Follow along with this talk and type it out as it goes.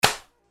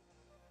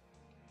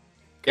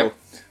Cool. Yep.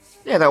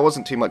 Yeah, that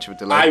wasn't too much of a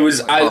delay.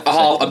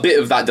 A bit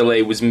of that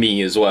delay was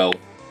me as well.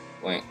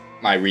 Like,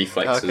 my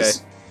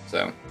reflexes.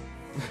 Okay.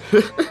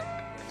 So.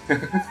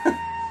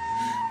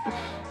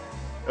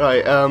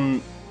 Right,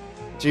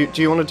 do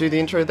you want to do the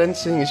intro then,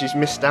 seeing as you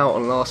missed out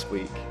on last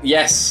week?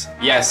 Yes.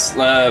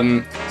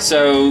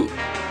 So,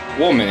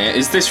 1 minute,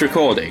 is this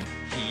recording?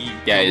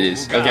 Yeah, it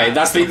is. Okay,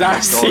 that's the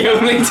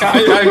only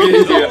time I'm gonna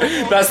do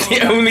that. That's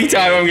the only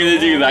time I'm gonna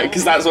do that,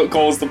 because that's what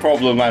caused the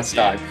problem last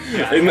time.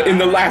 In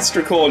the last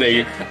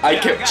recording, I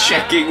kept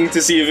checking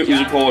to see if it was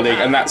recording,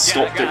 and that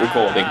stopped it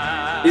recording.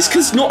 It's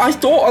because I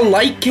thought a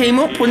light came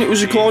up when it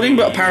was recording,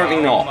 but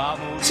apparently not.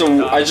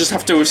 So I just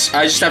have to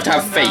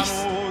have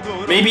faith.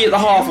 Maybe at the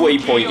halfway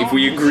point, if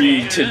we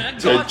agree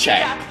to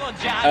check.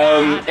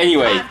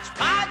 Anyway,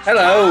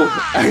 hello.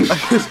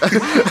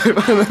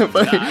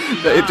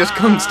 It just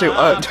comes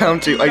down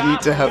to I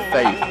need to have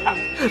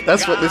faith.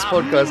 That's what this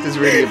podcast is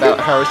really about.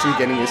 Harrison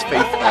getting his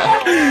faith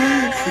back.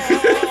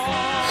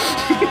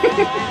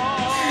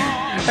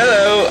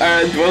 Hello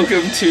and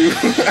welcome to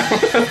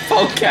our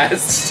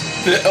podcast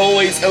that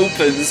always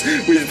opens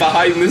with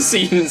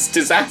behind-the-scenes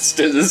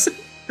disasters.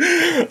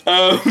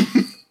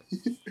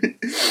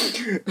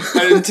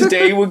 And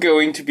today we're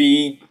going to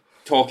be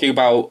talking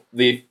about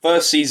the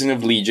first season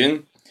of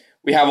Legion.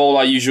 We have all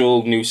our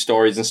usual news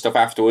stories and stuff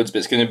afterwards, but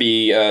it's going to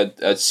be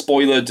a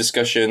spoiler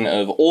discussion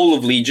of all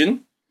of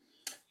Legion.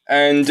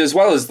 And as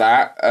well as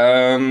that,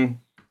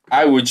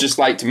 I would just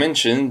like to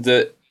mention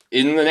that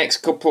in the next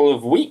couple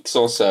of weeks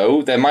or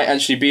so, there might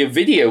actually be a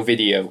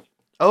video.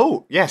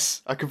 Oh,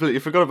 yes. I completely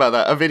forgot about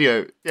that. A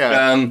video,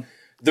 yeah.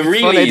 The Fun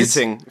release.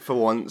 editing, for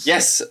once.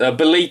 Yes, a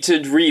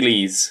belated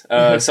release.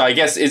 So I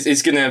guess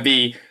it's going to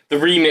be... The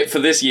remit for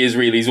this year's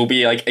release will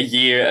be like a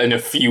year and a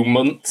few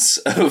months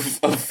of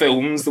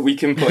films that we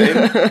can put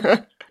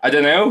in. I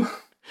don't know.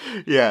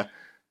 Yeah.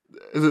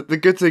 The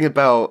good thing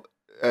about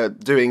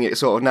doing it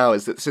sort of now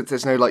is that since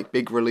there's no like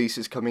big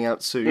releases coming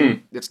out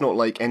soon, it's not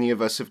like any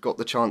of us have got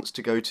the chance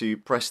to go to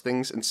press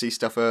things and see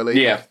stuff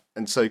early. Yeah.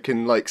 And so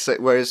can like say,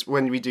 whereas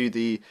when we do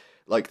the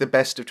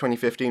best of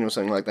 2015 or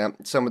something like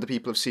that, some of the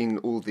people have seen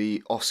all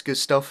the Oscars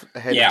stuff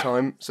ahead of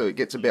time, so it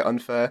gets a bit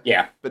unfair.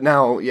 Yeah. But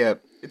now, yeah,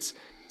 it's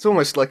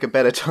almost like a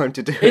better time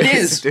to do it. It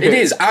is.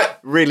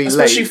 Really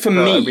especially late, for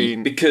me,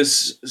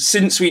 because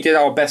since we did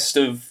our best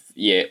of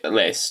year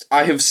list,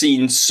 I have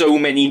seen so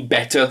many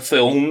better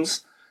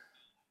films.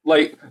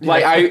 Like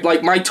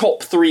my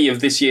top 3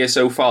 of this year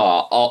so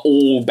far are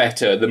all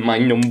better than my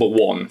number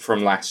 1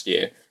 from last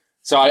year.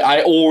 So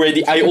I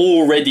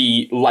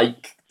already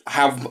like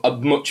have a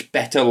much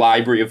better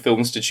library of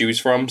films to choose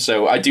from.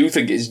 So I do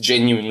think it's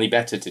genuinely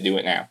better to do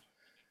it now.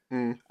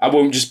 I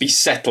won't just be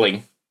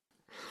settling.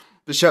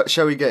 But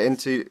shall we get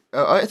into...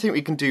 I think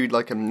we can do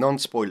like a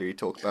non-spoilery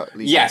talk about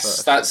Legion Yes,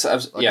 first. that's...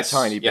 Like yes, a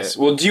tiny bit. yes.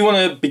 Well, do you want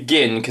to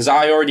begin? Because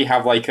I already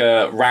have like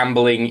a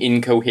rambling,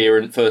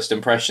 incoherent first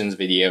impressions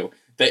video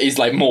that is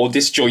like more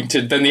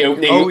disjointed than the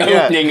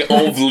opening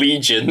of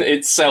Legion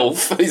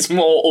itself. It's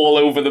more all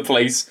over the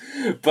place.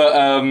 But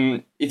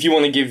if you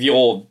want to give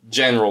your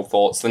general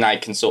thoughts, then I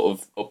can sort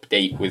of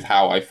update with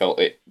how I felt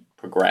it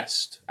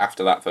progressed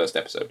after that first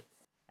episode.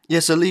 Yeah,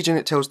 so Legion,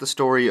 it tells the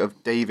story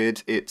of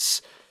David.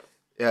 It's...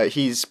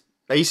 he's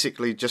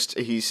basically just...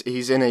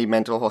 He's in a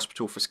mental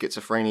hospital for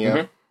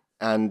schizophrenia.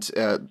 And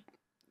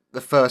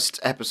the first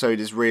episode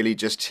is really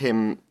just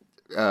him...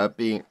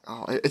 being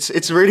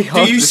it's really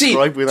hard to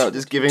describe without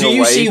just giving away. Do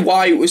you see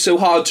why it was so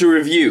hard to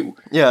review?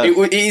 Yeah.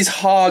 It is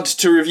hard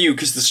to review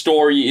because the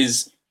story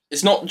is...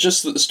 It's not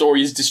just that the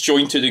story is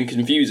disjointed and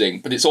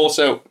confusing, but it's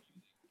also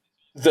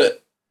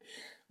that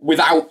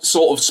without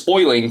sort of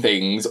spoiling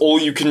things, all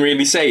you can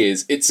really say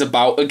is it's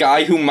about a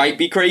guy who might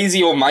be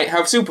crazy or might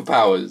have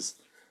superpowers.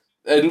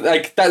 And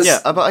like that's... Yeah,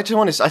 but to be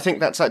honest, I think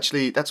that's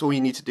all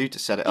you need to do to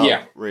set it up,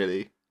 Yeah.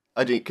 really.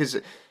 I do, because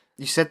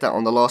you said that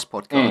on the last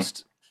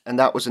podcast, and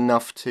that was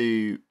enough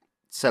to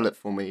sell it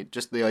for me.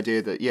 Just the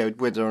idea that, yeah,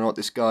 whether or not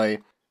this guy,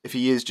 if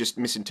he is just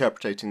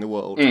misinterpreting the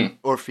world,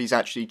 or if he's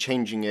actually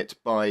changing it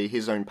by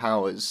his own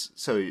powers,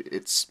 so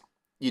it's,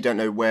 you don't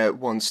know where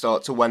one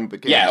starts or when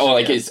begins. Yeah, or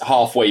like it's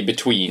halfway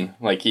between.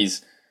 Like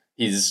he's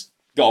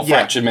got a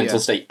fractured mental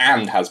state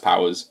and has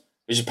powers,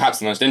 which is perhaps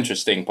the most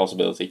interesting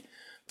possibility.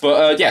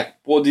 But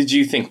what did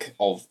you think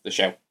of the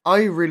show?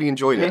 I really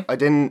enjoyed it. I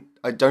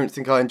don't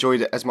think I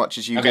enjoyed it as much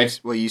as you did,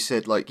 where you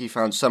said like you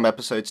found some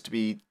episodes to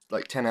be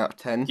like 10 out of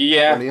 10.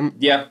 Yeah, brilliant.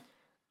 yeah.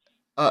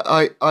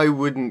 I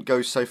wouldn't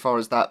go so far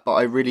as that, but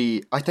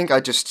I think I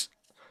just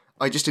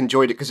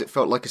enjoyed it because it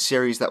felt like a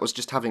series that was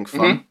just having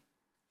fun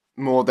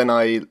more than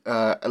I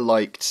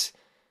liked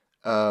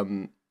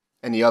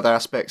any other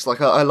aspects. Like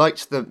I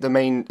liked the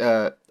main.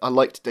 I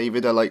liked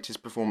David. I liked his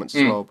performance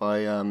as well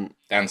by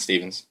Dan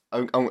Stevens.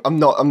 I'm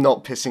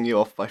not pissing you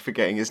off by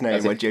forgetting his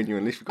name. I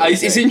genuinely forgot.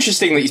 It's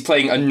interesting that he's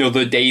playing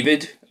another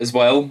David as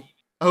well.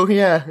 Oh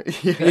yeah.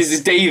 He's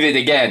a David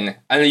again,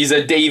 and he's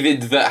a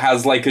David that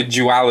has like a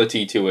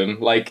duality to him,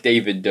 like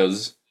David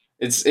does.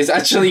 It's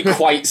actually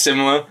quite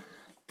similar,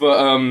 but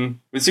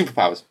with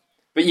superpowers.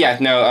 But yeah,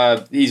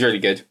 no, he's really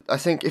good. I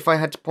think if I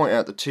had to point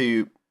out the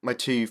two my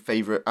two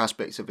favorite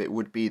aspects of it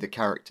would be the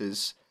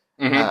characters,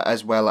 Mhm.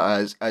 as well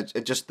as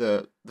just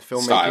the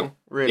filmmaking. Style.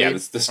 Really, Yeah, the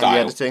and style. the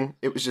editing.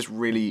 It was just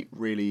really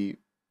really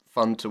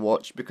fun to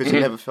watch because Mhm.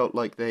 it never felt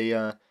like they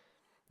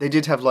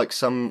did have like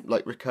some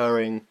like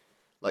recurring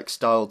like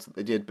styles that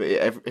they did, but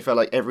it felt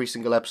like every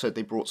single episode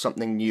they brought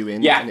something new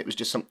in, Yeah. and it was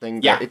just something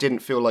that Yeah. it didn't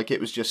feel like it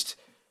was just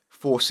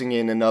forcing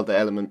in another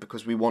element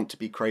because we want to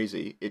be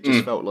crazy. It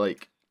just felt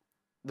like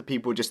the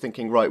people were just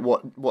thinking, right,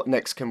 what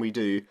next can we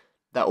do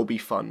that will be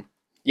fun?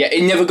 Yeah,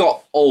 it never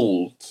got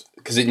old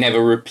because it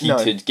never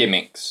repeated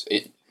gimmicks.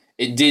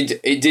 It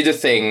did a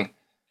thing,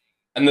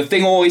 and the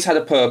thing always had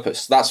a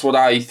purpose. That's what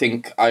I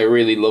think I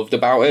really loved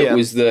about it, Yeah.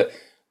 was that,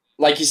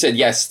 like you said,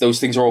 yes, those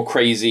things are all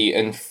crazy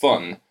and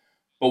fun,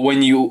 but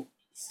when you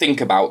think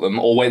about them,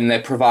 or when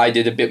they're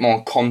provided a bit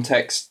more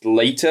context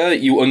later,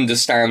 you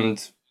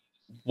understand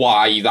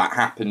why that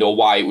happened or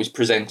why it was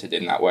presented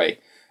in that way.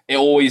 It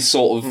always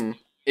sort of,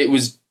 it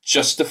was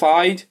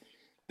justified.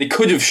 They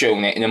could have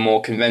shown it in a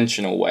more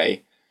conventional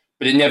way,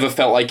 but it never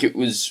felt like it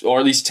was, or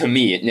at least to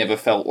me, it never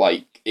felt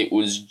like it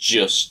was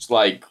just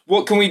like,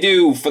 what can we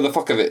do for the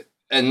fuck of it?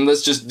 And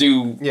let's just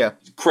do Yeah.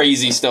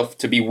 crazy stuff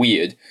to be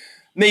weird.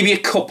 Maybe a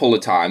couple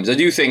of times. I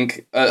do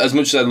think, as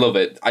much as I love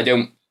it, I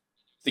don't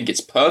think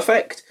it's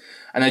perfect.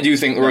 And I do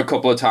think there were a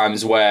couple of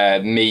times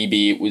where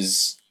maybe it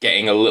was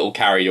getting a little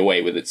carried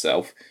away with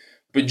itself.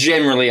 But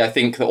generally, I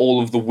think that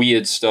all of the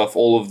weird stuff,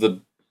 all of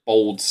the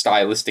bold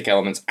stylistic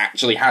elements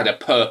actually had a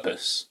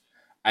purpose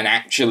and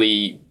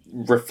actually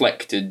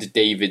reflected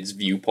David's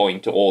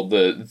viewpoint, or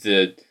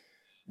the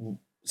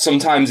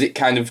sometimes it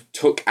kind of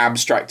took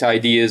abstract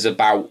ideas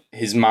about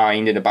his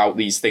mind and about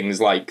these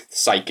things like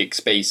psychic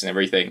space and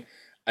everything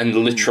and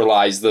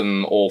literalized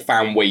them, or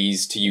found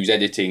ways to use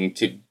editing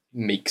to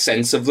make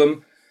sense of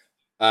them.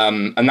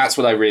 And that's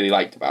what I really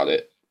liked about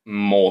it,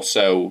 more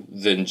so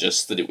than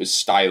just that it was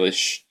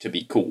stylish to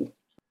be cool.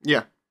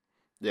 Yeah.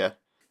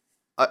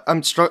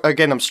 I'm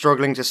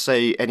struggling to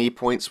say any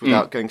points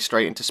without going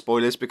straight into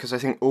spoilers, because I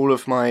think all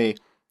of my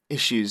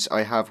issues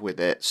I have with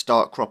it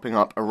start cropping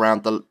up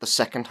around the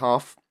second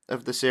half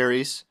of the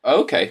series.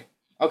 Okay.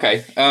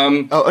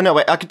 Oh no,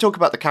 wait. I could talk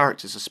about the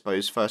characters, I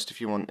suppose, first if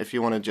you want. If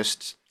you want to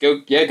just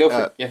Go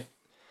for it. Yeah.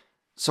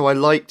 So I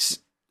liked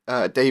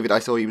David. I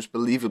thought he was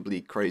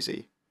believably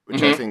crazy,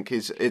 which I think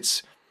is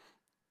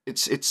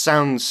it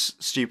sounds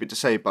stupid to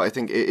say, but I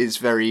think it is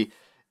very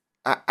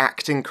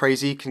acting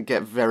crazy can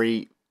get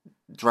very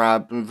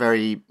drab and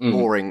very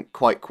boring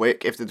quite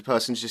quick if the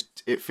person's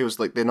just, it feels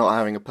like they're not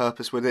having a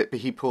purpose with it.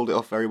 But he pulled it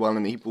off very well,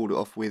 and he pulled it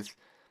off with,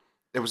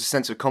 there was a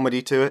sense of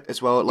comedy to it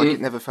as well. Like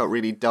it never felt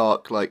really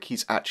dark. Like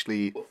he's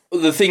actually,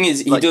 the thing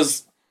is,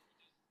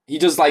 he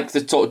does like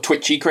the sort of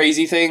twitchy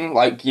crazy thing,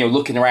 like, you know,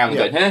 looking around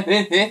and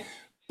going,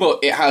 but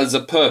it has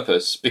a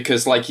purpose,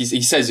 because like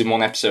he says in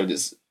one episode,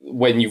 is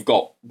when you've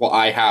got what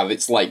I have,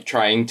 it's like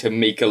trying to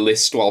make a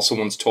list while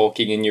someone's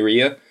talking in your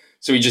ear.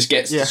 So he just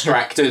gets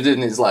distracted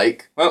and is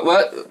like,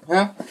 what?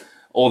 Huh?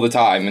 All the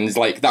time. And it's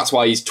like, that's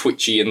why he's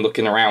twitchy and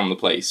looking around the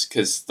place,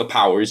 because the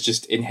power is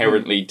just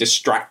inherently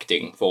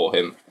distracting for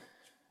him.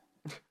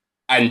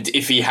 And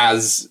if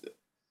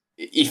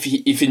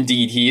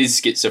indeed he is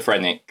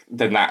schizophrenic,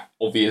 then that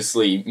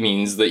obviously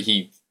means that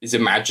he is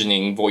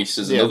imagining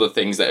voices and other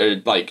things that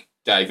are like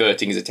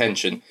diverting his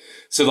attention.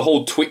 So the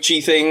whole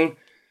twitchy thing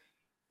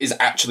is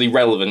actually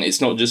relevant.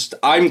 It's not just,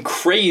 I'm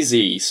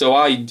crazy, so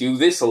I do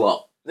this a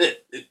lot.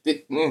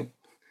 You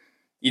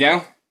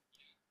know?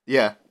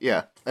 Yeah.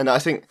 And I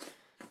think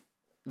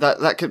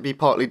that could be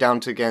partly down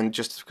to, again,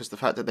 just because the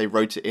fact that they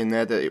wrote it in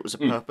there, that it was a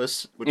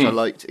purpose, which I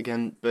liked,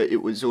 again, but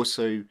it was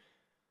also,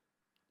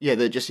 he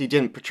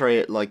didn't portray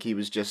it like he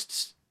was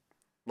just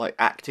like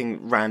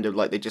acting random,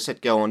 like they just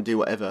said go on, do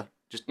whatever,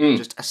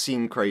 just a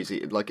scene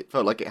crazy. Like it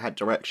felt like it had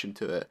direction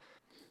to it.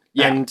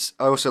 And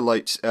I also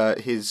liked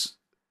his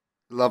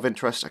love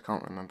interest. I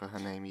can't remember her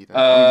name either.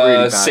 I'm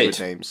really bad with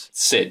names.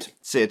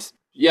 Sid.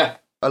 Yeah.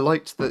 I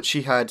liked that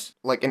she had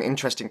like an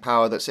interesting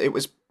power. It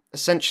was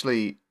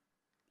essentially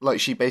like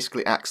she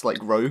basically acts like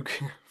Rogue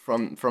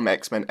from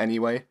X-Men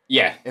anyway.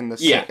 Yeah. In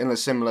a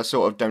similar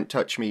sort of don't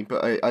touch me,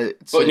 but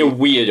but in a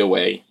weirder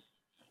way.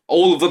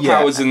 All of the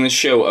powers in the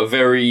show are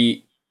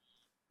very,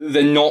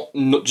 they're not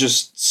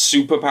just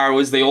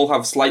superpowers. They all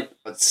have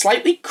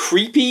slightly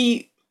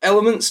creepy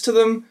elements to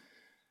them.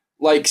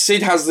 Like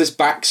Sid has this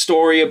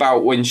backstory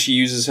about when she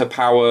uses her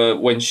power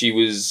when she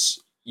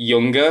was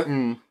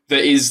younger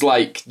that is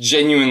like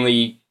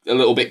genuinely a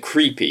little bit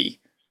creepy.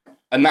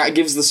 And that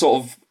gives the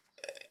sort of,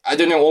 I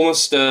don't know,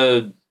 almost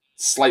a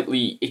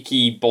slightly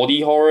icky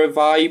body horror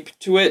vibe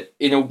to it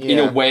in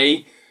a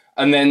way.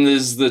 And then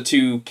there's the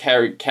two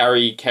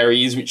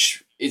Carries,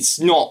 which it's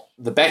not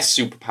the best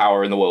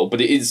superpower in the world,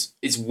 but it's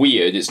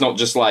weird. It's not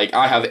just like,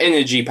 I have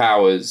energy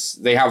powers.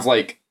 They have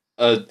like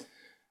a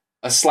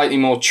slightly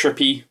more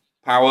trippy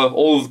power.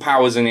 All of the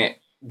powers in it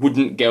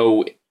wouldn't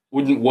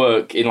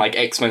work in like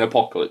X-Men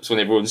Apocalypse when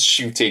everyone's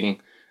shooting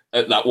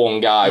at that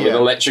one guy with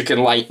electric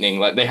and lightning.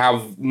 Like they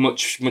have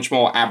much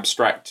more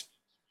abstract,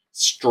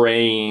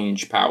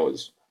 strange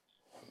powers.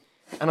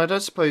 And I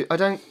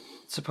don't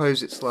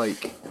suppose it's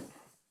like...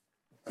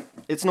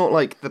 It's not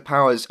like the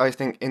powers, I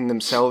think, in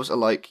themselves are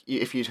like,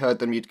 if you'd heard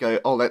them, you'd go,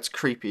 oh, that's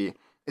creepy.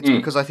 It's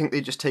because I think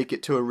they just take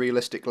it to a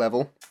realistic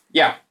level.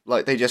 Yeah.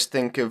 Like, they just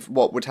think of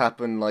what would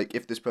happen, like,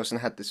 if this person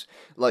had this...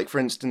 Like, for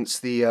instance,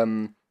 the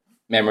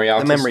Memory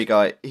artist.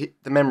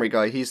 The memory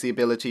guy, he's the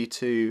ability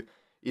to,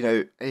 you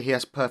know, he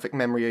has perfect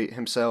memory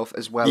himself,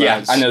 as well as...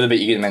 Yeah, I know the bit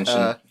you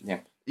mentioned.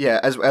 Yeah,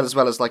 as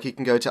well as, like, he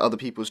can go to other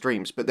people's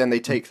dreams. But then they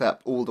take that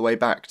all the way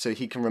back to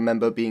he can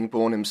remember being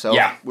born himself,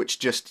 which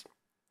just...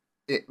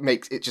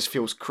 It just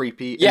feels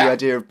creepy. Yeah. The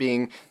idea of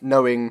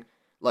knowing,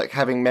 like,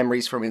 having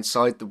memories from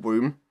inside the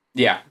womb.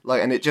 Yeah.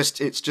 Like, and it's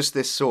just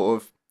this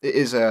sort of...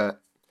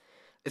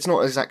 It's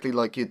not exactly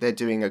like they're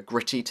doing a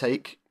gritty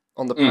take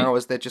on the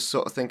powers. They're just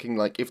sort of thinking,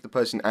 like, if the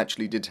person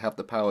actually did have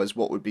the powers,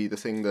 what would be the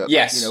thing that,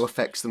 you know,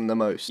 affects them the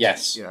most?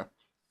 Yes. Yeah.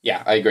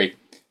 Yeah, I agree.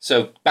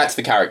 So, back to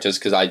the characters,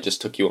 because I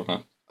just took you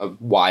on a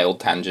wild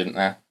tangent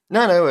there.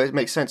 No, it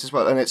makes sense as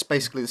well. And it's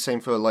basically the same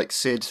for, like,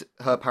 Sid.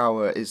 Her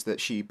power is that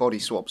she body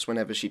swaps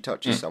whenever she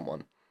touches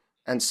someone.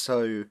 And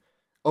so,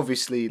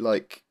 obviously,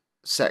 like,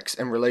 sex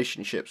and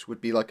relationships would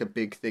be, like, a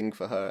big thing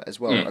for her as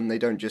well. And they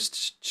don't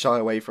just shy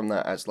away from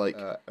that as, like,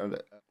 an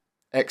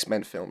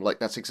X-Men film. Like,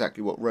 that's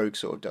exactly what Rogue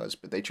sort of does,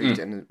 but they treat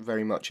it in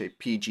very much a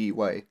PG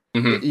way.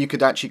 You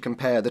could actually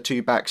compare the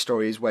two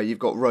backstories where you've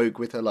got Rogue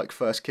with her, like,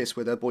 first kiss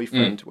with her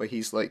boyfriend, where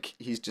he's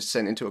just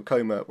sent into a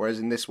coma, whereas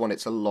in this one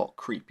it's a lot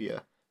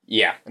creepier.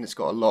 Yeah. And it's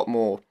got a lot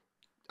more,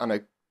 I know,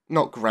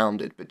 not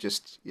grounded, but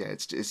just,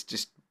 it's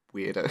just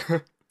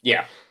weirder.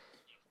 Yeah.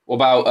 What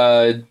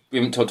about, we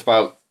haven't talked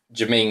about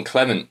Jermaine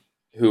Clement,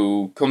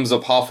 who comes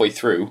up halfway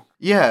through.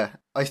 Yeah,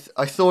 I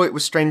thought it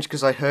was strange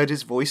because I heard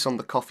his voice on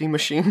the coffee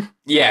machine.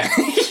 Yeah.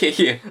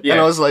 Yeah. And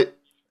I was like,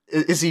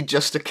 is he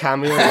just a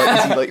cameo? Like,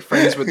 is he, like,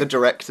 friends with the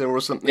director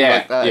or something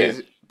like that? Yeah.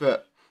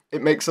 But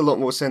it makes a lot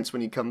more sense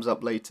when he comes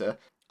up later.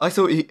 I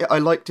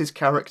liked his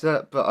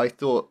character, but I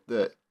thought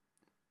that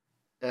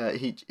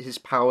his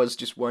powers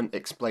just weren't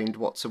explained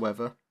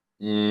whatsoever.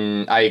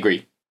 I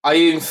agree. I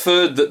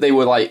inferred that they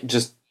were, like,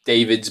 just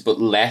David's, but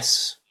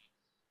less.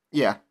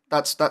 Yeah,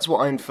 that's what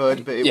I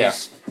inferred, but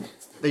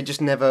they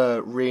just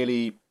never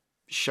really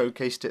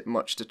showcased it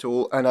much at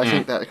all, and I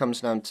think that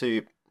comes down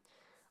to,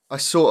 I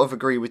sort of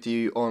agree with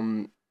you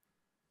on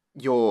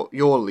your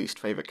least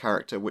favourite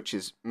character, which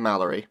is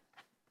Mallory.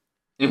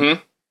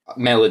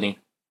 Melanie.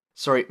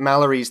 Sorry,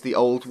 Mallory's the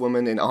old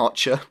woman in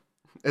Archer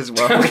as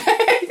well.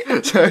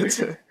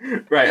 Okay.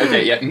 Right,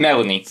 okay, yeah,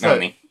 Melanie.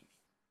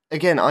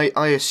 Again,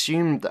 I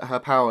assumed that her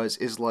powers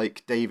is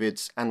like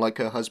David's and like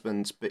her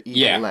husband's, but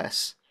even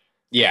less.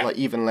 Yeah. Like,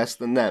 even less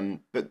than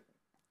them, but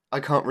I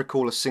can't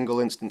recall a single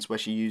instance where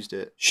she used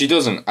it. She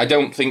doesn't. I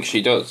don't think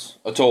she does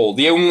at all.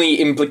 The only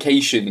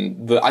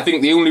implication, I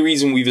think the only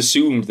reason we've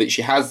assumed that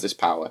she has this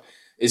power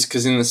is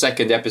because in the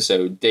second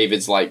episode,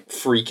 David's, like,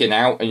 freaking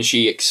out and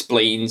she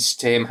explains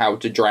to him how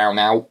to drown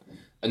out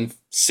and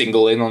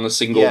single in on a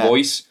single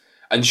voice.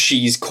 And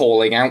she's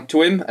calling out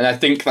to him, and I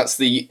think that's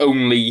the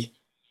only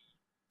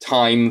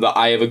time that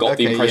I ever got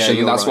the impression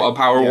that that's what her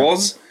power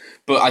was.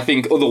 But I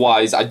think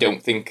otherwise, I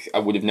don't think I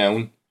would have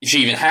known if she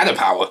even had a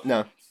power.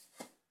 No.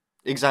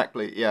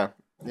 Exactly, yeah.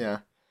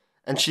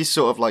 And she's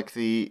sort of like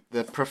the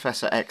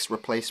Professor X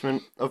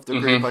replacement of the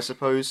group, I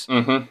suppose.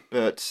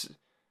 But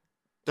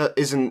that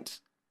isn't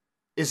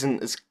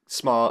as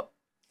smart.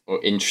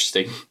 Or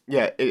interesting.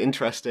 Yeah,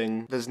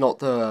 interesting. There's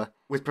not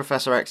with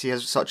Professor X, he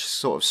has such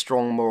sort of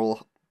strong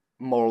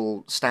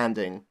moral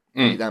standing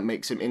that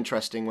makes him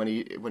interesting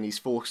when he's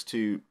forced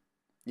to,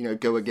 you know,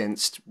 go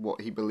against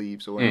what he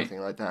believes or anything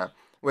like that.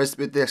 Whereas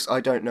with this, I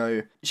don't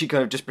know, she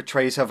kind of just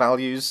betrays her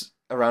values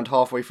around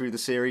halfway through the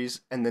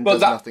series and then does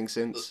nothing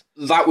since.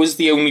 That was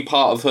the only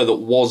part of her that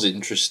was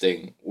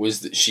interesting, was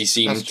that she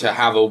seemed to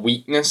have a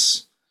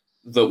weakness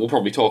that we'll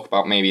probably talk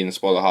about maybe in the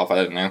spoiler half, I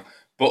don't know.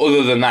 But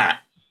other than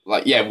that,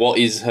 like, what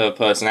is her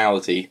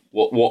personality?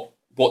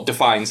 What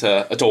defines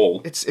her at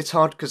all? It's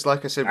hard because,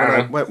 like I said,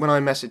 when I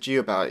message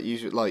you about it,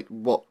 you like,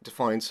 what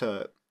defines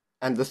her?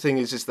 And the thing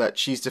is that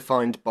she's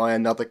defined by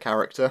another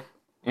character,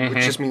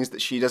 which just means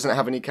that she doesn't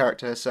have any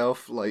character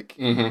herself. Like,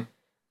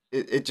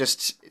 it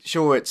just,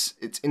 sure, it's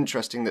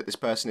interesting that this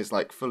person is,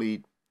 like,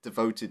 fully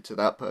devoted to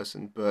that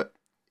person, but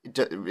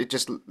it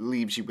just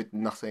leaves you with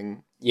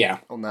nothing. Yeah,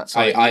 on that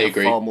side. I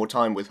agree. Far more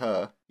time with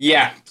her.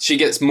 Yeah, she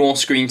gets more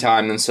screen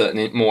time than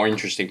certain more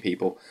interesting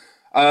people.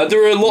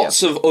 There are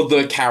lots of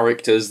other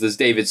characters. There's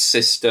David's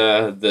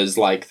sister. There's,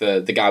 like,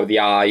 the guy with the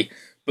eye.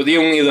 But the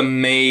only other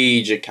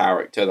major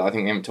character that I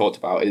think we haven't talked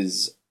about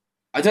is,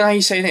 I don't know how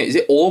you say her name. Is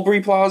it Aubrey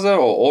Plaza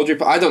or Audrey?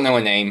 I don't know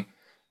her name.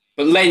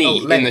 But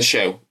Lenny in the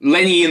show.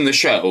 Lenny in the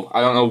show.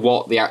 I don't know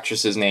what the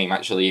actress's name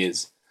actually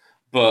is.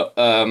 But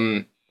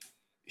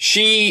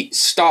she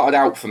started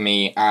out for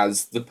me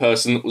as the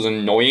person that was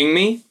annoying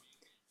me.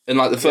 In,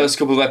 like, the first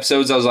couple of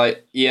episodes, I was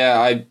like, yeah,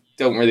 I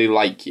don't really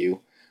like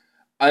you.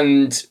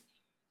 And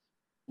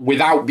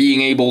without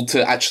being able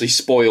to actually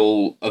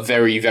spoil a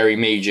very, very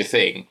major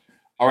thing,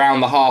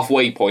 around the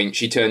halfway point,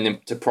 she turned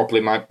into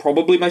probably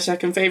my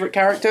second favourite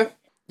character.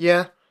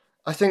 Yeah,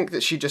 I think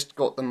that she just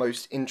got the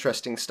most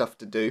interesting stuff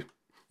to do.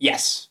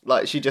 Yes.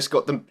 Like she just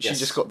got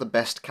the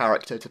best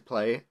character to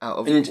play out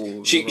of And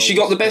all. she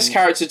got the best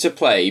character to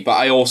play, but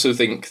I also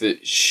think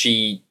that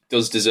she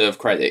does deserve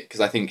credit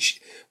because I think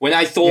when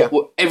I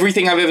thought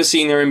everything I've ever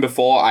seen her in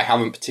before, I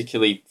haven't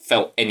particularly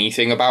felt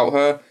anything about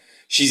her.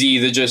 She's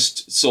either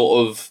just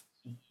sort of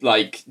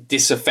like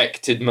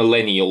disaffected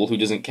millennial who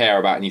doesn't care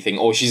about anything,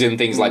 or she's in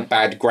things like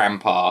Bad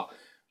Grandpa,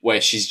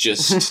 where she's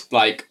just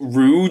like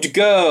rude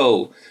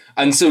girl,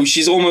 and so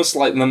she's almost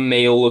like the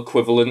male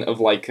equivalent of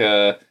like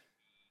a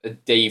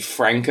Dave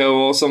Franco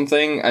or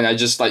something, and I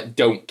just like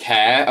don't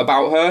care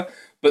about her.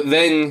 But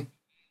then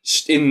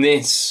in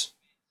this,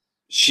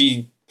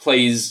 she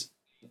plays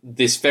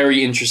this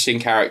very interesting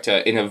character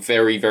in a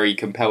very, very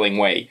compelling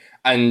way.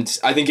 And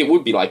I think it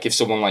would be like if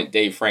someone like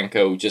Dave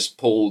Franco just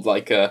pulled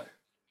like a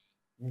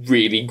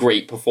really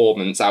great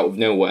performance out of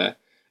nowhere.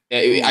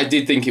 I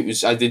did think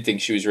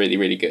she was really,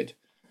 really good.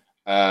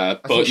 I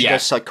think she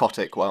does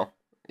psychotic well.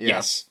 Yeah.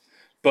 Yes.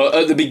 But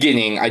at the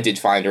beginning, I did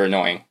find her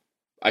annoying.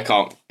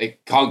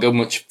 It can't go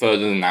much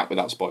further than that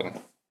without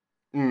spoiling.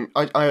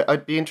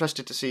 I'd be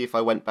interested to see if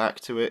I went back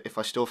to it, if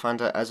I still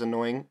found it as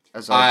annoying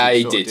as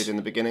I did in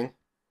the beginning.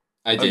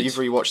 I did. You've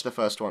rewatched the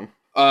first one?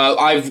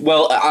 I've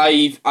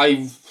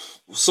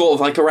sort of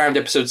like around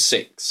episode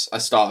 6, I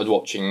started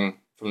watching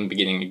from the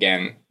beginning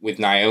again with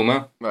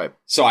Naoma. Right.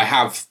 So I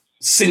have,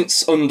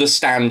 since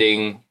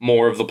understanding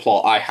more of the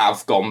plot, I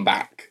have gone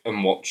back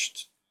and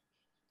watched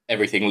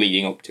everything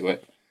leading up to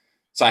it.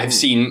 So I have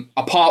seen,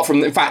 apart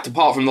from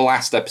the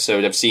last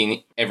episode, I've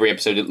seen every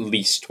episode at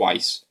least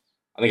twice.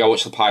 I think I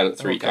watched the pilot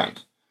 3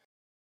 times.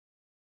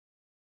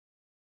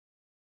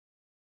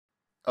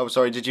 Oh,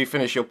 sorry, did you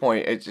finish your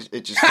point? It just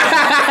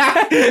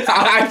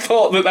I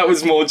thought that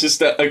was more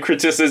just a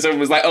criticism,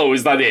 was like, oh,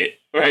 is that it?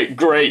 Right,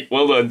 great,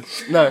 well done.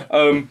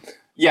 No.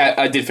 Yeah,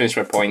 I did finish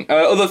my point.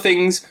 Other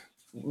things,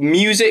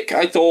 music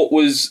I thought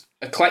was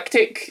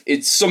eclectic.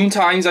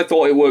 Sometimes I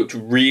thought it worked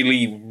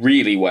really,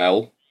 really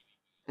well.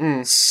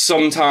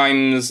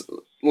 Sometimes,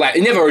 like,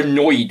 it never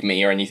annoyed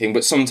me or anything,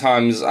 but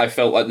sometimes I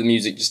felt like the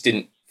music just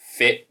didn't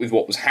fit with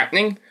what was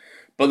happening.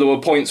 But there were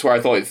points where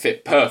I thought it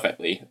fit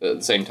perfectly at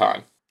the same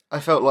time. I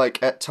felt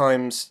like at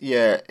times,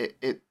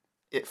 it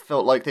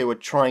felt like they were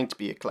trying to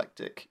be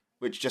eclectic,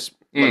 which just,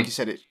 like you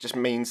said, it just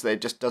means that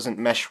it just doesn't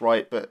mesh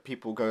right, but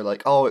people go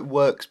like, oh, it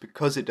works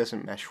because it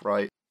doesn't mesh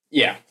right.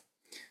 Yeah.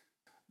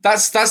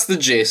 That's the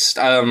gist.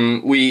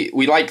 We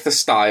like the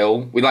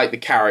style, we like the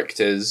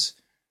characters,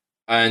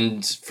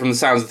 and from the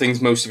sounds of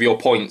things, most of your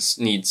points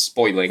need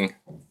spoiling.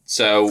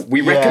 So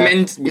we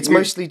recommend... It's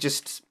mostly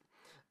just...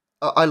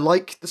 I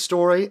like the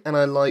story, and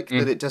I like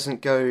that it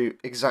doesn't go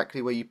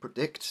exactly where you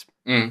predict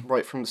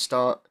right from the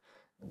start.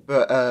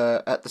 But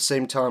at the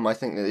same time, I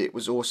think that it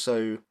was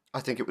also... I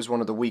think it was one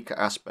of the weaker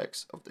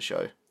aspects of the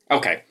show.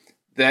 Okay.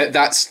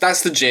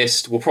 That's the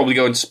gist. We'll probably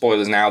go into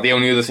spoilers now. The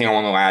only other thing I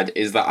want to add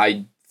is that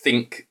I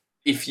think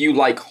if you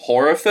like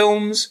horror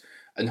films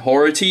and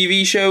horror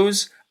TV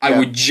shows, I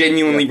would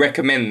genuinely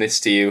recommend this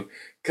to you,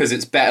 because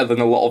it's better than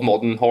a lot of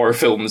modern horror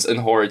films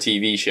and horror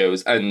TV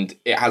shows, and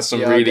it has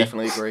some I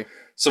definitely agree.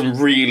 Some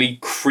really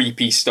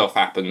creepy stuff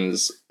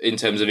happens in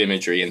terms of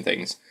imagery and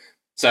things.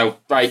 So,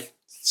 right,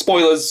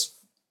 spoilers.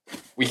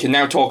 We can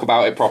now talk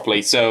about it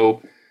properly.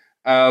 So,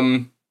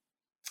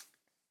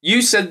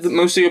 you said that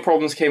most of your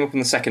problems came up in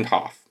the second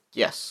half.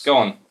 Yes. Go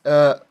on.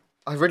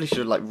 I really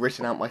should have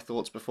written out my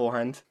thoughts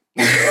beforehand.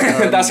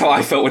 That's how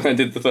I felt when I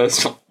did the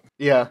first one.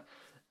 Yeah.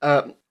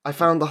 I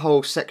found the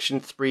whole Section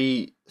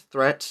 3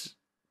 threat,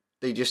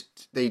 they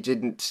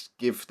didn't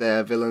give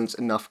their villains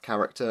enough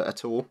character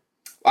at all.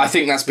 I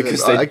think that's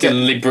because they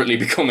deliberately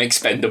become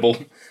expendable.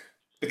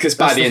 Because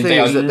by the end, they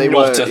are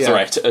not a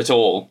threat at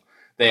all.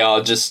 They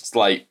are just,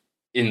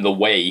 in the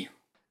way.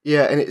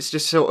 Yeah, and it's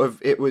just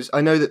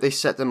I know that they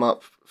set them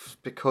up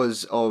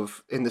because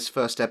of, in this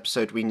first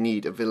episode, we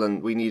need a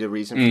villain, we need a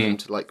reason for them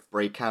to,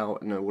 break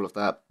out and all of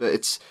that. But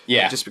it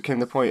just became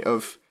the point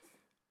of,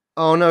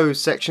 oh no,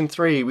 Section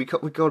 3, we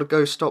got to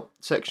go stop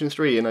Section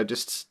 3, and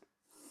it's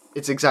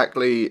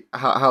exactly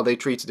how they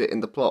treated it in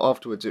the plot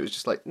afterwards. It was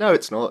just like, no,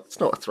 it's not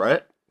a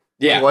threat.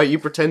 Yeah. Why are you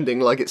pretending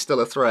like it's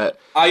still a threat?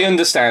 I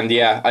understand,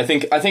 yeah. I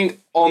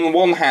think on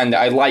one hand,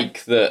 I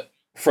like that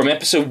from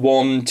episode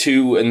 1,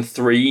 2, and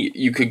 3,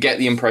 you could get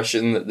the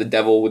impression that the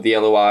devil with the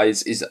yellow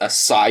eyes is a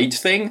side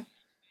thing,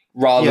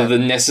 rather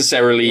than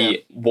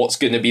necessarily what's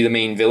going to be the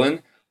main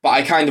villain. But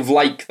I kind of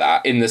like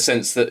that in the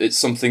sense that it's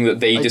something that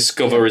they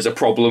discover as a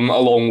problem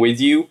along with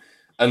you.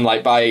 And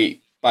by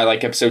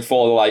episode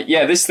 4, they're like,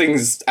 yeah, this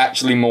thing's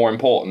actually more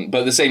important. But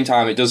at the same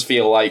time, it does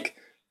feel like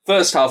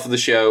first half of the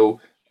show,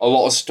 a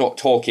lot of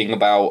talking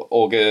about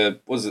what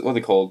are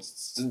they called?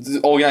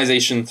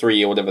 Organization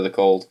 3 or whatever they're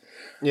called.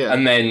 Yeah.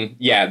 And then,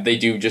 they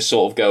do just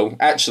sort of go,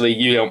 actually,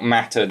 you don't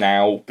matter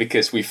now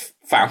because we've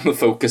found the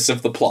focus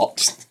of the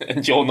plot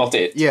and you're not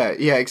it. Yeah,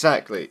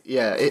 exactly.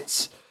 Yeah,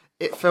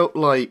 it felt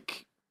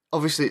like,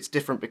 obviously it's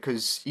different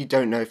because you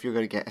don't know if you're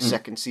going to get a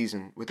second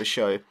season with a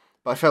show,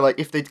 but I felt like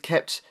if they'd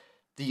kept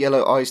the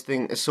Yellow Eyes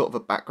thing as sort of a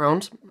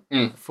background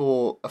Mm.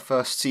 for a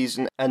first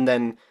season, and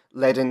then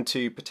led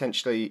into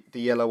potentially the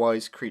Yellow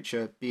Eyes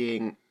creature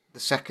being the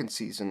second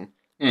season,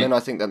 then I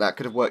think that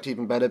could have worked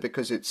even better,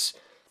 because it's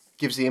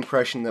gives the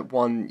impression that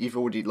one, you've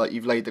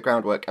laid the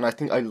groundwork, and I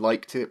think I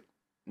liked it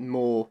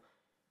more.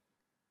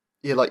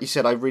 Yeah, like you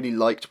said, I really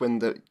liked when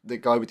the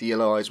guy with the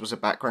yellow eyes was a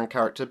background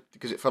character,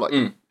 because it felt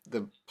like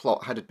the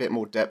plot had a bit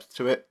more depth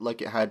to it.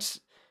 Like, it had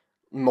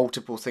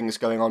multiple things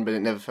going on, but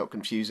it never felt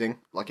confusing.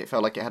 Like, it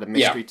felt like it had a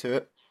mystery to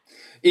it.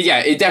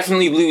 Yeah, it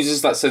definitely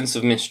loses that sense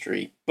of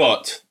mystery,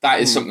 but that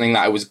is something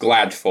that I was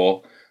glad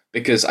for,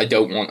 because I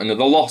don't want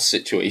another Lost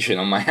situation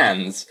on my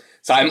hands.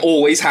 So I'm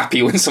always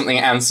happy when something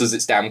answers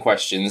its damn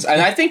questions,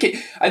 and I think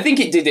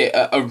it did it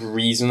at a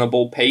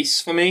reasonable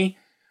pace for me,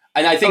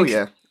 and I think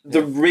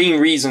the main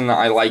reason that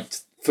I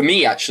liked, for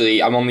me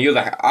actually, I'm on the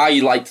other, I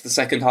liked the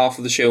second half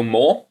of the show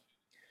more,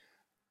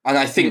 and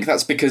I think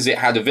that's because it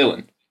had a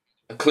villain,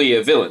 a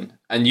clear villain,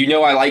 and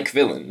I like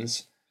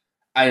villains,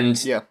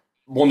 and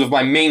one of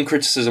my main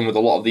criticism with a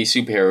lot of these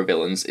superhero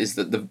villains is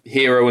that the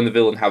hero and the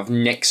villain have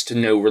next to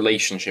no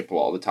relationship a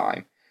lot of the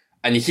time.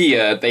 And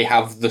here, they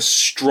have the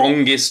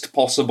strongest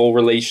possible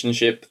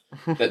relationship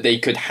that they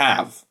could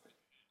have.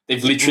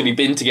 They've literally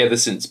been together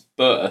since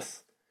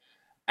birth.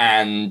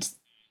 And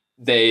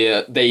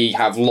they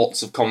have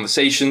lots of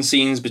conversation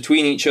scenes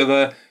between each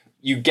other.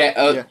 You get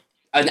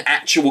an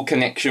actual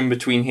connection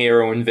between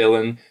hero and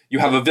villain. You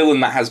have a villain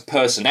that has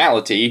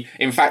personality.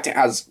 In fact, it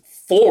has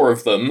 4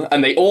 of them,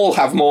 and they all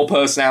have more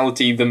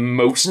personality than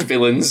most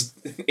villains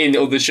in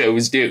other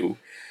shows do.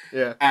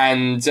 Yeah.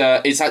 And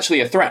it's actually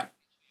a threat.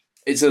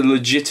 It's a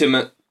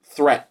legitimate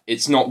threat.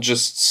 It's not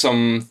just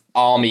some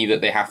army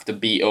that they have to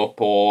beat up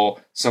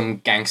or some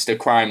gangster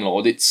crime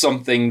lord. It's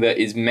something that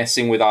is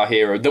messing with our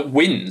hero, that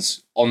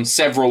wins on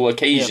several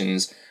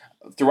occasions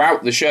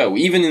throughout the show.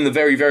 Even in the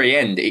very, very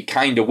end, it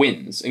kind of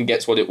wins and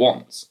gets what it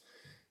wants.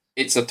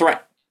 It's a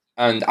threat.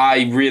 And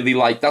I really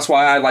that's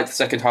why I liked the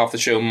second half of the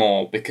show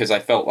more, because I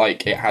felt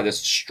like it had a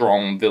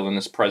strong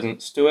villainous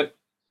presence to it.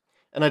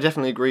 And I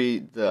definitely agree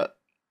that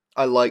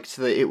I liked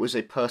that it was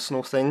a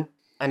personal thing.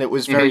 And it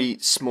was very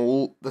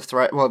small, the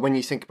threat. Well, when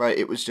you think about it,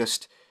 it was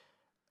just,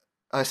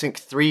 I think,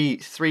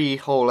 three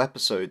whole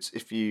episodes,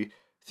 if you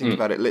think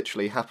about it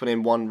literally, happen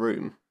in one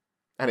room.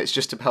 And it's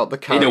just about the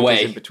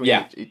characters in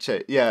between each.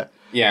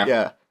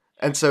 Yeah.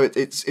 And so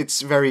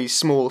it's very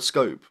small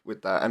scope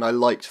with that, and I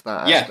liked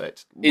that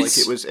aspect. Like,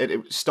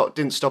 it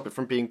didn't stop it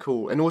from being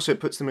cool. And also it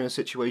puts them in a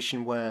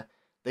situation where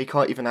they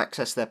can't even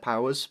access their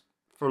powers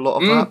for a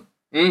lot of that.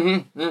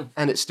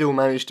 And it still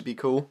managed to be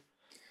cool.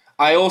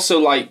 I also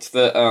liked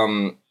that,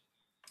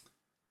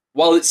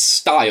 while it's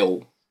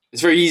style,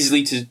 it's very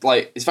easily to,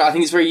 I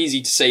think it's very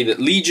easy to say that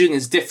Legion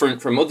is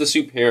different from other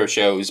superhero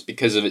shows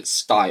because of its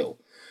style.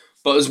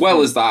 But as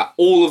well as that,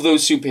 all of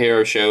those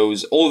superhero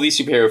shows, all of these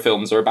superhero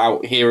films are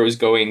about heroes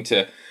going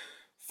to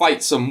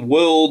fight some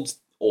world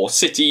or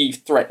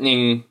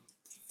city-threatening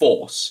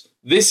force.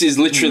 This is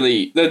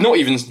literally, they're not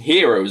even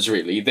heroes,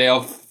 really. They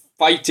are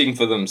fighting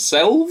for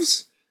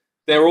themselves.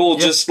 They're all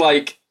just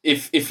like,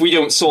 if we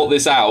don't sort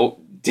this out,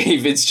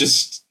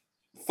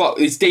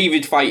 it's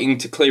David fighting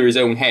to clear his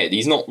own head.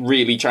 He's not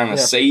really trying to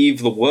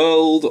save the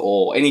world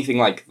or anything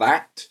like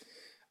that.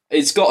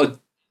 It's got a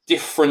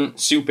different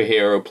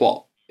superhero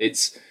plot.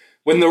 It's,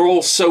 when they're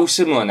all so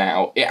similar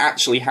now, it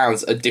actually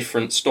has a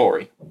different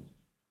story.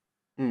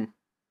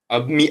 A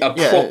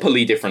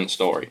properly different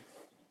story.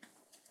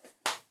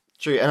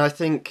 True, and I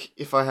think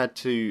if I had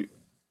to,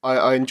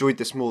 I enjoyed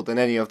this more than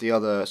any of the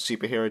other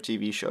superhero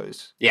TV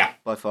shows. Yeah.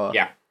 By far.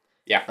 Yeah.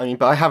 I mean,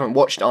 but I haven't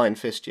watched Iron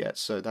Fist yet,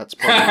 so that's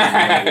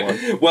probably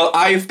number one. Well,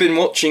 I've been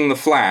watching The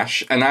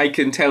Flash, and I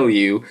can tell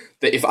you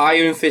that if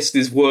Iron Fist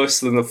is worse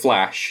than The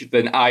Flash,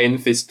 then Iron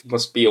Fist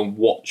must be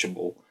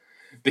unwatchable.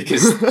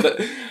 Because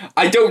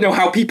I don't know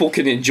how people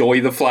can enjoy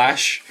The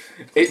Flash.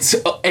 It's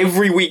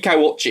every week I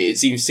watch it, it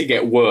seems to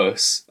get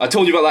worse. I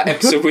told you about that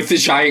episode with the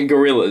giant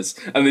gorillas,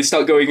 and they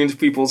start going into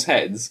people's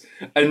heads,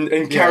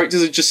 and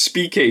characters are just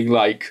speaking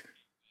like,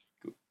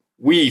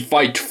 "We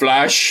fight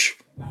Flash.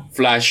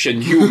 Flash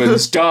and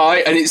humans die,"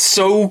 and it's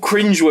so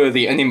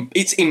cringeworthy and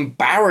it's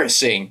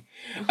embarrassing.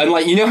 And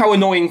you know how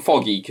annoying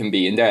Foggy can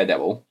be in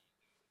Daredevil?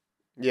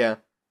 Yeah.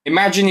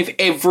 Imagine if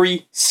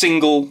every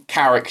single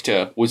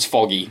character was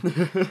Foggy.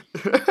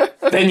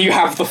 Then you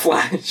have the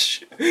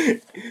Flash.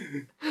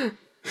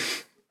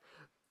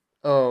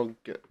 Oh,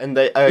 good. And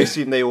I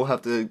assume they all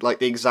have the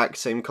exact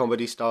same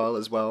comedy style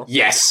as well.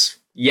 Yes,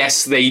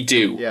 they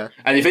do. Yeah.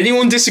 And if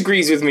anyone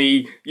disagrees with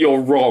me, you're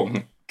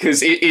wrong.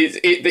 Because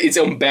it's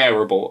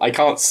unbearable. I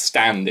can't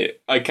stand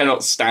it. I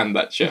cannot stand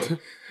that show.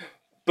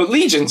 But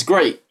Legion's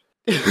great.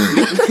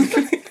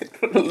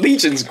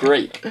 Legion's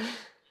great.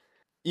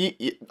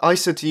 I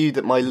said to you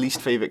that my least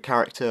favourite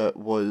character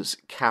was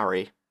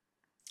Carrie.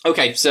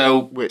 Okay,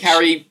 so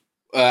Carrie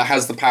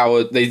has the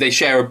power. They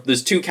share.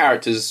 There's 2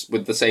 characters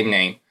with the same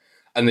name,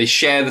 and they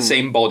share the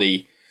same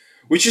body,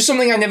 which is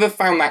something I never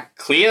found that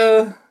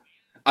clear.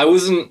 I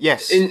wasn't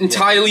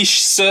entirely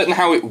certain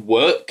how it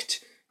worked.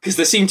 Because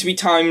there seemed to be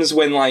times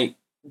when,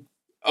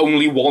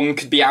 only one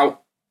could be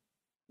out.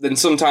 Then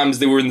sometimes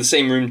they were in the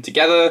same room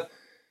together.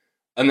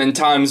 And then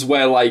times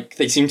where, like,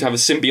 they seem to have a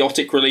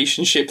symbiotic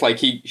relationship,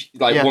 like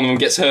one of them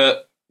gets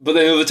hurt. But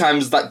then other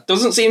times that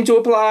doesn't seem to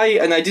apply,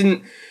 and I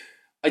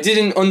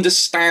didn't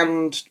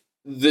understand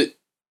that.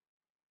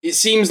 It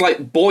seems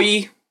like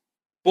boy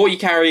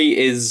Carrie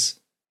is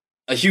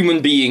a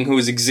human being who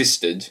has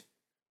existed,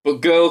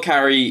 but girl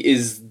Carrie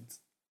is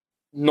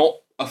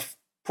not a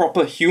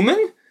proper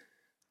human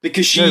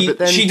because she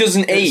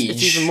doesn't age.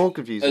 It's even more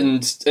confusing.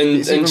 It's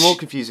even more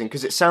confusing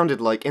because it sounded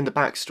like in the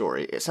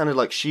backstory, it sounded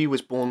like she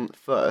was born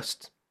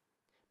first,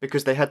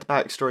 because they had the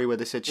backstory where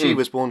they said she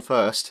was born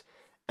first,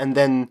 and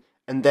then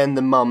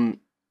the mum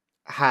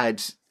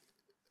had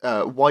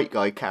white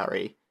guy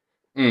Carrie.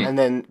 And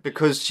then,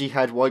 because she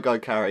had white guy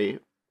Carrie,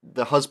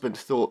 the husband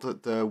thought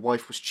that the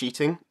wife was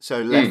cheating,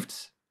 so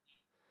left.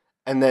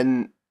 And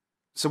then,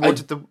 so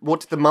what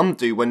did the mum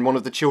do when one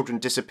of the children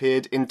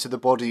disappeared into the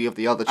body of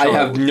the other child? I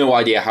have no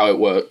idea how it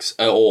works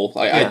at all.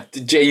 I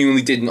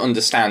genuinely didn't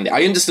understand it.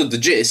 I understood the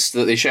gist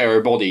that they share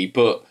a body,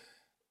 but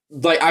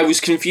like I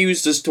was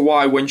confused as to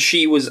why when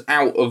she was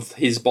out of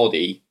his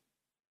body,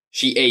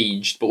 she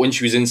aged, but when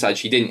she was inside,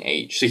 she didn't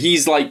age. So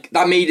he's like,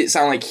 that made it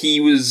sound like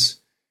he was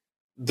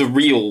the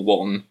real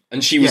one,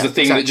 and she was the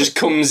thing that just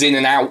comes in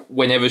and out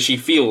whenever she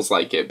feels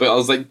like it. But I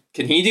was like,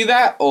 can he do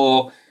that,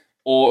 or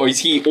is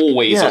he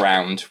always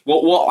around?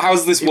 What? How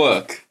does this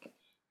work?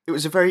 It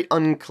was a very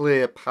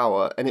unclear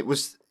power, and it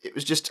was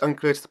just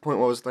unclear to the point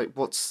where I was like,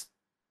 what's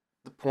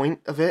the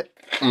point of it?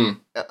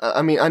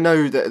 I mean, I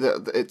know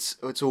that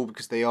it's all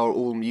because they are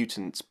all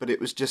mutants, but it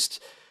was just,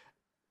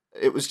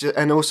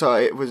 and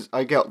also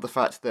I get the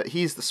fact that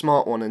he's the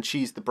smart one and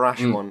she's the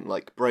brash one,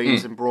 like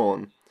brains and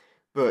brawn,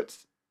 but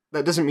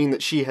that doesn't mean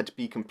that she had to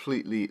be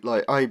completely,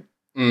 like, I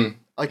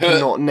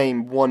cannot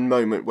name one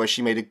moment where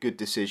she made a good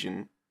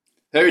decision.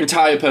 Her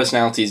entire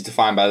personality is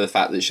defined by the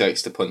fact that she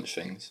likes to punch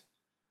things.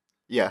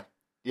 Yeah.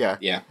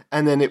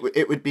 And then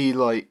it would be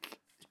like,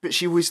 but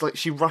she was like,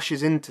 she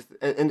rushes into,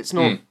 and it's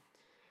not,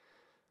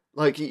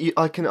 like,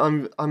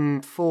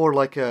 I'm for,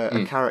 like,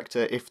 a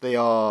character if they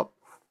are,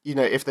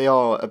 if they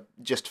are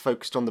just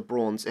focused on the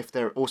brawns, if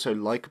they're also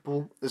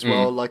likable as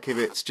well, like if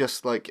it's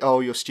just like, oh,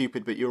 you're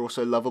stupid, but you're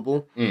also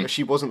lovable.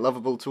 She wasn't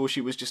lovable at all.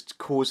 She was just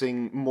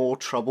causing more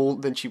trouble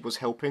than she was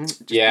helping.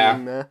 Just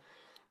being there.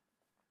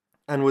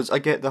 And I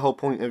get the whole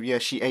point of,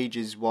 she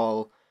ages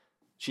while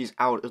she's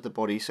out of the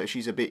body, so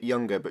she's a bit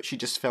younger, but she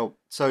just felt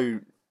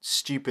so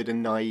stupid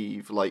and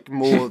naive, like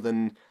more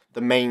than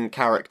the main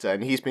character,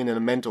 and he's been in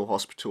a mental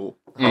hospital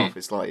half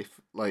his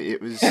life. Like,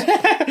 it was...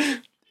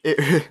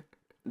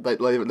 Like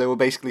they were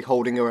basically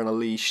holding her on a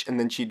leash, and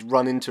then she'd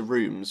run into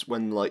rooms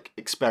when, like,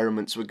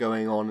 experiments were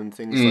going on and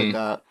things like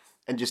that,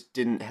 and just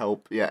didn't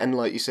help. Yeah, and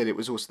like you said, it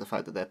was also the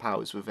fact that their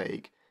powers were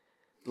vague.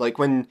 Like,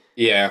 when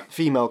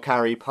female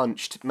Carrie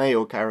punched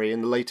male Carrie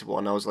in the later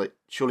one, I was like,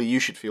 surely you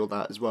should feel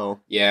that as well.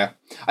 Yeah.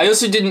 I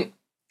also didn't...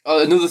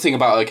 another thing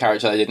about her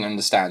character I didn't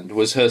understand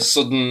was her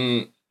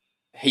sudden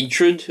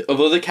hatred of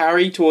other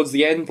Carrie towards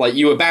the end. Like,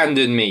 you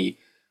abandoned me.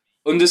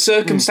 Under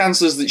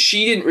circumstances that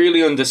she didn't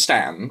really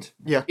understand.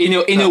 Yeah.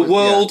 In a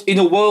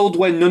world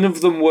where none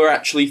of them were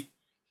actually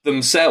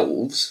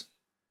themselves.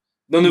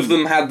 None of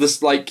them had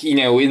this, like,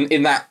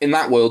 in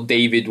that world,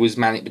 David was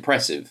manic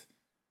depressive,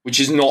 which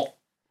is not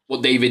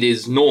what David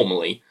is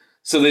normally.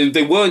 So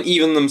they weren't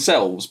even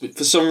themselves, but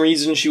for some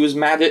reason she was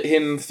mad at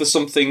him for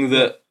something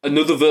that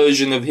another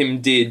version of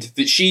him did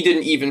that she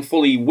didn't even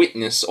fully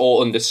witness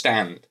or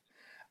understand.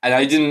 And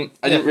I didn't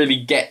really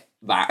get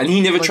that, and he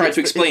never tried to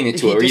explain it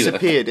to her either. He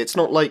disappeared. It's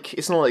not like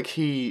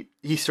he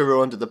threw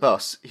her under the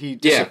bus. He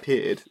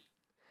disappeared,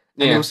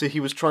 and also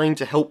he was trying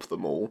to help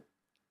them all.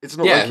 It's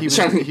not like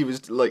he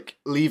was like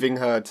leaving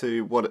her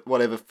to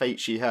whatever fate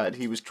she had.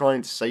 He was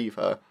trying to save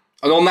her.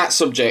 And on that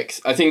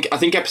subject, I think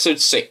episode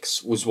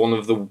 6 was one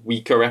of the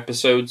weaker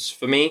episodes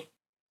for me,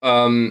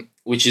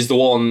 which is the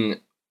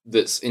one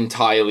that's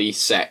entirely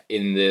set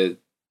in the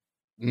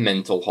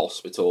mental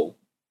hospital,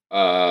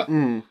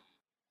 and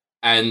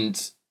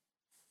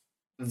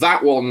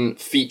that one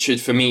featured,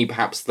 for me,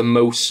 perhaps the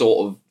most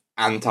sort of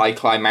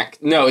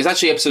anticlimactic... No, it's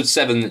actually episode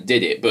 7 that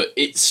did it, but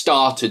it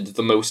started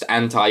the most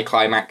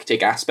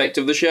anticlimactic aspect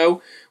of the show,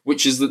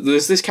 which is that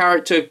there's this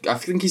character, I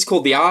think he's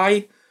called the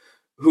Eye,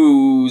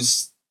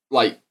 who's,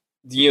 like,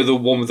 the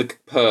one with the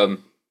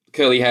perm,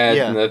 curly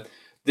hair, and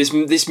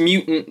this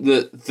mutant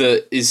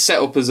that is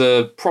set up as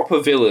a proper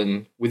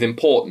villain with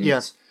importance. Yeah.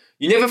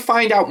 You never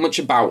find out much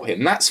about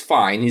him. That's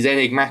fine. He's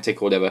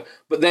enigmatic or whatever.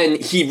 But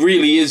then he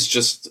really is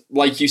just,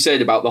 like you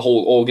said about the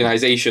whole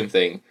organisation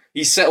thing.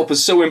 He's set up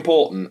as so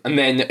important. And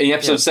then in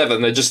episode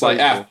 7, they're just like,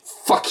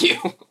 fuck you.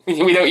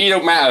 You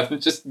don't matter.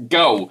 Just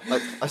go.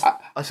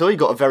 I saw he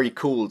got a very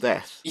cool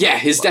death. Yeah,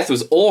 his death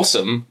was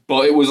awesome.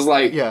 But it was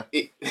like,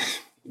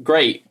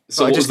 great.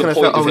 So what was the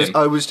point of him?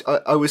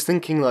 I was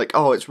thinking, like,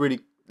 oh, it's really,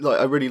 like,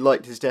 I really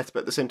liked his death.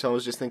 But at the same time, I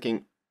was just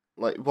thinking,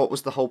 like, what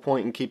was the whole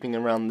point in keeping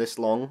him around this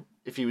long?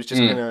 If he was just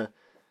gonna,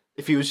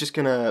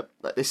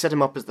 like, they set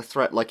him up as the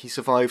threat, like he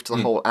survived the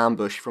whole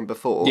ambush from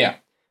before. Yeah.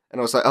 And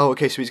I was like, oh,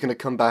 okay, so he's going to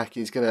come back.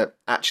 He's going to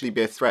actually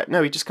be a threat.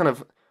 No, he just kind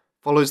of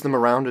follows them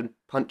around and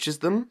punches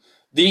them.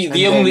 I think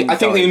the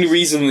only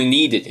reason they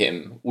needed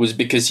him was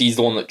because he's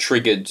the one that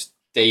triggered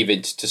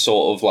David to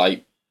sort of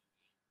like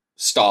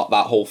start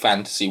that whole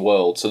fantasy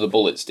world, so the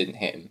bullets didn't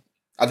hit him.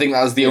 I think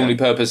that was the only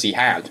purpose he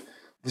had.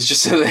 It was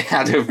just so they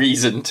had a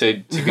reason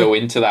to go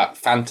into that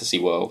fantasy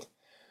world.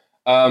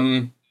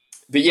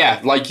 But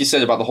yeah, like you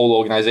said about the whole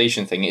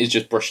organisation thing, it is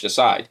just brushed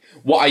aside.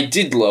 What I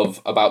did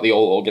love about the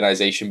whole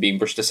organisation being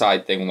brushed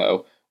aside thing,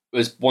 though,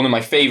 was one of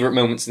my favourite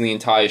moments in the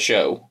entire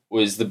show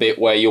was the bit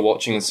where you're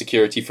watching the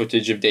security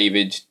footage of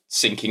David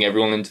sinking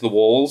everyone into the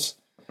walls.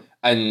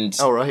 And,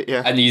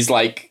 and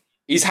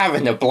he's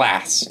having a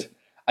blast.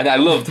 And I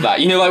loved that.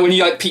 You know, like when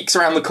he like peeks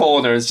around the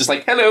corner, it's just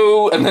like,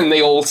 hello, and then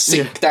they all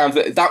sink down.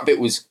 That bit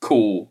was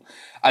cool.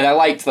 And I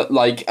liked that,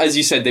 like, as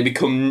you said, they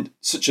become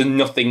such a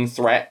nothing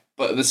threat,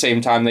 but at the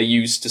same time they're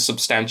used to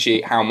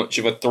substantiate how much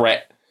of a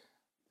threat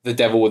the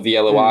Devil with the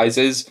Yellow Eyes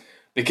is.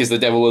 Because the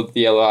Devil with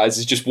the Yellow Eyes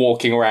is just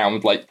walking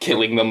around, like,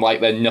 killing them like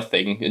they're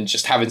nothing and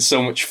just having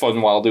so much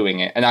fun while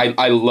doing it. And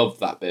I loved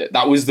that bit.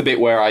 That was the bit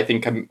where I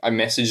think I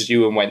messaged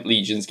you and went,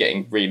 Legion's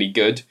getting really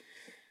good.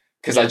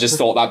 Because I just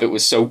thought that bit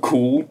was so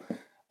cool.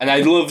 And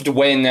I loved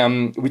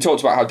when we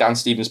talked about how Dan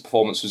Stevens'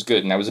 performance was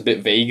good, and I was a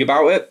bit vague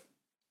about it.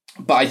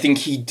 But I think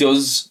he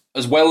does,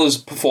 as well as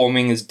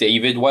performing as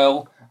David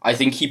well, I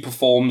think he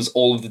performs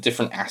all of the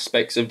different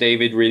aspects of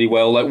David really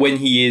well. Like when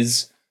he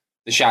is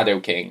the Shadow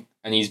King,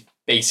 and he's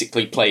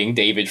basically playing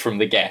David from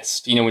The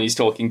Guest, you know, when he's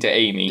talking to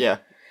Amy. Yeah.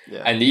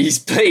 And he's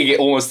playing it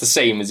almost the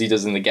same as he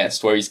does in The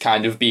Guest, where he's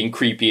kind of being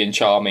creepy and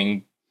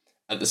charming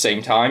at the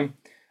same time.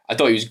 I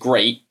thought he was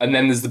great. And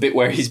then there's the bit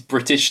where he's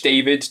British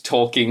David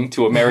talking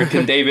to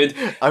American David.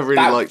 I really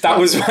liked that.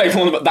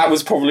 That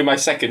was probably my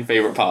second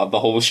favourite part of the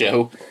whole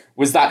show.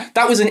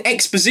 That was an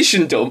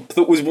exposition dump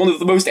that was one of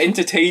the most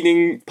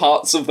entertaining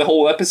parts of the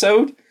whole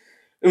episode.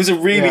 It was a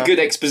really good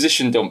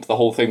exposition dump, the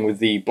whole thing with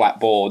the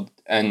blackboard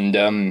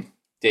and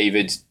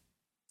David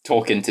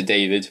talking to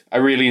David. I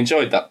really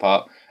enjoyed that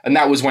part. And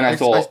that was when I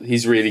thought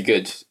he's really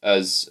good.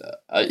 As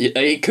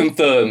it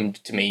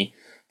confirmed to me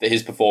that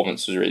his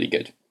performance was really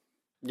good.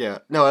 Yeah,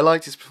 no, I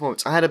liked his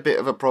performance. I had a bit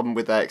of a problem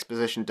with that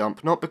exposition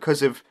dump, not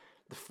because of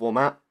the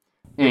format.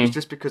 It was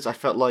just because I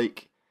felt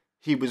like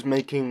he was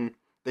making...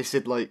 They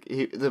said, like,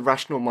 the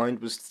rational mind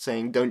was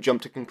saying, don't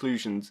jump to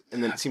conclusions,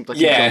 and then it seemed like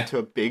he jumped to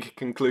a big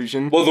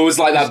conclusion. Well, there was,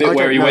 like, that bit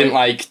where he went,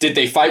 like, did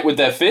they fight with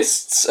their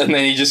fists? And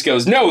then he just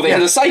goes, no, they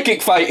had a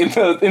psychic fight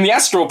in the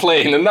astral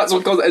plane, and that's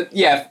what caused it.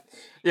 Yeah.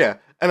 Yeah,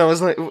 and I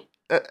was like...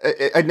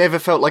 I never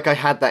felt like I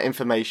had that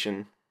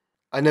information.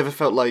 I never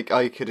felt like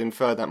I could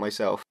infer that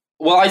myself.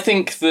 Well, I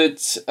think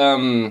that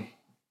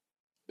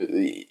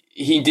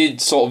he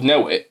did sort of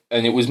know it,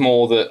 and it was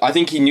more that... I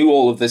think he knew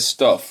all of this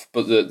stuff,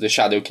 but the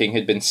Shadow King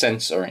had been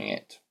censoring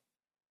it.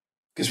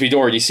 Because we'd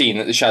already seen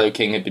that the Shadow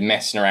King had been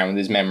messing around with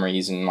his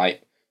memories and,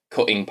 like,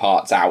 cutting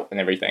parts out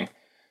and everything.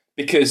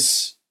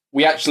 Because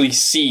we actually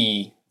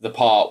see the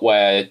part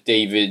where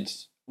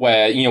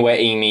where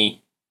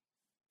Amy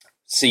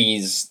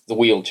sees the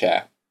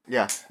wheelchair.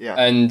 Yeah.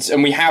 And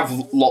we have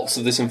lots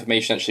of this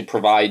information actually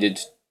provided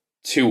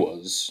to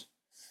us.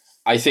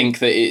 I think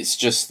that it's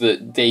just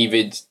that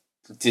David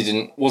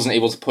wasn't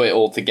able to put it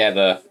all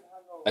together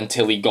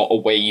until he got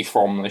away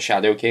from the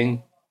Shadow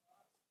King.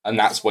 And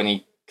that's when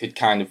he could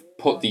kind of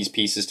put these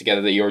pieces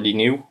together that he already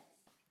knew.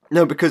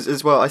 No, because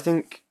as well, I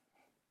think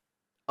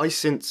I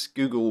since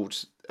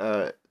Googled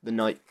the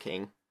Night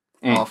King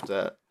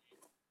after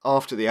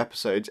the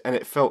episodes, and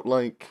it felt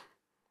like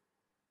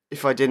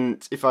if I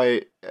didn't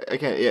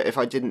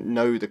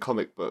know the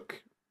comic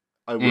book,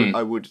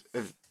 I would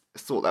have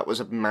thought that was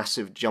a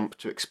massive jump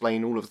to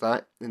explain all of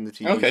that in the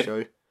TV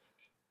show.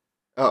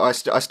 I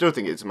still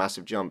think it's a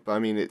massive jump, but I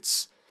mean,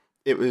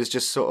 it was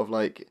just sort of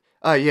like,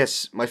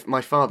 yes,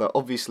 my father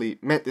obviously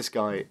met this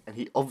guy, and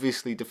he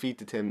obviously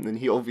defeated him, and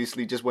he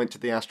obviously just went to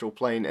the astral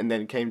plane and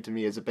then came to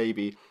me as a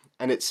baby.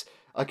 And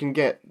I can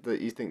get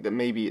that you think that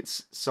maybe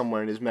it's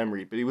somewhere in his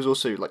memory, but he was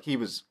also, like, he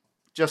was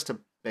just a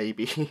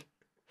baby.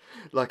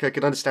 Like, I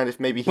could understand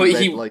if maybe he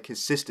read, like,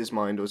 his sister's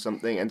mind or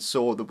something and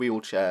saw the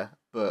wheelchair,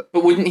 but...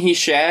 But wouldn't he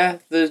share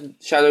the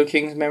Shadow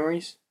King's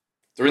memories?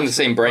 They're in the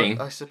same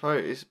brain. I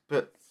suppose,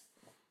 but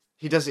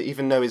he doesn't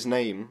even know his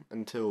name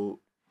until...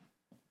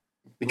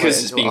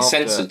 Because it's being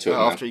censored to him.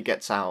 After he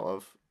gets out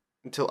of...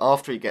 Until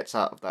after he gets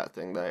out of that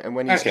thing, though. And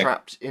when he's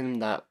trapped in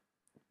that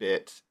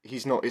bit,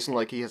 it's not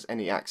like he has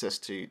any access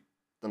to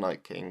the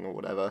Night King or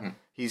whatever.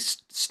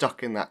 He's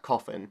stuck in that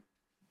coffin.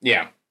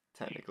 Yeah.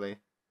 Technically.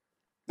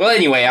 Well,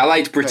 anyway, I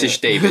liked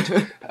British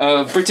David.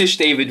 British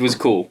David was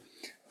cool.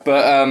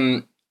 But,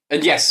 and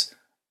yes,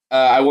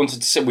 I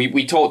wanted to say,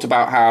 we talked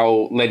about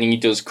how Lenny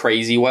does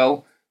crazy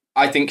well.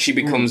 I think she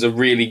becomes a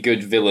really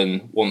good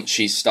villain once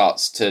she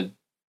starts to...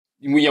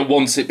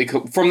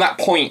 From that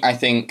point, I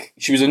think,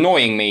 she was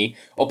annoying me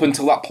up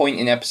until that point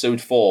in episode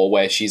 4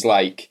 where she's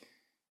like,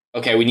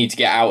 okay, we need to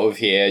get out of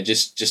here,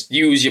 just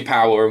use your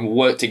power and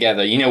work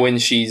together. You know, when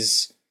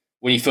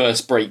he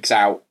first breaks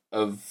out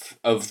of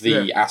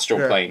the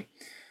astral plane.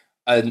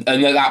 And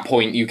at that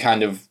point,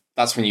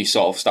 that's when you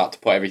sort of start to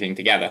put everything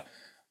together.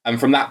 And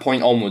from that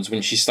point onwards,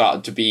 when she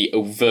started to be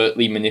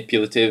overtly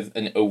manipulative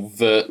and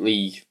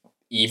overtly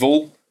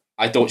evil,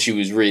 I thought she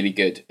was really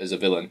good as a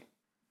villain.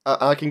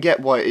 I can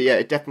get why. Yeah,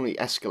 it definitely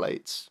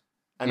escalates,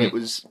 and it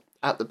was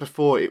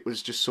before. It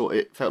was just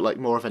it felt like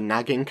more of a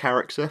nagging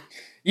character.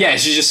 Yeah,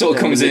 she just sort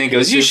of comes in and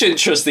goes, "You shouldn't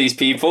trust these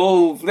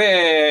people."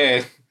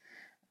 There,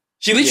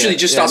 she literally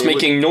just starts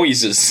making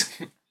noises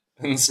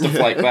and stuff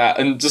like that,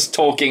 and just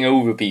talking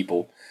over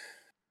people.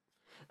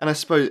 And I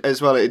suppose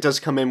as well, it does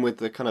come in with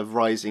the kind of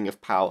rising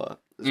of power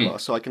as well.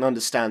 So I can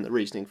understand the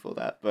reasoning for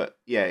that. But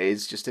yeah, it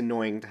is just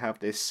annoying to have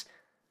this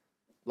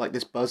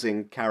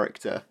buzzing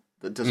character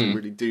that doesn't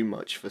really do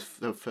much for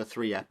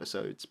 3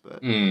 episodes.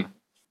 But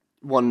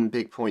one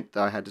big point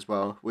that I had as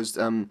well was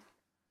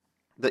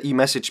that you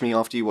messaged me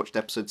after you watched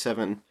episode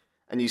 7,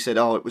 and you said,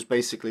 "Oh, it was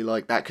basically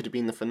like that could have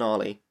been the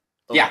finale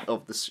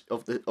of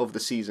the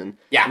season."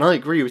 Yeah, and I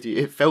agree with you.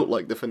 It felt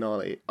like the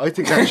finale. I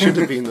think that should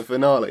have been the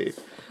finale,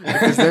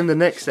 because then the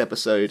next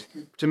episode,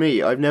 to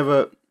me, I've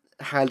never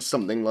had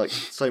something like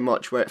so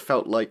much where it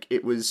felt like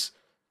it was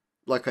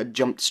like I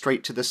jumped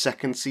straight to the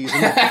second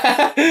season,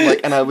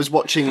 and I was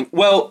watching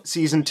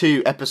season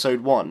 2,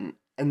 episode 1,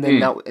 and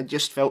then it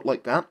just felt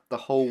like that the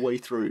whole way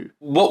through.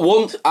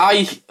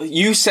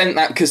 You sent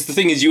that because the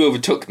thing is, you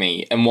overtook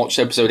me and watched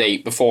episode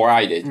 8 before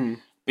I did.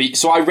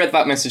 So I read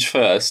that message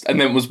first, and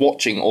then was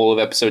watching all of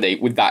episode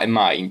 8 with that in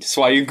mind.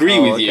 So I agree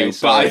with you,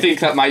 but I think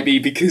that might be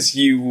because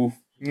you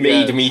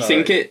made me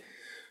think it.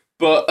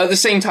 But at the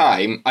same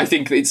time, I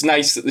think it's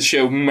nice that the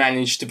show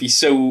managed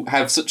to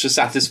have such a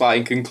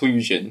satisfying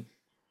conclusion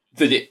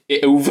that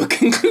it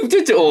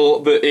over-concluded,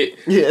 or that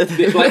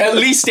at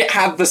least it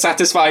had the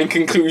satisfying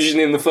conclusion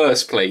in the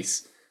first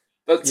place.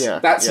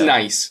 That's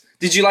nice.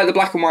 Did you like the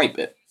black and white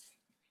bit?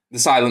 The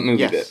silent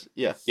movie bit?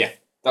 Yeah. Yeah,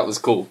 that was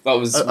cool. That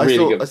was really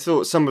good. I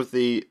thought some of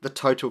the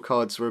title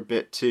cards were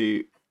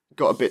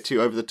got a bit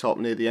too over the top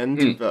near the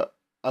end, but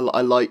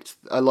I liked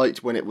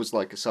when it was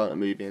like a silent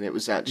movie and it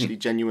was actually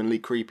genuinely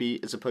creepy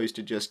as opposed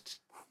to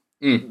just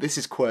this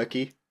is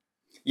quirky.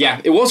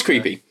 Yeah, it was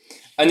creepy.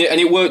 And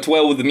it worked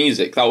well with the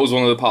music. That was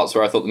one of the parts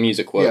where I thought the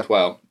music worked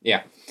well.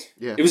 Yeah.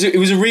 It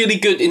was a really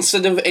good,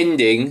 instead of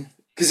ending,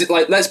 because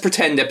let's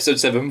pretend episode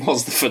 7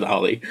 was the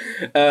finale.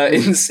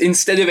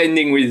 Instead of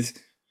ending with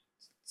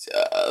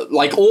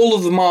all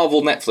of the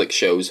Marvel Netflix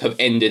shows have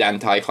ended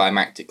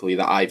anticlimactically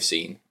that I've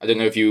seen. I don't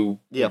know if you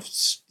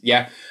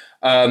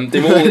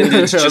they've all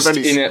ended just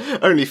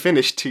only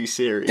finished 2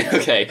 series.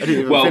 Okay. I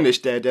didn't even finish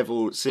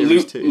Daredevil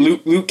series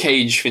 2. Luke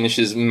Cage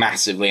finishes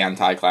massively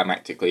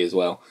anticlimactically as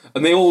well.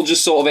 And they all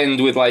just sort of end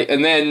with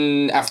and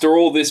then after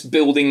all this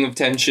building of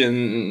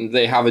tension,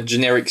 they have a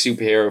generic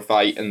superhero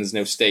fight and there's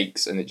no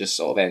stakes and it just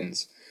sort of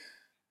ends.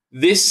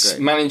 This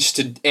managed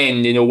to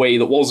end in a way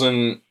that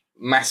wasn't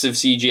massive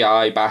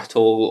CGI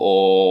battle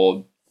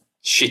or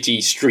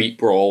shitty street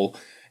brawl.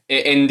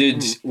 It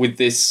ended with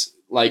this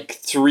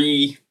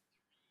 3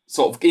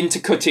 sort of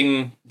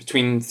intercutting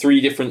between 3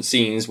 different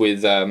scenes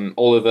with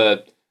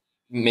Oliver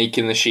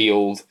making the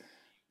shield,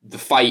 the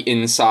fight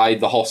inside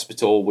the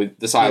hospital with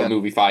the silent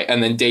movie fight,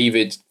 and then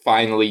David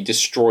finally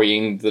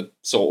destroying the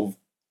sort of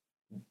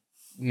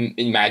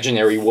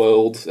imaginary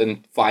world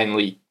and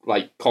finally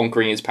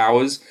conquering his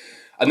powers.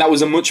 And that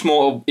was a much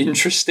more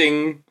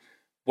interesting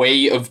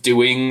way of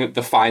doing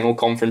the final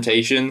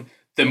confrontation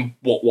than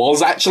what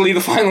was actually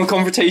the final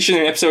confrontation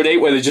in episode 8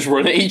 where they just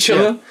run at each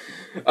other.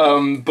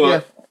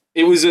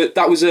 It was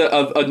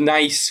a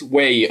nice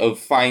way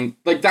of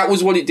that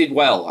was what it did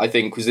well, I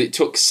think, was it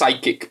took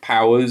psychic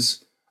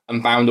powers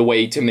and found a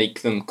way to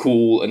make them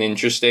cool and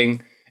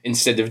interesting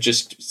instead of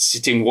just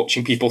sitting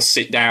watching people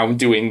sit down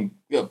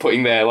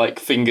putting their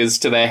fingers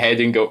to their head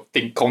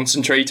and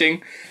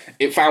concentrating.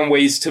 It found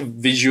ways to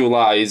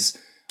visualize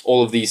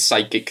all of these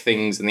psychic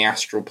things in the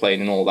astral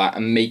plane and all that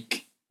and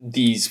make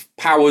these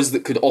powers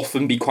that could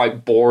often be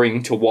quite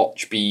boring to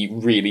watch be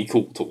really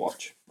cool to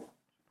watch.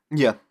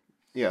 Yeah.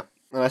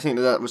 And I think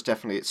that was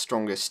definitely its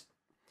strongest.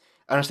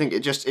 And I think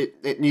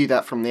it knew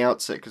that from the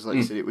outset because, like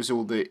I said, it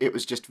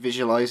was just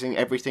visualizing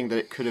everything that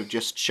it could have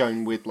just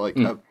shown with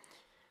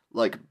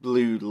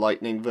blue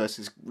lightning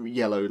versus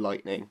yellow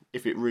lightning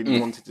if it really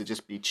wanted to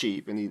just be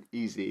cheap and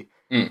easy.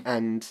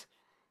 And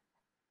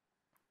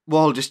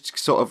while just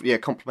sort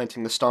of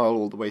complementing the style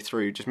all the way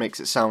through, just makes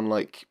it sound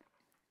like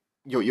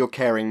you're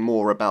caring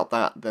more about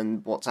that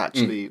than what's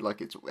actually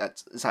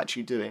it's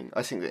actually doing.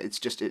 I think that it's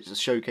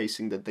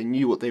showcasing that they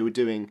knew what they were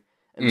doing.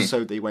 And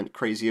so they went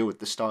crazier with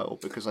the style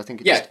because I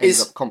think it just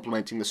ends up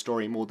complementing the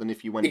story more than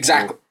if you went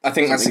exactly. I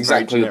think that's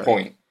exactly the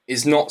point.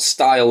 It's not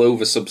style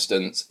over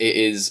substance. It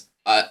is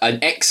an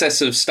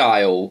excess of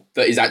style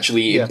that is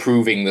actually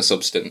improving the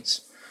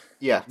substance.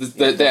 Yeah,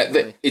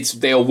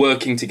 they are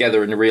working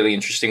together in a really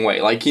interesting way.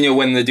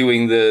 When they're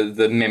doing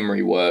the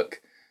memory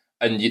work,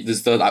 and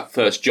there's that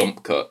first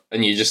jump cut,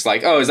 and you're just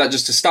like, oh, is that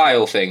just a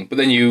style thing? But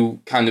then you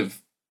kind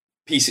of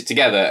piece it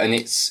together, and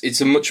it's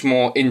a much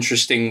more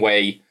interesting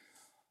way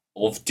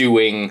of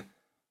doing,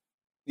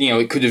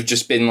 it could have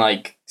just been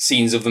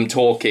scenes of them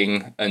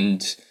talking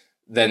and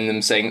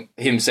than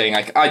him saying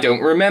like, I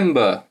don't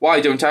remember. Why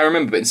don't I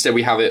remember? But instead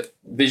we have it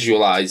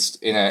visualized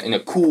in a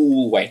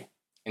cool way,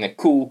 in a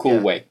cool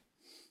way.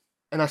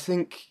 And I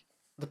think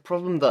the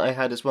problem that I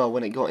had as well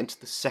when it got into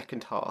the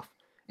second half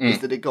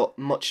is that it got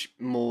much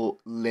more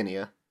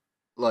linear.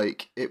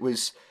 Like it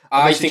was.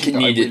 I think it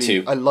needed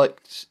to. I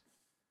liked.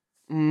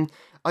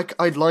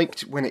 I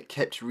liked when it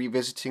kept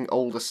revisiting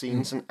older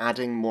scenes and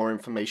adding more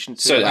information to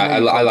it. So I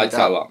liked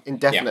that a lot.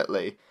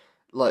 Indefinitely. Yeah.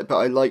 But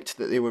I liked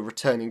that they were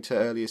returning to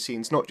earlier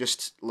scenes, not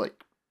just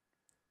like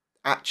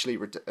actually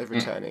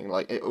returning,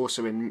 like it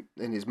also in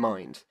his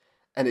mind,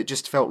 and it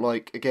just felt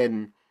like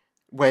again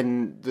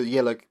when the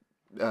yellow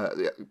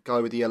guy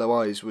with the yellow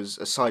eyes was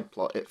a side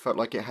plot, it felt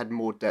like it had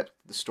more depth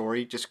to the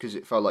story, just because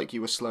it felt like you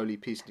were slowly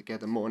piecing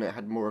together more, and it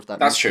had more of that.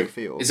 That's true.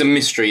 Feel. It's a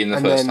mystery in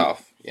the first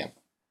half. Yeah.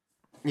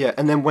 Yeah,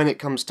 and then when it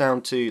comes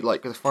down to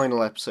like the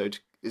final episode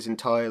is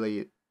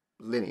entirely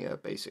linear,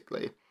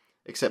 basically.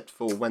 Except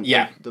for when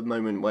the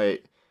moment where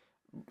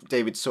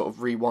David's sort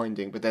of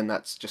rewinding, but then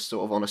that's just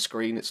sort of on a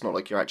screen. It's not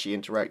like you're actually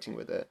interacting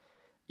with it.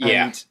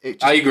 Yeah, and it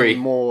just I agree.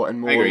 More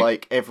and more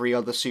like every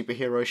other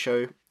superhero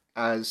show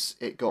as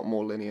it got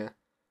more linear.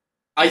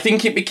 I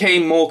think it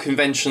became more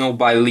conventional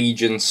by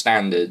Legion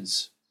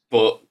standards,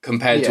 but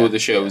compared to other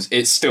shows,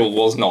 it still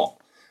was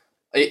not.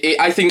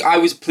 I think I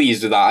was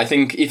pleased with that. I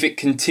think if it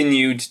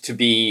continued to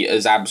be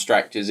as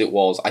abstract as it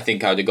was, I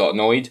think I'd have got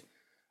annoyed.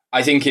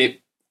 I think it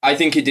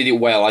did it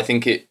well. I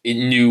think it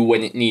knew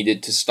when it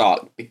needed to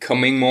start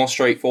becoming more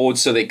straightforward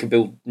so that it could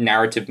build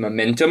narrative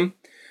momentum.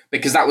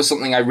 Because that was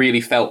something I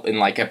really felt in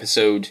like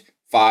episode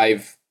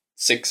 5,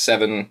 6,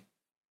 7,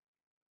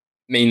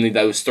 mainly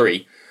those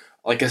 3.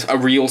 Like a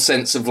real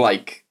sense of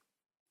like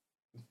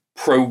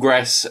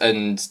progress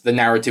and the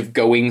narrative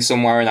going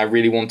somewhere, and I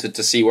really wanted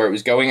to see where it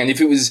was going. And if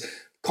it was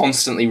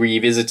constantly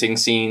revisiting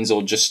scenes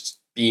or just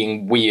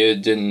being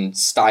weird and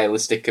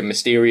stylistic and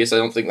mysterious, I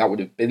don't think that would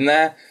have been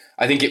there.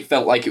 I think it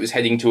felt like it was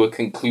heading to a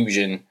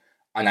conclusion,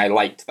 and I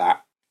liked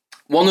that.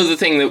 One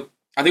thing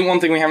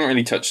we haven't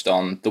really touched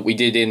on that we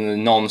did in the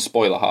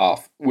non-spoiler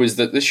half was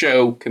that the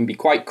show can be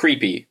quite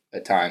creepy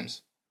at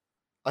times.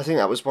 I think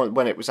that was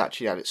when it was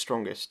actually at its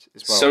strongest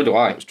as well. So do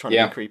I. It was trying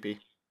to be creepy.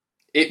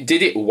 It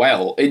did it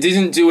well. It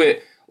didn't do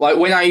it... Like,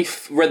 when I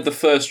read the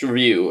first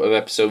review of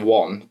episode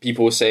 1,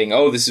 people were saying,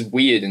 oh, this is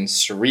weird and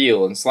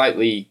surreal and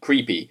slightly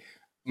creepy.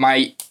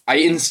 I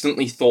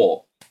instantly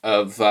thought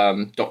of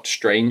Doctor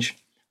Strange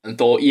and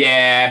thought,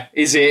 yeah,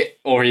 is it?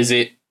 Or is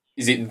it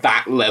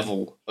that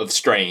level of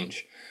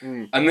strange?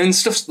 And then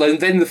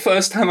then the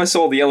first time I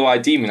saw the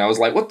Yellow-Eyed Demon, I was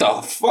like, what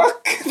the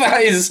fuck?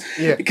 That is...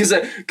 Yeah. Because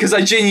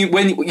I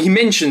genuinely... When he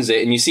mentions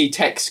it and you see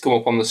text come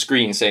up on the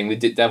screen saying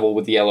the devil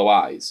with the yellow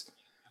eyes,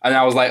 and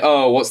I was like,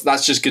 oh,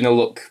 that's just going to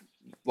look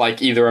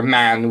like either a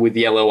man with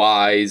yellow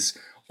eyes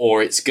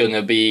or it's going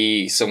to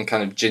be some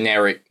kind of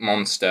generic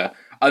monster.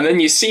 And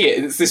then you see it,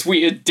 and it's this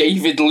weird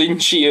David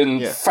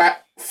Lynchian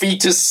fat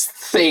fetus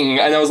thing,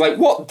 and I was like,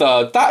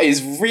 that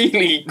is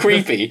really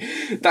creepy.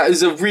 That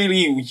is a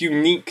really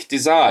unique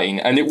design,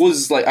 and it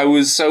was like, I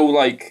was so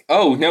like,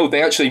 oh no,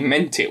 they actually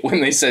meant it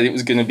when they said it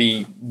was going to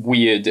be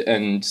weird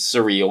and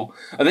surreal.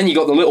 And then you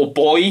got the little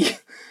boy,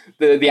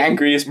 the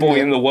angriest boy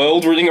in the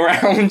world running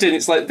around, and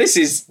it's like,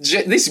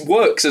 this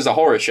works as a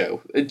horror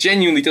show. It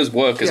genuinely does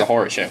work as a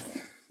horror show.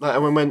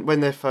 Like when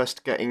they're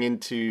first getting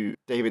into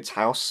David's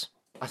house,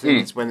 I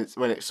think it's when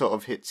it sort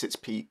of hits its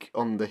peak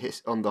on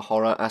the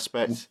horror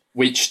aspect.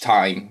 Which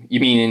time? You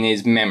mean in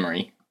his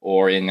memory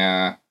or in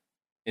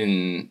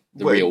the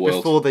real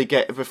world?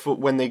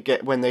 When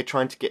they're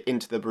trying to get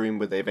into the room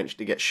where they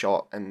eventually get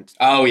shot and.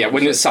 Oh yeah,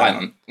 when it's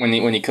silent, when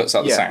he cuts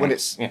out the sound.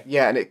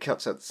 And it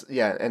cuts out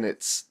and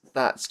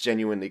that's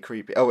genuinely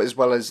creepy. Oh, as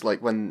well as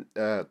like when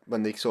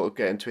they sort of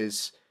get into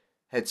his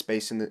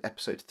headspace in the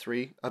episode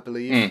 3, I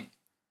believe.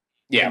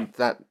 Yeah. And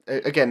that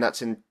again,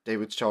 that's in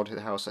David's childhood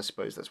house, I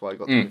suppose. That's why I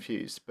got them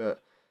confused.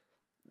 But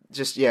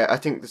just I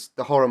think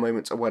the horror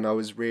moments are when I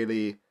was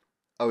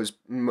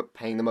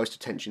paying the most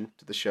attention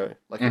to the show.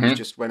 Like it was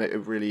just when it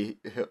really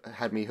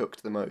had me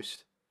hooked the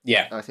most.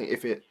 Yeah. And I think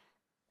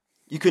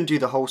you couldn't do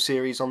the whole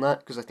series on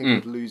that because I think it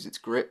would lose its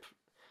grip.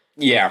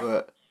 Yeah.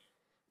 But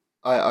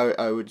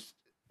I would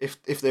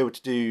if they were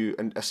to do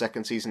a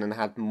second season and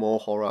had more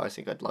horror, I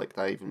think I'd like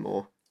that even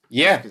more.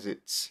 Yeah. Because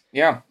it's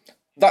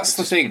That's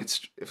the thing.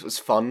 It was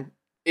fun.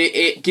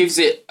 It gives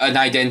it an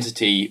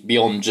identity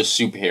beyond just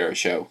superhero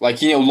show. Like,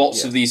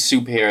 lots of these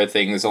superhero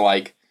things are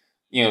like,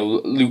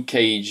 Luke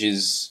Cage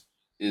is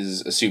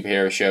a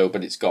superhero show,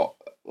 but it's got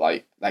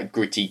like that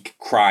gritty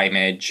crime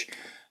edge.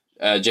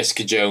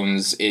 Jessica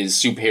Jones is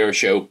superhero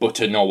show, but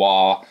a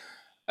noir.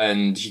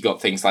 And you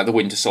got things like The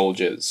Winter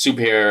Soldier,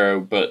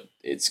 superhero, but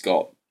it's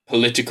got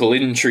political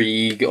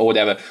intrigue or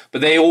whatever. But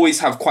they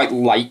always have quite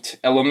light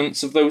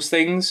elements of those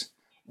things.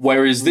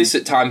 Whereas this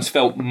at times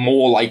felt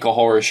more like a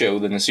horror show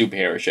than a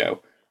superhero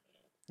show.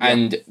 Yeah.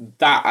 And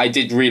that I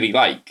did really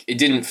like. It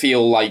didn't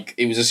feel like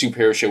it was a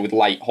superhero show with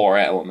light horror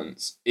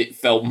elements. It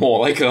felt more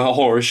like a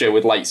horror show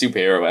with light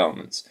superhero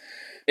elements.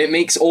 It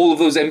makes all of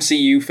those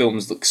MCU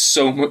films look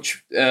so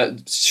much... all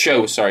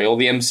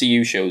the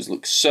MCU shows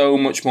look so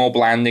much more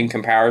bland in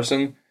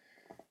comparison.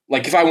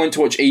 Like, if I went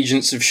to watch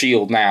Agents of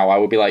S.H.I.E.L.D. now, I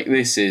would be like,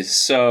 this is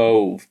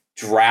so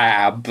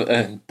drab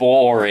and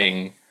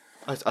boring.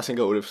 I think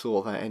I would have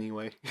thought that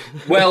anyway.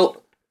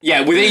 Well,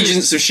 yeah, with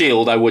Agents of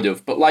S.H.I.E.L.D. I would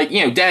have. But, like,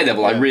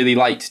 Daredevil, I really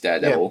liked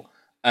Daredevil.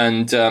 Yeah.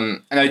 And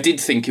I did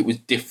think it was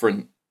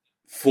different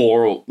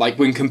for, like,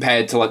 when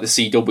compared to, like, the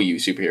CW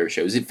superhero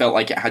shows. It felt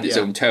like it had its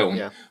own tone.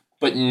 Yeah.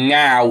 But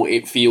now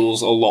it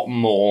feels a lot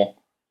more,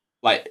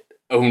 like,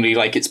 only,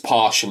 like, it's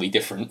partially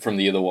different from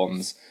the other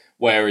ones.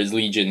 Whereas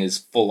Legion is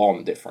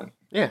full-on different.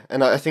 Yeah,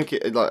 and I think,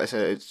 like I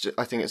said,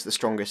 I think it's the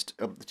strongest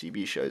of the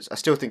TV shows. I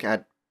still think it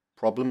had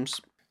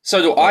problems.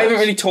 So I haven't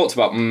really talked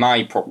about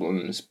my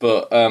problems,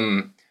 but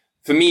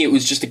for me it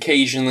was just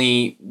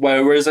occasionally,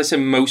 whereas I said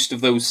most of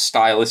those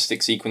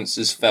stylistic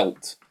sequences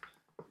felt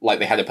like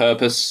they had a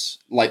purpose,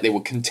 like they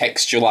were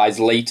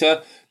contextualized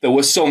later, there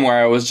was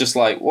somewhere I was just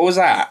like, what was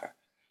that?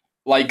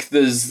 Like,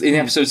 there's, in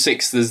episode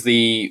 6, there's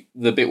the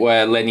bit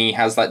where Lenny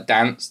has that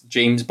dance,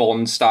 James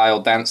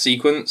Bond-style dance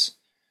sequence.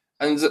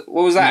 And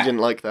what was that? You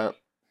didn't like that?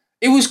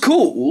 It was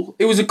cool.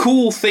 It was a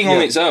cool thing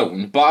on its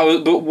own.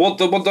 But what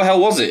the hell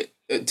was it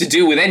to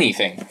do with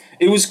anything?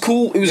 It was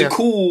cool. It was a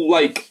cool,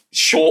 like,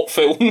 short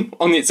film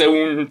on its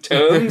own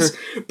terms.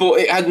 But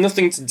it had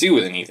nothing to do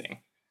with anything.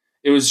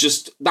 It was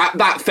just,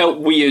 that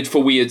felt weird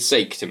for weird's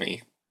sake to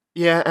me.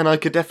 Yeah, and I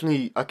could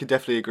definitely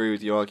agree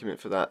with your argument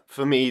for that.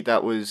 For me,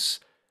 that was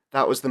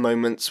the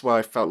moments where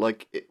I felt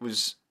like it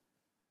was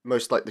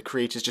most like the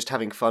creators just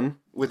having fun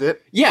with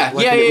it. Yeah,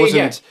 like,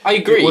 yeah. I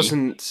agree.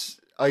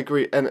 I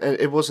agree, and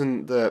it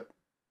wasn't the,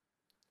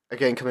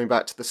 again, coming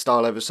back to the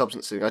style over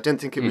substance thing, I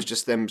didn't think it was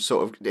just them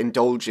sort of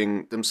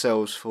indulging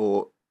themselves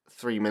for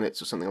 3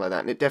 minutes or something like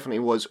that, and it definitely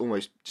was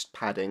almost just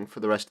padding for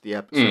the rest of the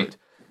episode.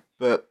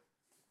 But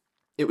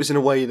it was in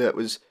a way that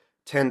was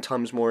 10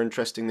 times more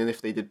interesting than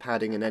if they did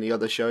padding in any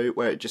other show,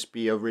 where it'd just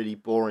be a really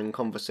boring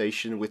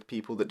conversation with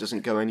people that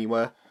doesn't go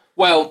anywhere.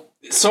 Well,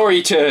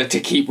 sorry to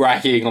keep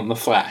ragging on The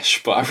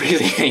Flash, but I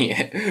really hate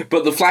it.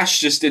 But The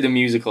Flash just did a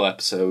musical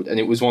episode, and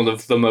it was one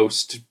of the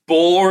most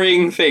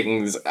boring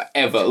things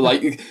ever.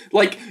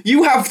 Like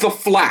you have The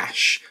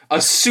Flash, a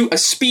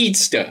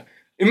speedster.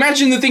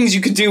 Imagine the things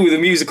you could do with a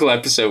musical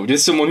episode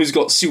as someone who's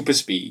got super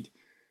speed.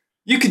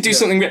 You could do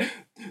something...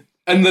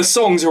 And the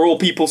songs are all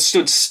people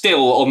stood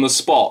still on the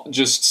spot,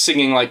 just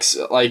singing like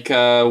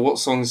what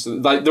songs?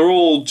 Like, they're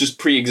all just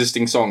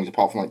pre-existing songs,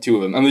 apart from like 2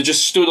 of them, and they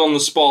just stood on the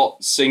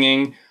spot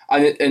singing.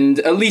 And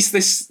at least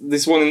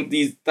this one,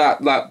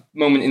 that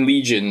moment in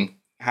Legion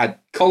had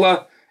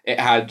color, it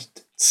had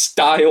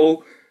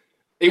style.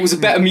 It was a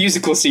better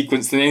musical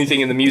sequence than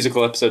anything in the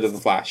musical episode of The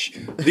Flash.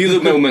 The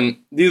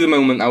other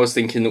moment I was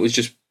thinking that was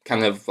just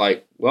kind of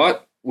like,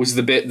 what was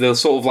the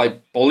sort of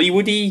like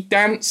Bollywoody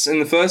dance in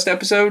the first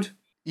episode?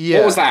 Yeah.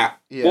 What was that?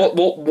 Yeah.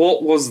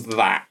 What was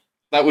that?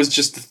 That was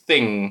just a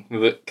thing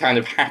that kind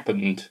of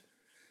happened.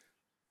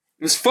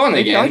 It was fun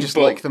again. I just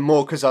like them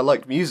more because I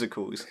like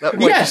musicals. That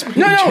might just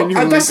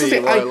genuinely that's the be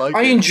thing. why I like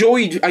I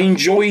it.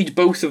 enjoyed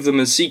both of them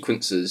as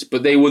sequences,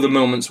 but they were the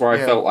moments where I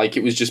felt like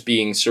it was just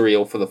being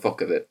surreal for the fuck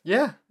of it.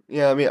 Yeah.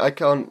 I mean, I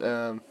can't.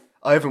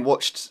 I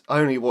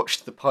only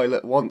watched the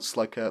pilot once,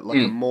 like a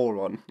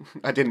moron.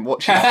 I didn't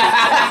watch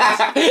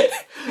it.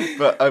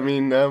 But I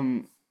mean,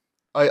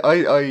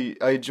 I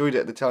enjoyed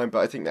it at the time, but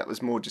I think that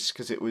was more just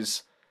because it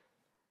was...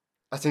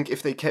 I think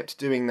if they kept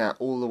doing that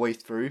all the way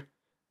through,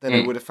 then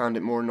I would have found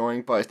it more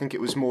annoying, but I think it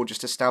was more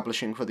just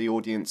establishing for the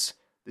audience,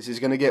 this is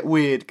going to get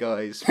weird,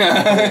 guys,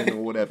 or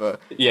whatever.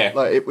 Yeah.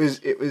 Like, it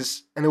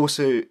was... And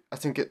also, I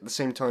think at the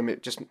same time,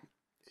 it just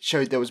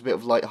showed there was a bit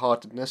of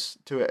lightheartedness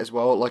to it as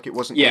well, like it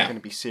wasn't going to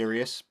be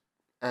serious,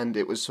 and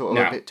it was sort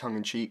of a bit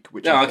tongue-in-cheek,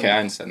 which I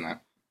understand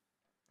that.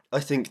 I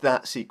think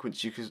that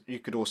sequence you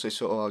could also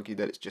sort of argue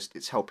that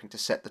it's helping to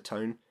set the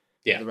tone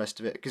for the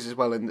rest of it, because as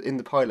well in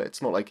the pilot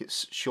it's not like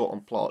it's short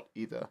on plot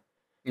either.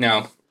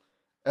 No.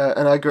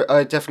 And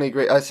I definitely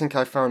agree. I think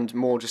I found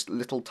more just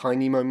little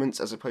tiny moments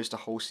as opposed to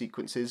whole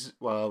sequences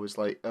where I was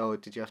like, oh,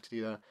 did you have to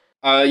do that?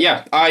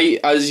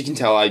 As you can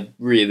tell, I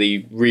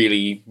really,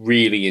 really,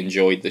 really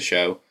enjoyed the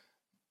show.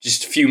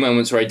 Just a few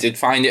moments where I did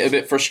find it a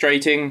bit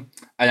frustrating,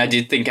 and I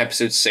did think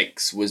episode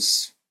 6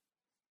 was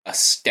a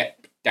step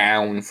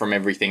down from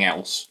everything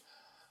else,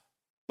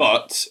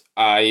 but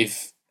I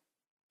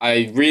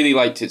really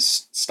liked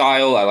its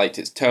style. I liked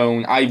its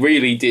tone. I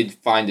really did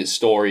find its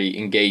story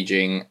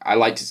engaging. I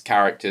liked its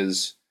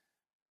characters,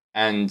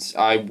 and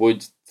I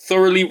would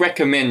thoroughly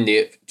recommend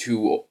it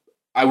to.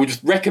 I would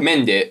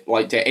recommend it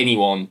like to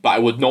anyone, but I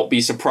would not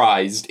be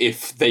surprised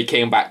if they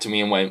came back to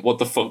me and went, "What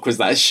the fuck was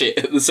that shit?"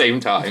 at the same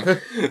time.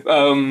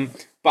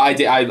 But I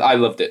did. I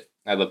loved it.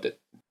 I loved it.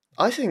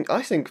 I think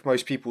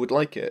most people would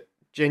like it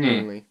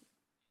genuinely.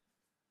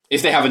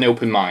 If they have an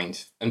open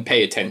mind and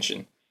pay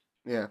attention.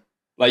 Yeah.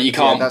 Like, you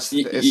can't...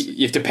 you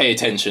have to pay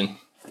attention.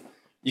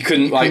 You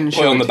couldn't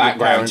put on the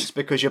background.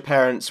 Because your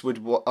parents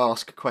would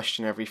ask a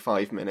question every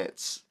 5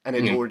 minutes, and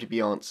it'd already be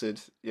answered.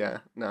 Yeah,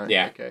 no,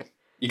 yeah. Okay.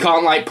 You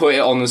can't like put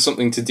it on as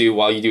something to do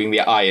while you're doing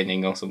the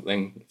ironing or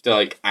something. You have to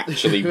like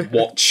actually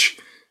watch.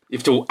 You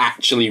have to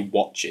actually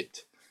watch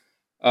it.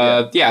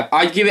 Yeah,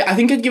 I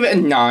think I'd give it a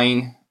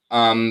 9.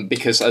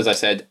 Because as I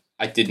said,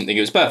 I didn't think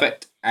it was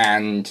perfect,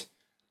 and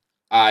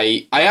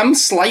I am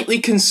slightly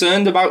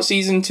concerned about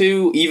season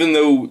 2, even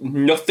though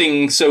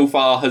nothing so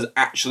far has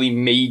actually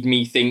made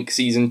me think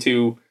season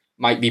 2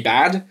 might be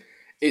bad.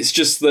 It's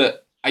just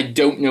that I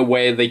don't know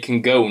where they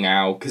can go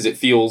now, because it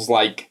feels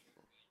like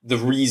the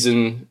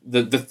reason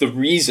the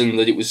reason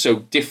that it was so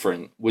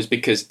different was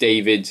because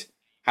David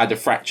had a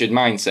fractured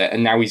mindset,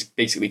 and now he's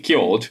basically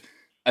cured,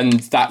 and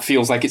that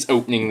feels like it's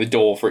opening the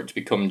door for it to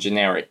become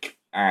generic,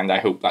 and I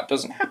hope that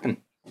doesn't happen.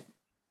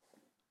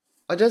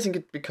 I don't think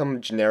it'd become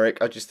generic.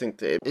 I just think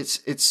that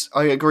it's.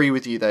 I agree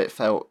with you that it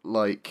felt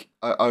like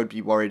I would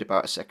be worried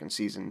about a second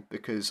season,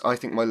 because I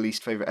think my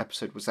least favourite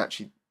episode was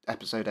actually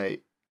episode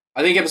 8.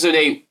 I think episode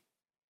 8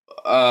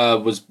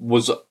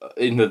 was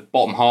in the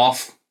bottom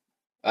half.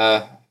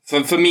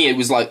 For me, it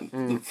was like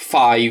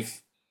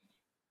 5,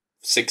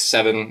 6,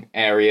 7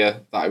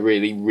 area that I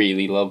really,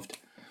 really loved.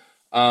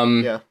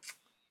 Yeah.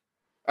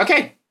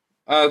 Okay.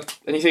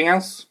 Anything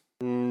else?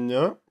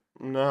 No,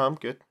 I'm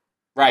good.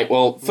 Right,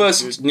 well,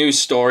 first news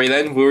story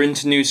then. We're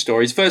into news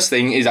stories. First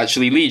thing is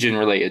actually Legion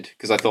related,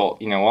 because I thought,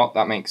 you know what,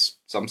 that makes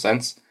some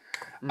sense.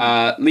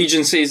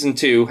 Legion Season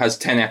 2 has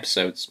 10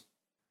 episodes.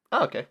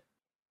 Oh, okay.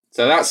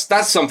 So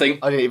that's something.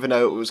 I didn't even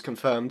know it was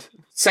confirmed.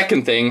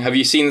 Second thing, have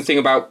you seen the thing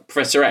about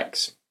Professor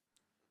X?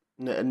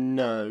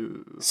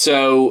 No.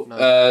 So,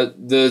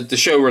 the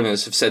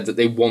showrunners have said that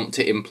they want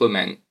to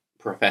implement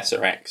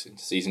Professor X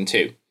into Season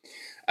 2.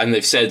 And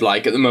they've said,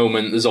 like, at the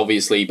moment, there's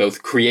obviously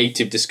both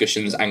creative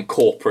discussions and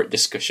corporate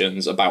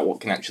discussions about what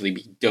can actually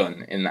be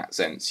done in that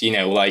sense. You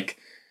know, like,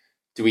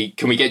 can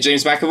we get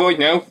James McAvoy?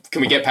 No.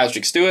 Can we get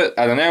Patrick Stewart?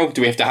 I don't know.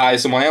 Do we have to hire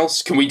someone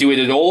else? Can we do it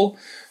at all?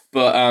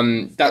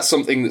 But that's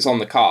something that's on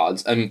the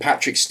cards. And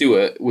Patrick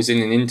Stewart was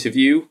in an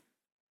interview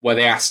where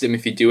they asked him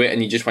if he'd do it,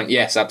 and he just went,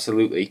 yes,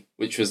 absolutely,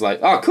 which was like,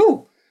 oh,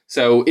 cool.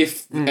 So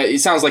if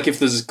it sounds like if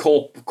there's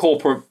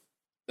corporate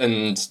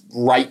and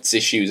rights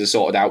issues are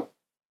sorted out,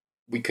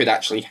 we could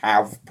actually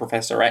have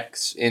Professor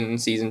X in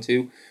Season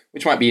 2,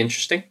 which might be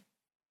interesting.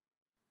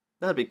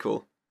 That'd be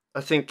cool.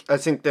 I think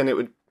then it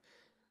would,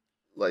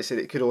 like I said,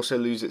 it could also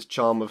lose its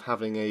charm of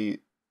having a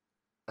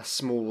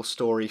small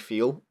story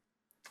feel,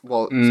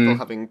 while still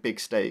having big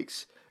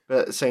stakes. But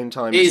at the same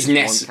time, it's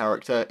one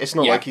character. It's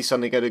not like he's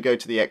suddenly going to go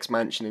to the X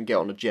Mansion and get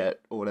on a jet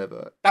or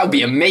whatever. That would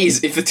be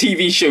amazing if the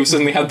TV show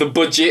suddenly had the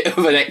budget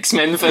of an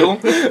X-Men film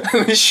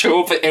and they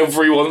show up and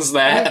everyone's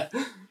there.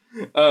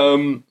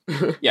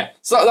 Yeah,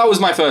 so that was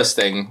my first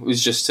thing.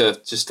 Was just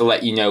to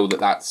let you know that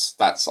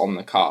that's on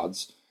the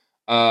cards.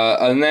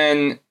 And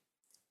then,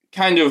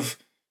 kind of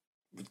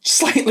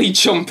slightly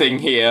jumping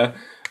here,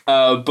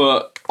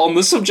 but on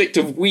the subject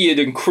of weird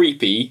and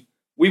creepy,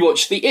 we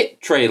watched the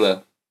It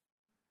trailer.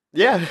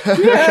 Yeah.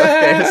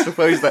 Okay, I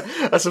suppose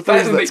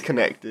that's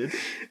connected.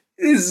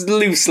 It's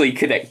loosely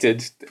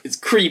connected. It's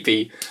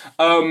creepy.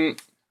 What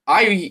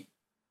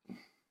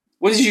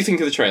did you think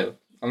of the trailer?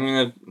 I'm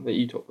gonna let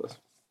you talk first,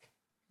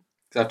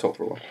 because I've talked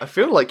for a while. I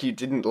feel like you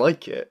didn't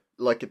like it,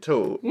 like at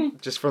all,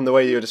 just from the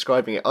way you were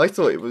describing it. I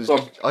thought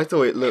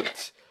it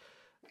looked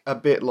a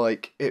bit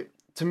like it.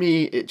 To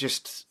me, it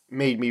just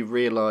made me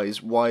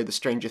realise why the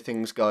Stranger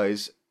Things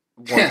guys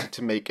wanted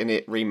to make an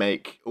It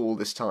remake all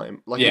this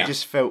time. Like, it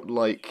just felt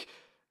like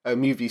a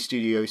movie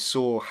studio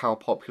saw how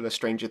popular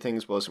Stranger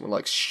Things was and were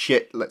like,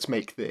 shit, let's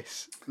make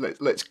this.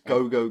 Let's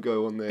go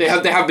on this.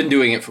 They have been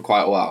doing it for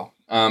quite a while.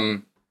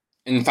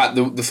 In fact,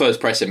 the first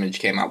press image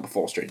came out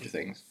before Stranger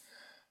Things.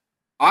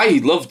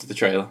 I loved the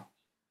trailer.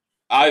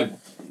 I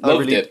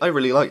loved it. I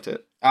really liked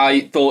it.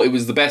 I thought it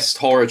was the best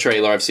horror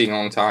trailer I've seen in a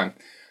long time.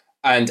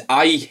 And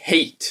I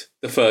hate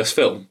the first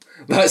film.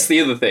 That's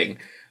the other thing.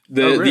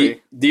 The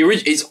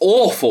it's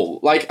awful.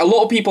 Like, a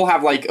lot of people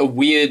have like a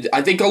weird.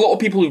 I think a lot of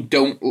people who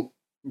don't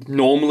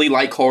normally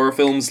like horror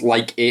films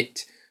like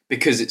it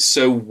because it's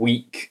so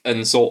weak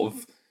and sort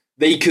of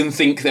they can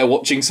think they're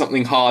watching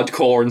something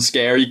hardcore and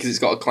scary because it's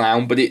got a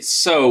clown, but it's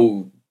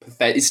so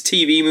pathetic. It's a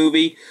TV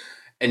movie,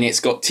 and it's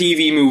got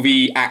TV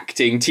movie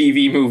acting,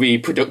 TV movie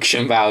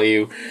production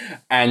value,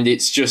 and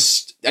it's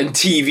just and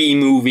TV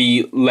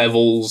movie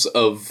levels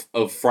of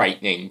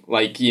frightening.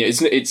 Like, you know,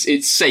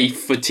 it's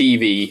safe for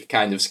TV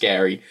kind of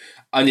scary,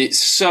 and it's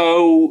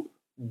so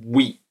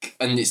weak.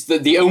 And it's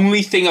the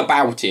only thing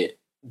about it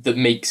that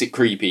makes it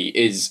creepy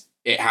is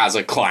it has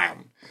a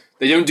clown.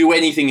 They don't do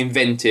anything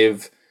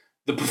inventive.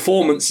 The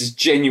performance is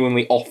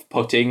genuinely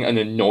off-putting and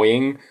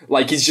annoying.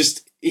 Like,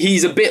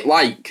 he's a bit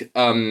like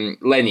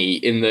Lenny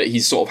in that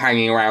he's sort of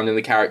hanging around in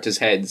the characters'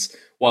 heads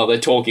while they're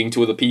talking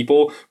to other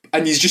people.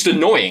 and he's just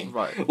annoying.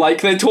 Right.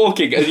 Like, they're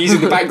talking, and he's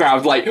in the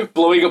background, like,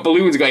 blowing up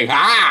balloons, going,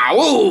 ah,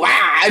 woo,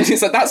 ah, and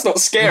it's like, that's not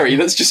scary,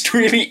 that's just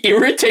really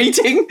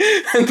irritating.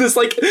 And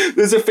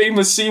there's a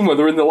famous scene where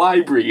they're in the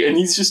library, and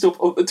he's just up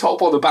at the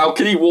top on the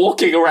balcony,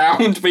 walking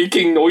around,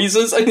 making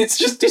noises, and it's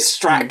just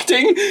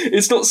distracting.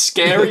 It's not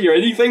scary or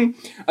anything.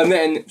 And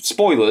then,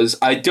 spoilers,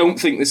 I don't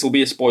think this will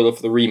be a spoiler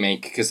for the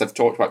remake, because I've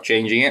talked about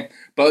changing it,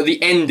 but at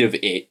the end of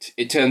it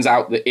turns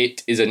out that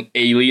it is an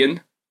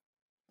alien.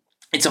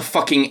 It's a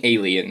fucking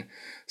alien.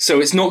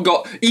 So it's not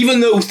got... Even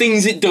though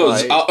things it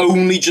does are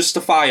only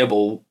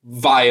justifiable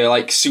via,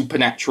 like,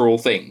 supernatural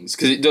things,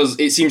 because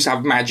it seems to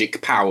have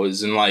magic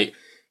powers and, like,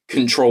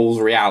 controls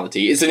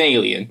reality. It's an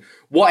alien.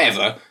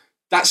 Whatever.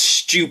 That's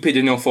stupid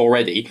enough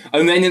already.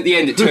 And then at the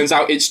end, it turns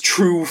out its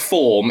true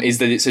form is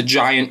that it's a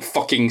giant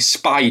fucking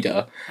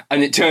spider,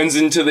 and it turns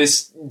into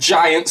this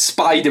giant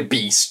spider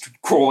beast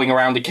crawling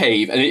around a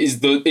cave, and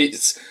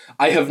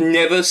I have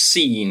never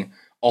seen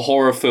a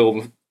horror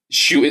film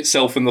shoot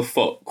itself in the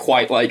foot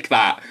quite like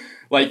that.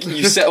 Like,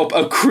 you set up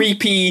a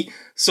creepy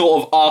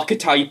sort of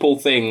archetypal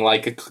thing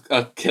like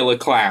a killer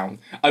clown,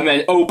 and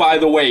then, oh, by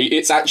the way,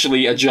 it's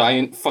actually a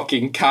giant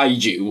fucking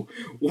kaiju.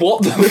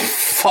 What the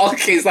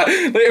fuck is that?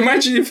 Like,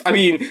 imagine if, I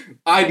mean,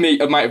 I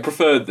might have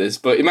preferred this,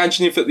 but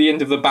imagine if at the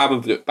end of the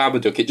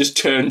Babadook it just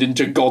turned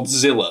into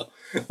Godzilla.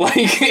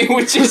 Like, it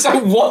was just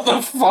like, what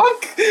the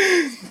fuck?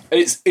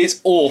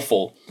 It's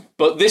awful.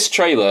 But this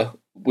trailer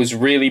was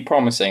really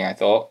promising, I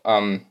thought.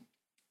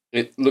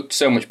 It looked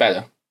so much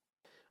better.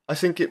 I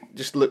think it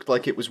just looked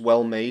like it was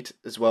well made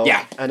as well.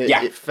 Yeah. And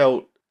it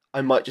felt, I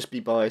might just be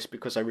biased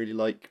because I really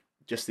like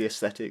just the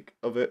aesthetic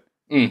of it.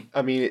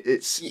 I mean,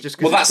 it's just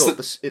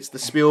because it's the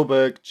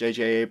Spielberg,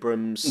 J.J.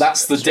 Abrams.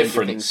 That's the Stranger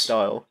difference. Things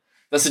style.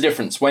 That's the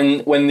difference.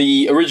 When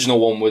the original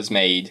one was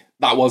made,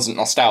 that wasn't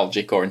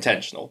nostalgic or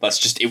intentional. That's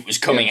just, it was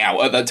coming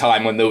out at that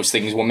time when those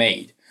things were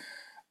made.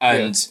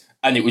 And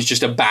it was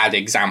just a bad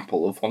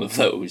example of one of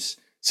those.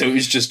 So it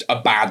was just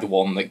a bad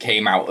one that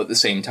came out at the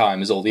same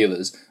time as all the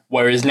others.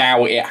 Whereas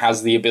now it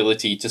has the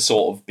ability to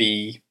sort of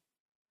be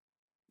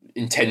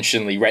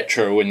intentionally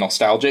retro and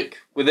nostalgic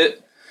with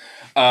it.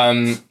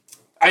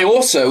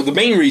 The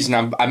main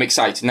reason I'm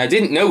excited, and I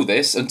didn't know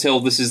this until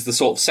this is the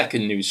sort of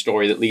second news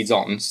story that leads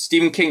on.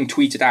 Stephen King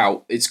tweeted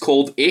out, it's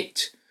called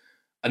It,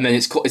 and then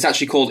it's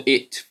actually called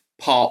It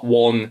Part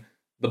 1,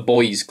 The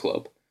Boys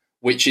Club,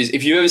 which is,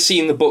 if you've ever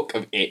seen the book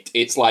of It,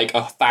 it's like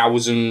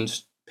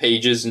 1,000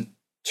 pages,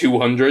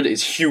 200,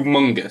 it's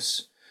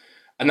humongous.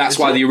 And that's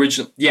why the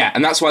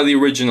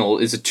original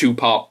is a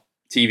 2-part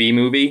TV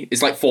movie.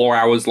 It's like 4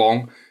 hours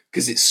long,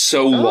 because it's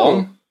so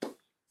long.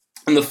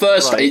 And the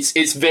first,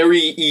 it's very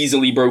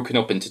easily broken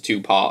up into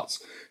 2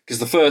 parts, because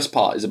the first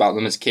part is about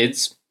them as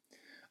kids,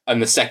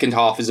 and the second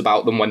half is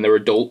about them when they're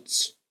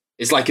adults.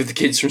 It's like if the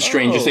kids from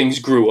Stranger Things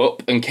grew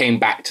up and came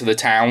back to the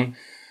town.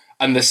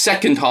 And the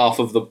second half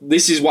of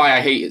this is why I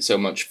hate it so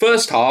much.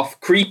 First half,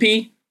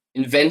 creepy,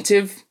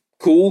 inventive,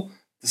 cool.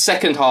 The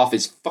second half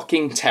is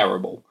fucking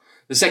terrible.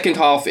 The second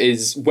half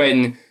is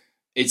when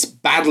it's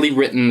badly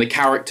written, the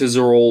characters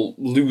all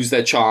lose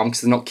their charm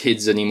because they're not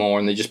kids anymore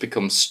and they just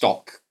become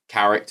stock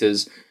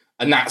characters.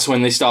 And that's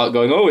when they start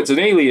going, oh, it's an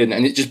alien,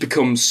 and it just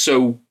becomes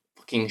so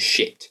fucking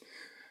shit.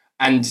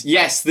 And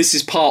yes, this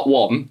is part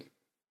 1,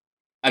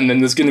 and then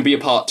there's going to be a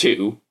part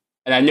 2,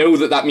 and I know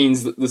that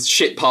means that the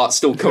shit part's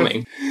still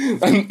coming.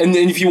 And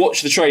then if you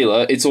watch the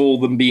trailer, it's all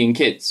them being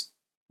kids.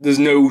 There's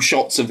no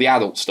shots of the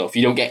adult stuff.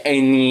 You don't get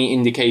any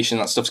indication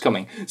that stuff's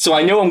coming. So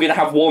I know I'm going to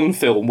have one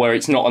film where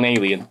it's not an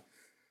alien.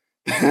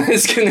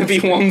 There's going to be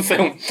one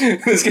film.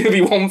 There's going to be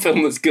one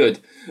film that's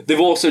good. They've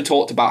also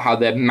talked about how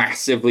they're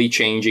massively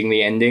changing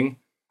the ending.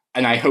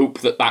 And I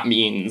hope that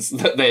means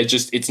that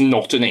it's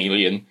not an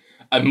alien.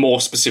 And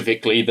more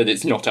specifically, that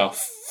it's not a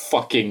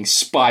fucking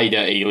spider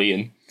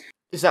alien.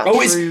 Is that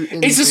true?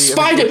 It's a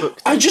spider.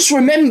 I just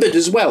remembered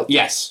as well.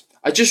 Yes.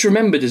 I just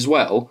remembered as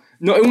well.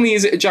 Not only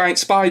is it a giant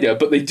spider,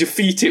 but they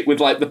defeat it with,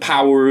 like, the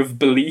power of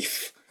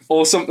belief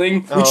or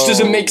something, which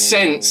doesn't make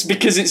sense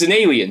because it's an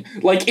alien.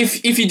 Like,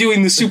 if you're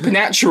doing the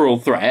supernatural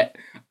threat,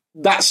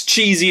 that's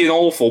cheesy and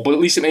awful, but at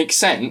least it makes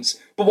sense.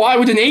 But why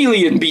would an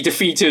alien be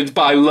defeated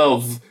by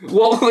love?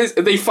 Well,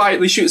 they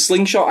shoot a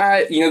slingshot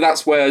at it. You know,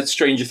 that's where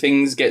Stranger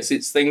Things gets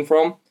its thing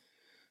from.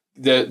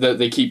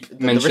 They keep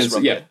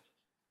mentioning...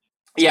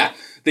 Yeah,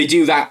 they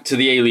do that to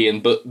the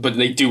alien, but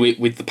they do it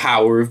with the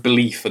power of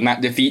belief, and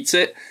that defeats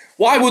it.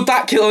 Why would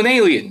that kill an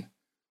alien?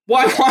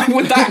 Why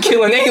would that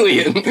kill an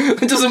alien?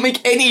 It doesn't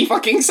make any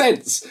fucking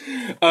sense.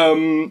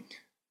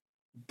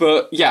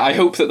 But yeah, I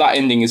hope that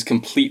ending is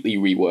completely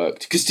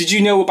reworked. Because did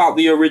you know about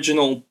the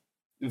original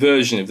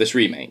version of this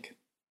remake?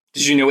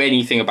 Did you know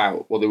anything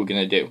about what they were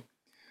going to do?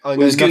 I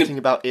know nothing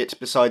about it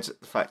besides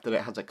the fact that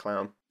it has a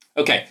clown.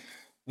 Okay,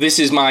 this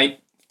is my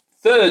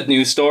third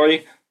news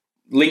story.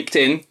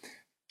 LinkedIn.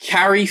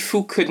 Cary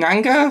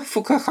Fukunaga,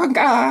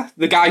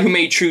 the guy who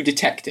made True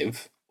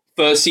Detective,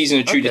 first season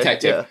of True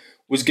Detective,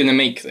 was going to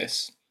make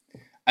this.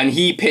 And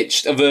he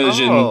pitched a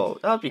version... Oh,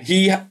 that'd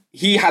be...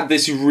 He had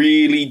this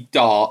really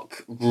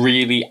dark,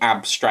 really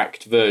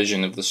abstract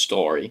version of the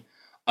story.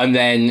 and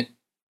then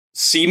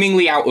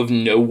seemingly out of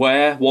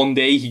nowhere one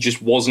day he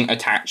just wasn't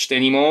attached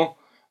anymore,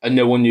 and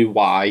no one knew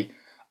why.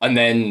 And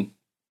then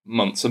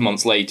months and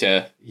months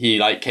later, he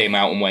like came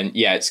out and went,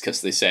 yeah, it's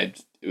because they said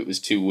it was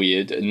too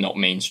weird and not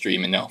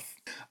mainstream enough.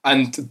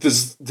 And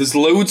there's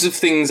loads of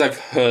things I've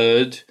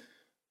heard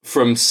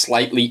from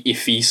slightly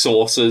iffy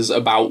sources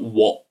about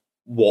what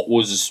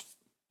was,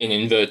 in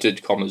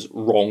inverted commas,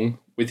 wrong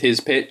with his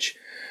pitch.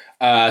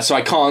 So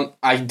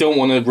I don't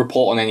want to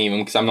report on any of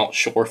them because I'm not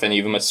sure if any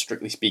of them are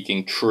strictly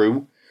speaking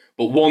true.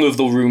 But one of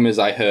the rumours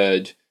I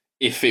heard,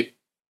 if it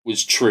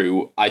was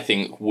true, I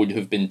think would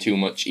have been too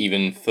much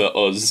even for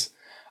us.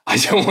 I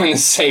don't want to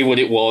say what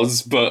it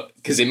was, but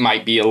because it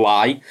might be a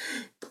lie.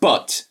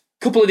 But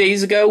a couple of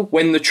days ago,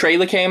 when the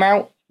trailer came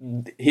out,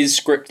 his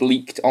script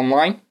leaked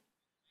online.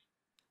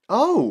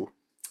 Oh.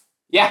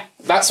 Yeah,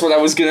 that's what I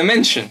was going to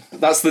mention.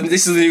 This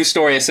is the new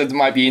story I said that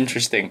might be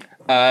interesting.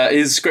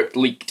 His script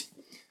leaked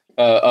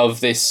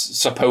of this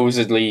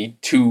supposedly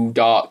too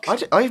dark I'm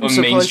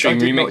surprised mainstream I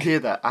did remake. not hear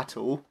that at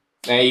all.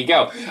 There you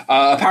go.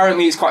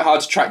 Apparently, it's quite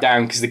hard to track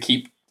down because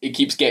it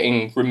keeps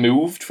getting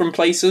removed from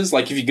places.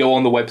 Like if you go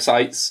on the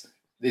websites,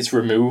 it's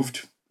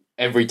removed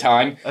every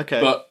time.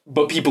 Okay.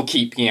 But people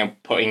keep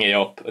putting it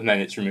up, and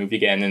then it's removed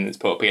again, and it's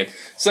put up again.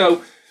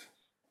 So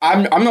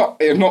I'm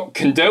not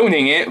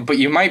condoning it, but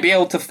you might be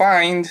able to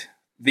find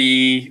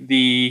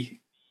the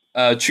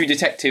True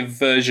Detective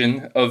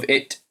version of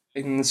it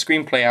in the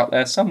screenplay out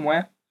there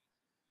somewhere.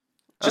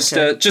 Just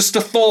Okay. just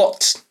a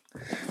thought.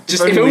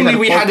 Just If if only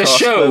we had a podcast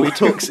show. where we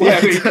talk.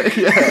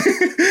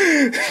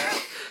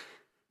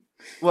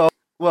 Yeah.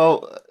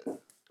 Well,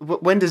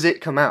 when does it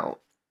come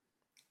out?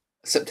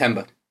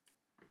 September.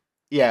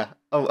 Yeah.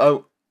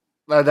 Oh.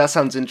 That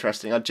sounds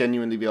interesting. I'd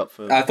genuinely be up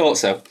for. I thought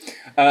so.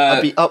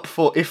 I'd be up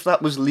for if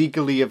that was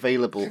legally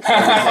available.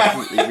 I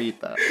would definitely read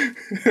that.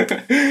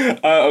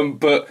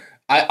 But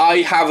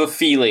I have a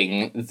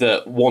feeling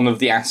that one of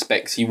the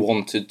aspects he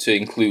wanted to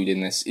include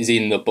in this is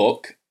in the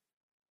book,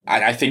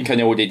 and I think I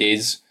know what it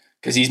is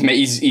because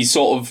he's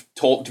sort of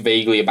talked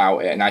vaguely about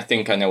it, and I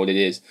think I know what it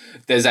is.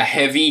 There's a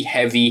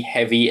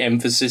heavy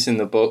emphasis in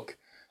the book,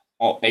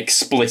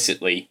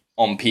 explicitly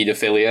on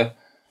paedophilia.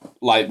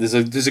 Like there's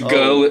a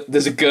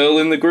girl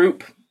in the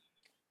group.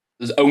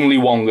 There's only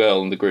one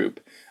girl in the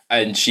group,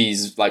 and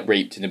she's like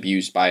raped and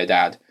abused by her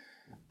dad.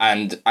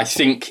 And I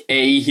think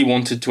he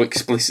wanted to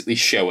explicitly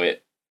show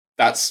it.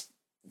 That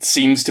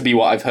seems to be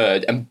what I've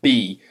heard. And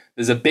B,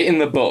 there's a bit in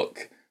the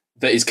book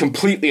that is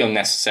completely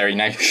unnecessary,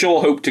 and I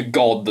sure hope to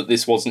God that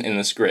this wasn't in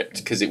the script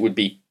because it would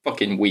be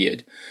fucking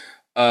weird.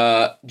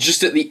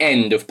 Just at the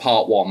end of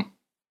part 1,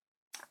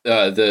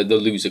 the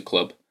Loser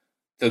Club.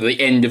 So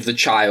the end of the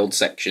child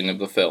section of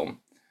the film,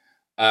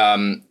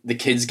 the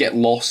kids get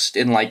lost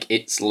in like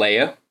its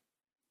lair,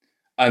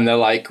 and they're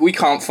like, "We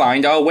can't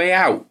find our way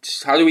out.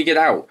 How do we get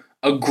out?"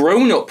 A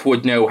grown-up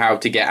would know how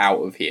to get out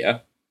of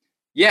here.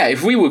 Yeah,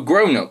 if we were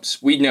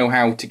grown-ups, we'd know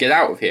how to get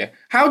out of here.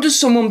 How does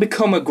someone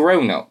become a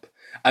grown-up?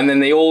 And then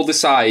they all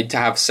decide to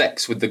have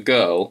sex with the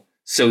girl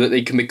so that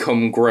they can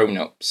become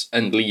grown-ups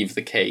and leave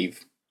the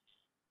cave.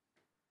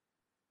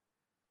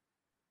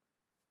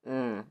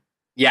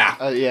 Yeah.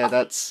 Yeah,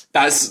 that's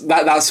yeah.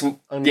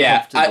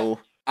 uncomfortable.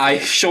 I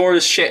sure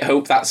as shit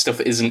hope that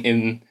stuff isn't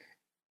in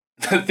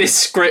this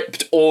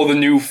script or the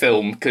new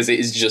film because it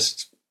is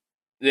just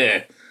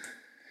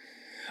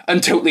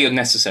and totally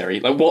unnecessary.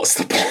 Like, what's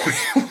the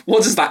point?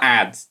 What does that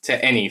add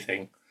to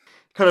anything?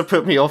 Kind of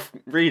put me off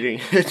reading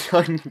it a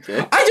tiny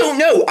bit. I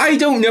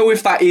don't know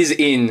if that is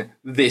in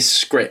this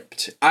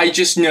script. I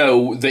just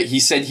know that he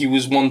said he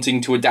was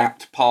wanting to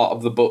adapt part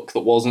of the book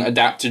that wasn't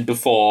adapted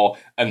before,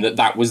 and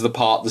that was the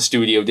part the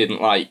studio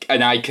didn't like,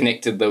 and I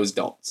connected those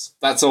dots.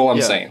 That's all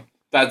I'm saying.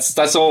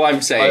 That's all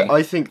I'm saying.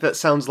 I think that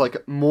sounds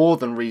like more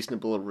than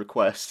reasonable a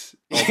request.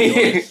 I'll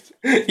be honest.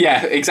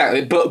 Yeah,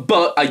 exactly.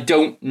 But I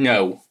don't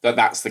know that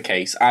that's the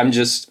case. I'm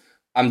just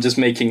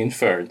making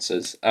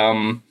inferences.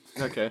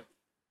 Okay.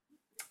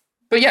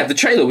 But yeah, the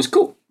trailer was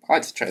cool. I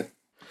liked the trailer.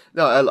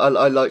 No,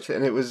 I liked it,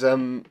 and it was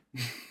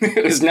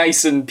It was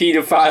nice and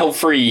paedophile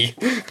free.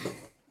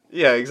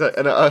 Yeah,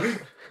 exactly. And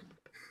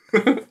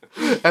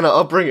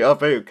I'll bring it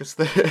up out because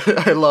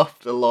I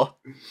laughed a lot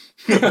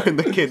when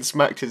the kid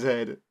smacked his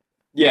head.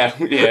 Yeah,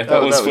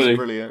 that was funny.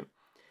 Brilliant.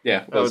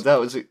 Yeah,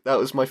 that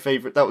was my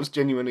favourite. That was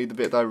genuinely the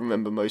bit that I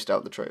remember most out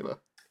of the trailer.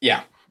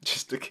 Yeah,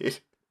 Just a kid.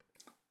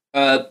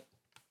 I'm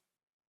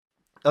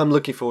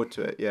looking forward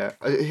to it. Yeah,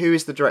 who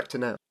is the director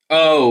now?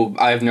 Oh,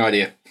 I have no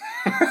idea.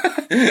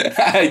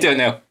 I don't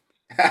know.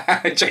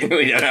 I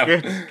genuinely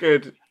don't know.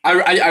 Good.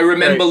 I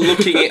remember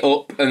looking it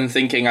up and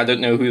thinking, I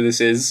don't know who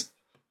this is.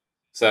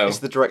 So He's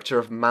the director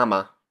of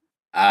Mama.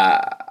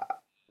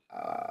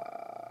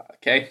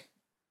 Okay.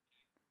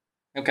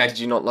 Okay. Did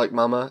you not like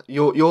Mama?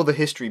 You're the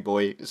history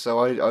boy, so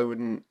I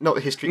wouldn't.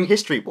 Not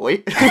history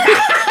boy.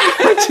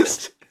 I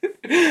just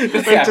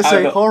meant to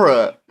say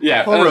horror.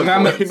 Yeah, horror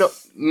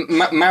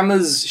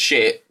Mama's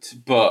shit,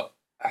 but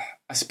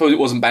I suppose it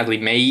wasn't badly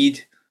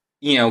made.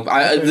 You know,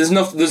 there's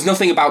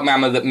nothing about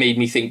Mama that made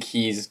me think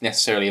he's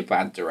necessarily a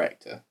bad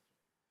director.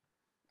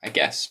 I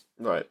guess.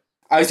 Right.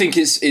 I think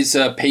it's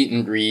a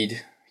patent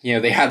read. You know,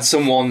 they had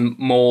someone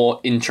more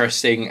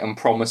interesting and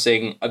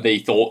promising, and they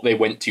thought they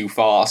went too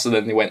far, so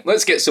then they went,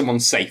 let's get someone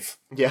safe.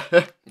 Yeah.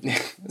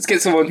 Let's get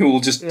someone who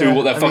will just do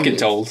what they're fucking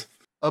told.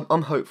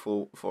 I'm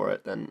hopeful for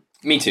it then.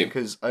 Me too.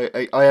 Because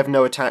I have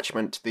no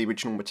attachment to the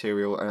original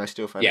material, and I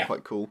still find it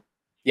quite cool.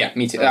 Yeah,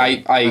 me too.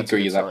 I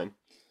agree with that. Sign.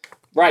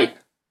 Right.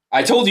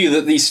 I told you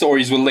that these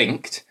stories were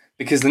linked,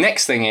 because the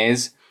next thing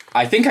is,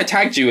 I think I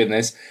tagged you in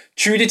this,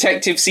 True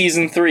Detective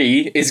Season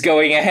 3 is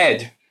going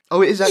ahead.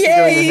 Oh, it is actually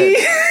going ahead.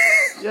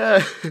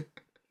 Yeah.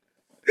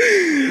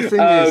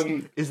 The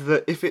thing is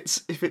that if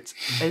it's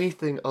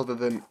anything other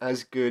than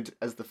as good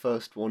as the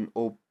first one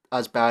or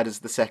as bad as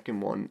the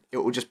second one, it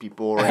will just be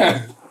boring.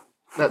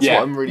 That's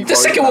what I'm really worried about. The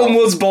second one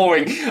was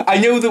boring. I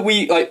know that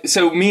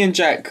me and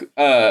Jack,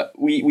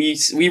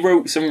 we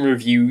wrote some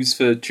reviews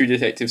for True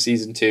Detective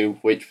Season 2,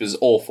 which was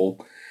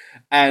awful.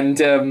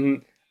 And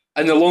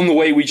along the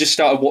way, we just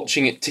started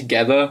watching it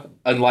together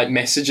and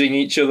messaging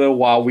each other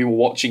while we were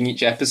watching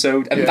each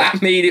episode, and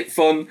that made it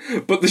fun.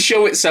 But the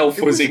show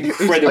itself was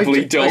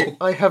incredibly dull.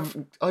 I have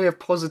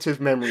positive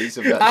memories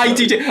of that.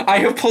 I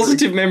have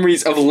positive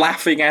memories of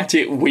laughing at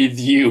it with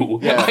you.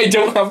 Yeah. I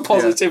don't have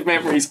positive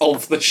memories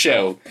of the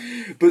show.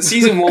 But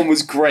season 1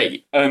 was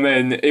great, and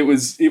then it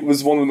was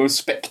one of the most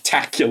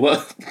spectacular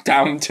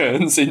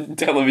downturns in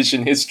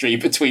television history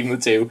between the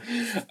two.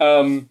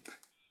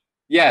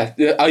 Yeah,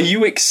 are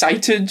you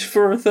excited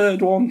for a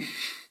third one?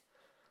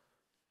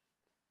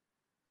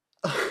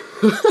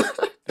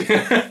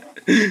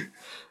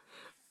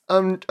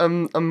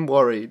 I'm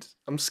worried.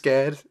 I'm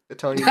scared. A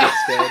tiny bit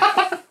scared.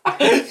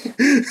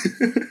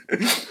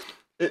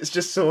 It's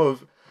just sort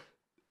of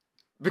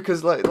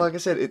because, like I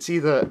said, it's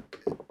either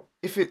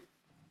if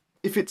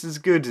it's as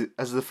good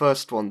as the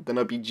first one, then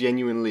I'd be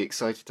genuinely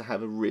excited to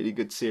have a really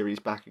good series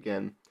back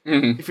again.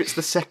 Mm-hmm. If it's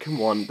the second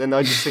one, then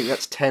I just think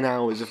that's 10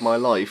 hours of my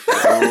life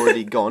that are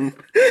already gone.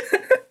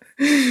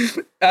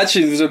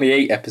 Actually, there's only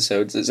 8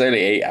 episodes. It's only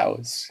 8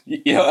 hours.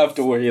 You don't have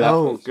to worry that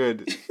much.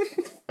 Good.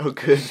 Oh,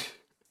 good.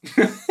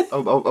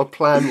 I'll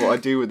plan what I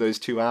do with those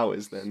 2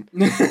 hours then.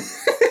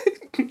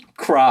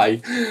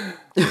 Cry.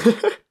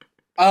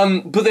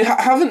 But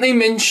haven't they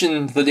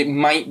mentioned that it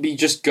might be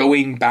just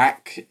going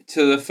back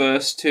to the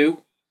first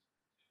two?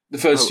 The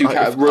first two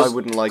categories. I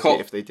wouldn't like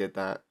it if they did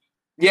that.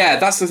 Yeah,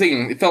 that's the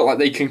thing. It felt like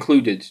they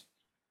concluded.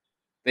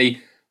 They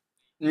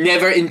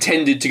never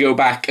intended to go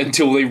back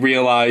until they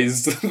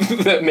realised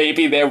that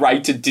maybe their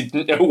writer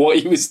didn't know what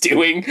he was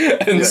doing,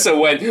 and so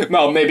went,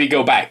 well, maybe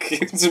go back.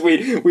 So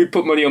we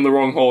put money on the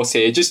wrong horse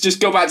here.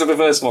 Just go back to the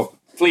first one,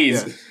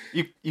 please.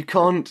 Yeah. You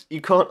can't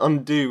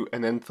undo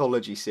an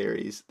anthology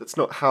series. That's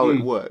not how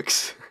it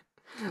works.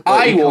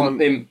 I want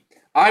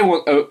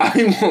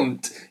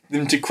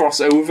them to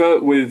cross over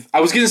with... I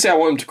was going to say I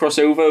want them to cross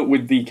over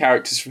with the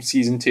characters from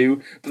Season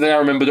 2, but then I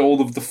remembered all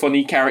of the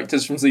funny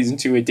characters from Season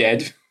 2 are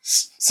dead,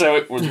 so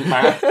it wouldn't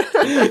matter.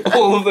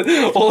 all of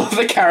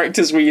the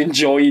characters we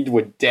enjoyed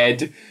were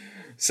dead,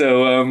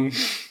 so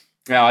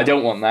yeah, I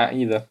don't want that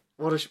either.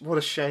 What a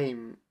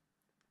shame.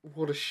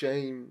 What a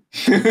shame.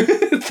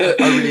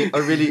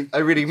 I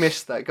really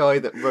missed that guy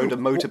that rode a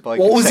motorbike.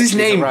 What was his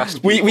name?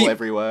 We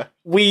everywhere.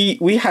 We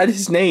had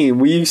his name.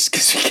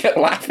 Because we kept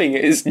laughing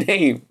at his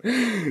name.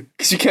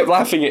 Because we kept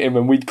laughing at him,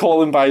 and we'd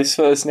call him by his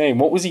first name.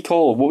 What was he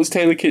called? What was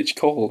Taylor Kitsch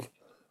called?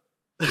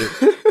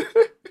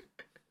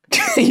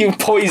 You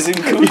poison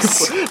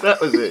goose. That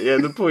was it. Yeah,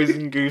 the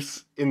poison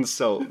goose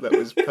insult. That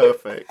was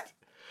perfect.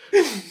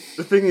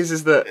 The thing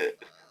is that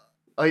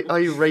I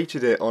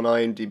rated it on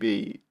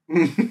IMDb.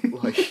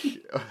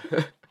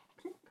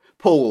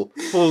 Paul.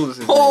 Paul was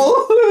his name.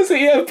 Was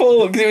it? Yeah,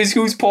 Paul. Because it was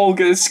who's Paul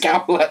going to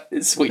scowl at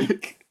this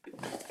week.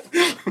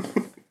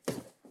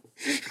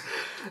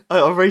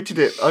 I rated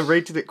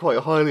it quite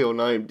highly on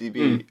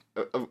IMDb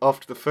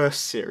after the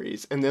first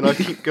series, and then I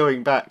keep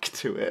going back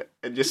to it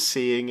and just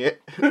seeing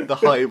it, the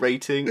high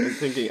rating, and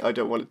thinking I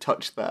don't want to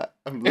touch that.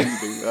 I'm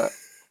leaving that.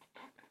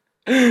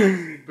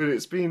 But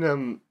it's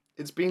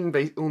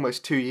been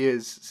almost 2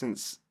 years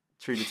since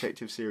True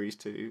Detective Series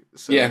 2,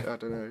 so I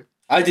don't know.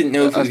 I didn't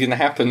know if it was going to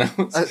happen.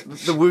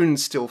 The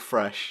wound's still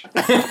fresh.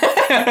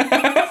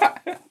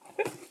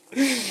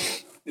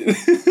 Do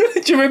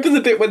you remember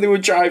the bit when they were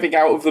driving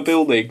out of the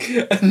building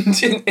and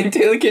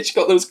Taylor Kitsch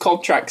got those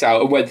contracts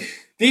out and went,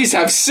 these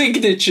have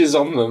signatures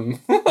on them?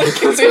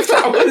 As if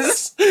that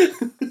was...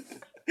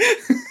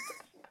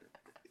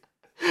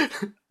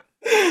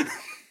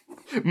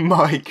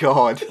 My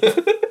God.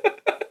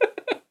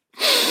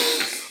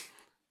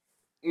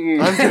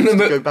 I'm going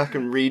to go back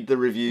and read the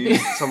reviews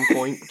at some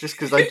point, just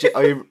because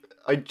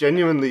I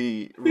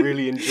genuinely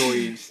really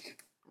enjoyed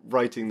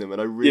writing them, and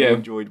I really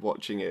enjoyed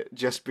watching it,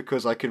 just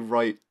because I could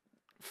write.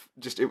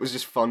 It was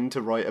just fun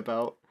to write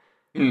about,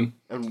 and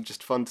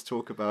just fun to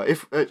talk about.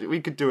 If we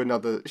could do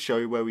another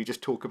show where we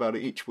just talk about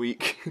it each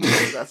week,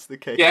 if that's the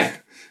case. Yeah,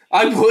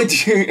 I would,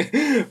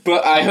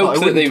 but I hope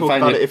that they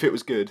find it if it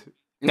was good.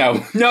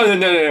 No.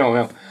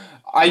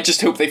 I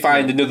just hope they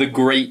find another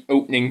great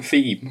opening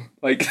theme,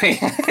 like they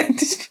had in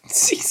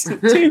Season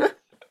 2.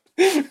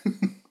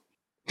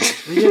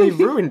 Yeah, they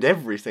ruined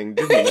everything,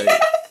 didn't they?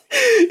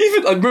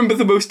 Even I remember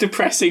the most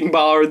depressing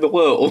bar in the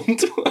world,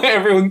 where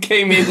everyone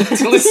came in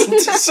to listen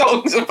to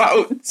songs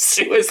about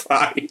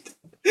suicide.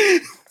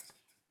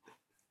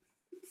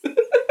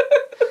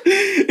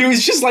 It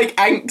was just like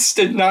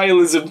angst and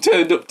nihilism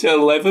turned up to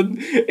 11.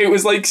 It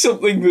was like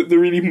something that the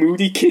really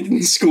moody kid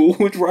in school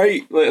would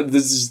write. Like,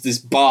 there's this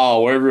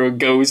bar where everyone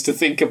goes to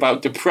think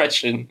about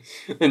depression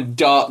and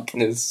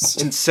darkness.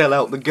 And sell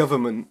out the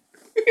government.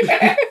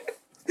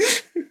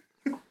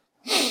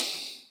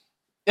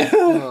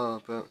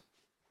 Oh, but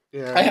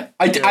yeah.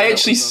 I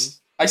actually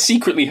I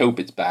secretly hope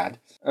it's bad.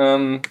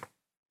 Did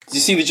you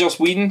see the Joss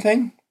Whedon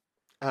thing?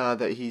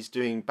 That he's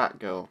doing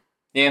Batgirl.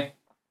 Yeah.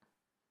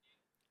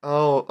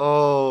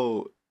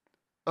 Oh,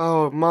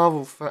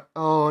 Marvel.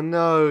 Oh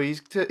no,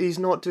 he's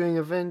not doing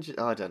Avengers.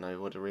 I don't know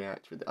what to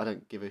react with. I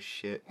don't give a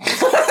shit.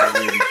 I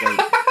really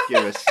don't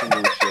give a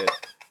single shit.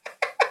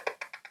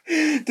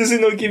 Does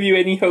it not give you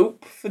any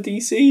hope for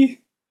DC?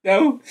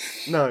 No.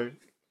 No.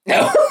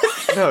 No.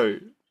 No.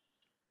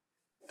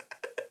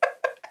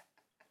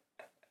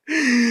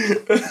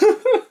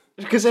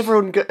 Because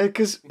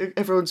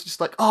everyone's just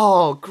like,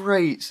 oh,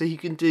 great! So he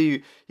can do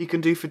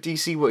for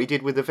DC what he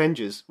did with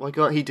Avengers. Why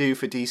can't he do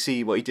for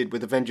DC what he did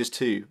with Avengers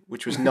 2,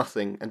 which was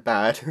nothing and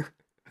bad?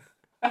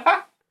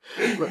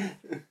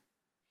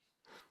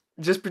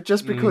 Just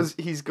because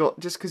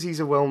he's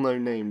a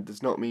well-known name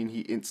does not mean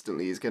he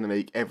instantly is going to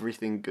make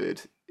everything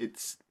good.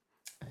 It's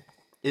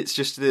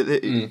just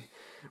that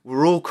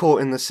we're all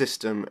caught in the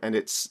system, and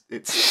it's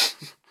it's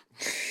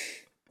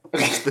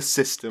the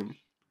system.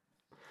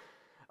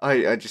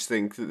 I just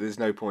think that there's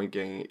no point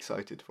getting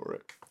excited for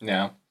it.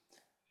 No.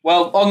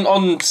 Well,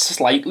 on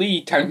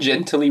slightly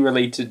tangentially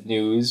related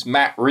news,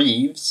 Matt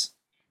Reeves,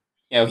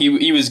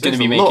 he was going to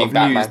be making Batman. There's a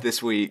lot of news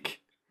this week.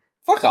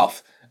 Fuck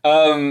off.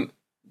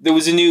 There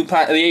was a new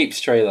Planet of the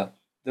Apes trailer.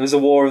 There was a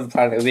War of the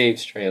Planet of the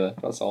Apes trailer.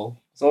 That's all.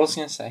 That's all I was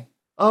going to say.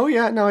 Oh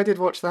yeah, no, I did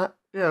watch that.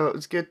 Yeah, it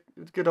was good. It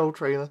was a good old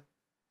trailer.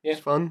 Yeah.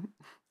 It's fun.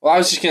 Well, I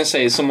was just going to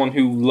say, as someone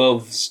who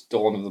loves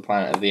Dawn of the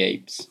Planet of the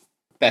Apes,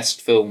 best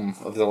film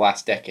of the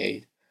last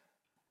decade.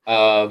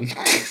 I don't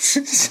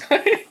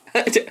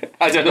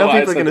know. Now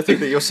people are going to think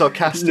that you're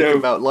sarcastic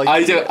about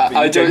liking it.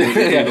 I don't.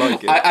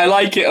 Like it. I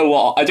like it a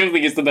lot. I don't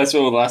think it's the best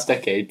film of the last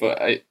decade,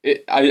 but I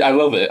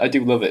love it. I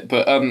do love it.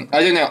 But I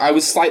don't know. I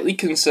was slightly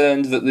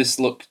concerned that this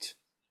looked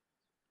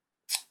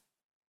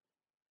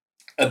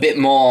a bit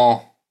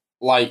more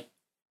like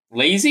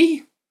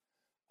lazy.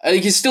 I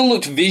think it still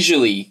looked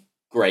visually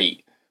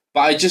great, but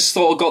I just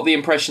sort of got the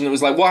impression that it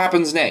was like, what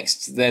happens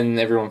next? Then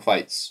everyone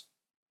fights.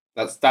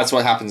 That's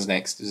what happens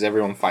next, is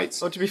everyone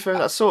fights. Well, to be fair,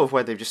 that's sort of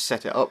where they've just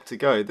set it up to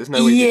go. There's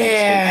no way to escape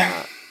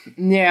that.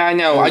 Yeah, I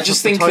know. I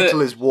just think the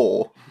title is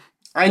War.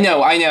 I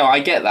know. I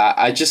get that.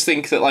 I just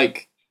think that,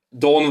 like,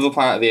 Dawn of the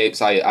Planet of the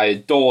Apes, I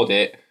adored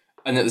it,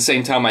 and at the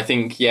same time, I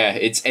think,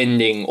 its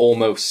ending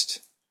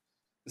almost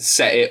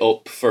set it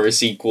up for a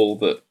sequel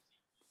that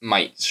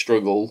might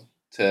struggle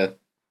to.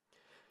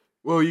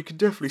 Well, you can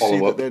definitely see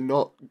that they're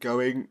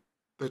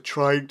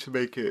trying to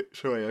make it.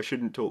 Sorry, I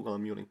shouldn't talk while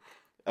I'm yawning.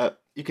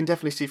 You can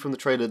definitely see from the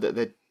trailer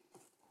that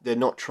they're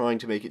not trying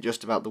to make it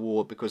just about the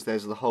war, because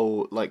there's the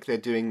whole, like, they're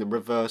doing the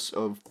reverse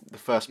of the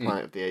first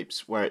Planet of the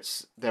Apes, where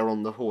they're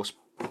on the horse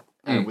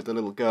with the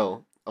little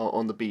girl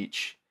on the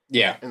beach.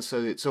 Yeah. And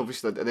so it's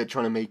obvious that they're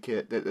trying to make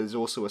it that there's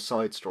also a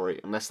side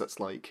story, unless that's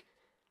like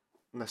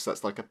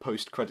a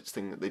post-credits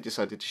thing that they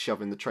decided to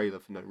shove in the trailer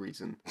for no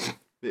reason.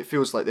 It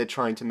feels like they're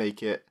trying to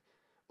make it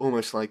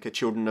almost like a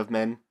Children of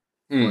Men,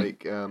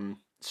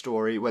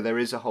 story where there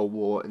is a whole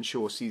war, and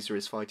sure, Caesar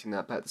is fighting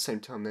that, but at the same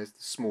time there's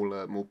the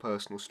smaller, more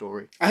personal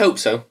story. I hope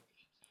so.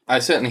 I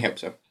certainly hope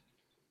so.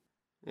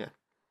 Yeah.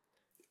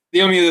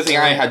 The only other thing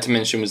I had to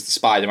mention was the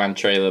Spider-Man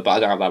trailer, but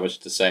I don't have that much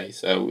to say,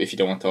 so if you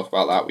don't want to talk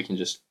about that, we can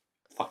just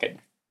fuck it.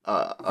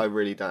 I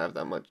really don't have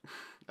that much.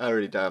 I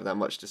really don't have that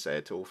much to say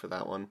at all for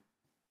that one.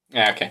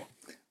 Yeah, okay.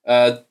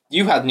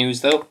 You had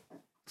news, though.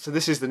 So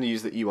this is the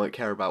news that you won't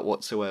care about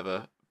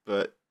whatsoever,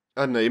 but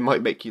I don't know, it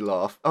might make you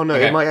laugh. Oh no,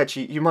 Okay. It might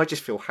actually, you might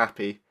just feel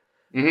happy.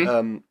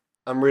 Mm-hmm.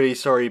 I'm really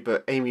sorry,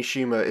 but Amy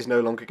Schumer is no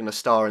longer going to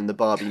star in the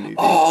Barbie movie.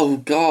 Oh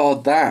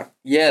god, that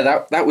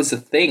was a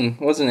thing,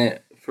 wasn't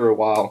it, for a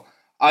while?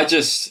 I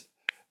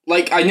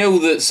know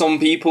that some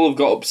people have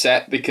got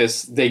upset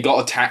because they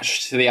got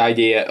attached to the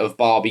idea of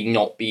Barbie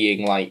not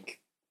being like,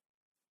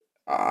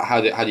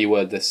 how do you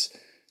word this?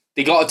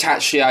 They got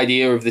attached to the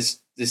idea of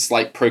this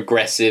like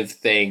progressive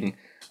thing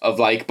of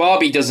like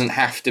Barbie doesn't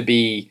have to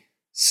be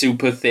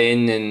super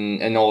thin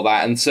and all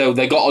that, and so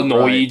they got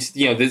annoyed.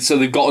 Right. So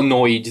they've got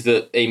annoyed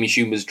that Amy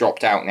Schumer's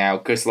dropped out now,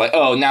 because like,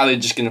 oh, now they're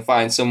just gonna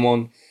find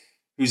someone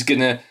who's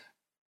gonna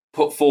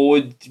put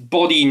forward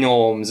body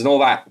norms and all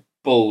that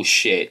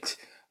bullshit.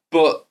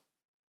 But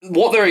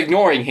what they're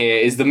ignoring here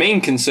is the main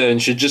concern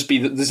should just be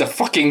that there's a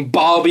fucking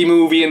Barbie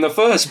movie in the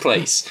first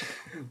place.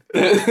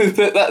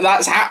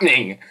 That's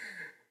happening.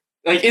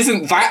 Like,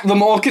 isn't that the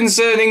more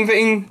concerning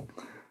thing?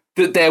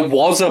 That there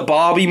was a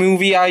Barbie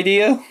movie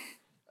idea?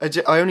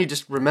 I only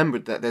just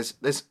remembered that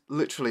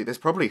there's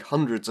probably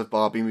hundreds of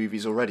Barbie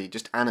movies already,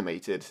 just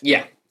animated.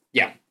 Yeah,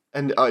 yeah.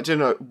 And I don't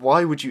know,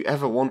 why would you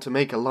ever want to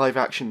make a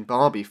live-action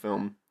Barbie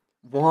film?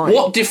 Why?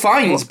 What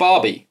defines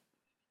Barbie?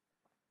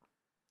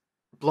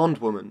 Blonde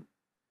woman.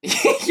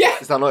 Yeah.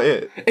 Is that not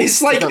it?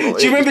 It's like, do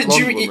you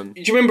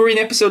remember in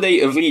episode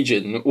 8 of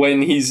Legion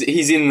when he's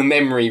in the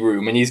memory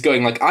room and he's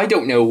going like, I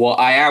don't know what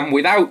I am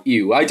without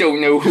you. I don't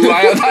know who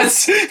I am.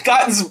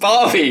 That's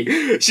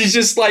Barbie. She's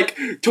just like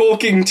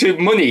talking to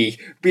money,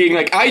 being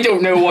like, I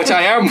don't know what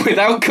I am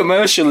without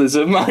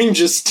commercialism. I'm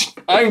just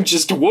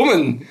a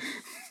woman.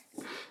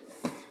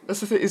 That's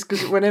the thing, is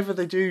because whenever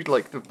they do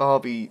like the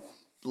Barbie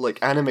like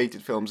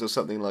animated films or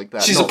something like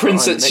that, she's a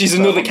princess. She's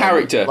another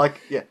character. Like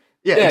yeah,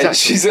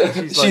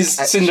 exactly. She's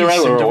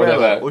Cinderella or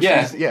whatever. Or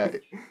yeah.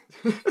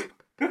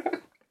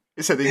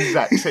 It's at the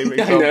exact same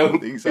example.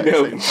 The exact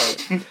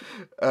same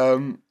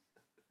time.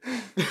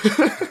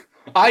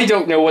 I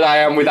don't know what I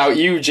am without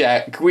you,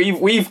 Jack.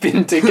 We've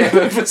been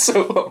together for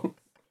so long.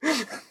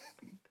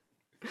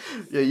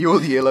 Yeah, you're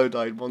the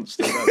yellow-dyed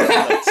monster.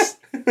 That's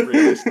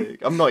realistic.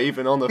 I'm not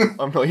even on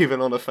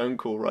a phone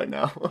call right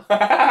now.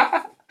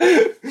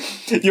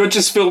 You're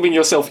just filming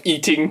yourself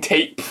eating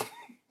tape.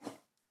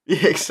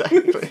 Yeah,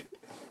 exactly.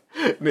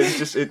 And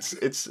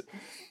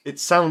it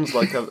sounds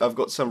like I've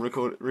got some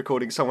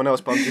recording someone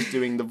else, but I'm just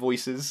doing the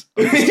voices.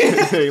 I'm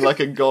just doing like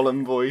a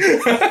Gollum voice.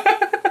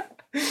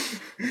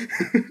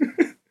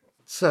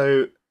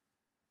 So,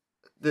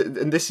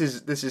 and this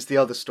is the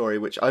other story,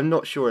 which I'm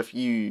not sure if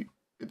you.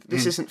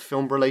 This isn't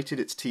film related;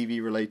 it's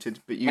TV related,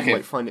 but you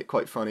might find it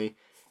quite funny.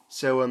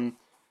 So,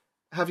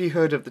 have you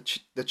heard of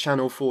the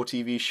Channel 4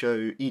 TV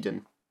show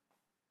Eden?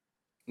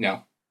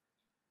 No.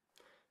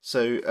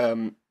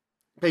 So,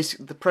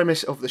 basically, the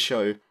premise of the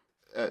show,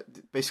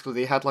 basically,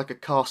 they had like a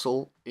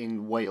castle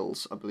in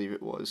Wales, I believe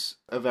it was,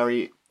 a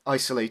very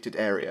isolated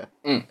area,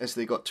 as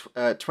they got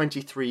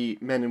 23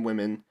 men and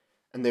women,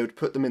 and they would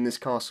put them in this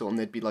castle, and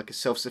they'd be like a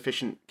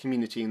self-sufficient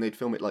community, and they'd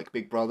film it like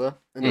Big Brother,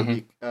 and it'd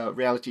be a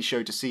reality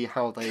show to see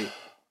how they.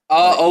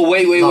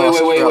 Wait!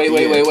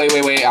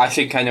 I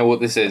think I know what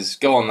this is.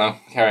 Go on though.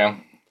 Carry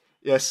on.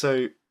 Yeah.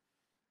 So.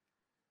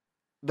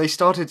 They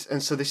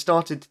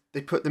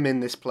put them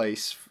in this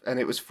place, and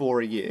it was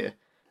for a year.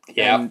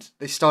 Yeah. And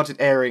they started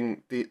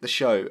airing the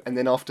show, and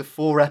then after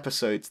 4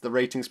 episodes, the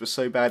ratings were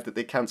so bad that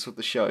they cancelled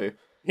the show.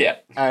 Yeah.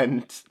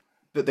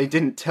 But they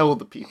didn't tell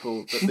the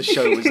people that the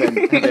show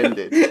had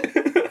ended.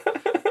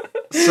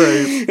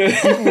 So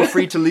people were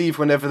free to leave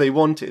whenever they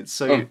wanted.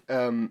 So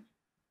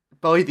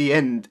by the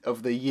end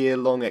of the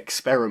year-long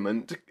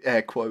experiment,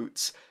 air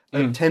quotes,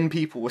 10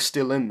 people were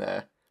still in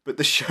there. But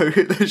the show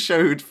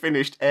had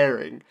finished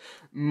airing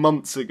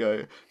months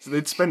ago, so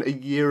they'd spent a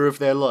year of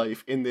their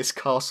life in this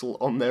castle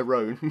on their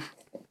own,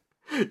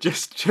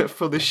 just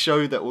for this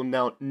show that will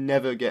now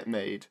never get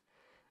made.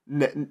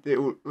 They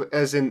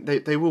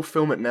will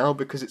film it now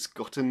because it's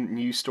gotten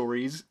new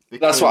stories.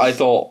 That's what I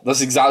thought. That's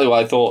exactly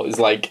what I thought. Is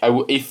like I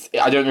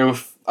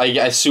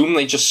assume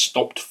they just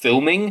stopped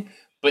filming,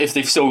 but if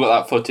they've still got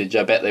that footage,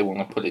 I bet they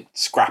want to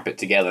scrap it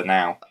together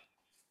now.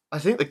 I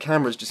think the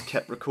cameras just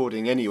kept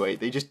recording anyway.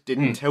 They just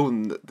didn't tell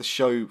them that the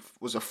show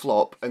was a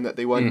flop and that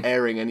they weren't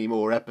airing any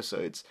more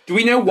episodes. Do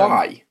we know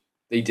why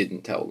they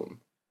didn't tell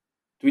them?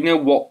 Do we know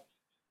what?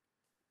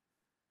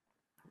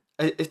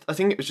 I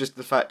think it was just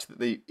the fact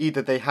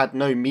that they had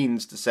no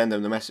means to send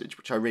them the message,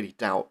 which I really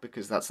doubt,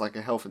 because that's like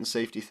a health and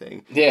safety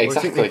thing. Yeah,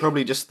 exactly. I think they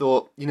probably just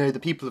thought, the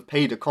people have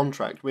paid a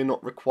contract. We're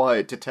not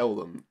required to tell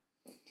them.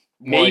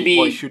 Maybe.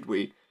 Why should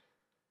we?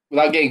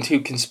 Without getting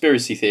too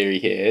conspiracy theory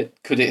here,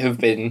 could it have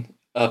been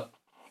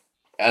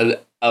an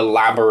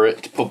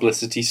elaborate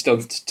publicity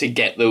stunt to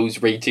get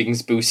those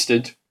ratings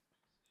boosted?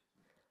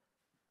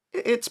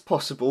 It's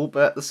possible,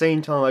 but at the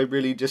same time,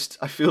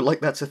 I feel like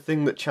that's a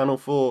thing that Channel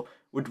 4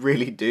 would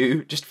really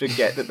do. Just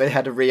forget that they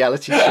had a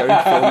reality show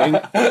filming.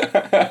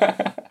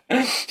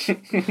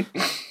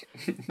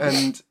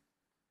 And,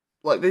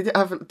 like, they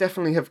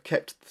definitely have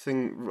kept the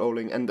thing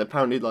rolling, and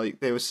apparently, like,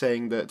 they were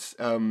saying that,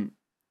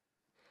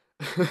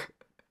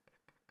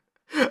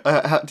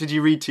 did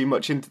you read too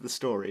much into the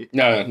story?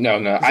 No. I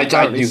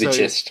knew the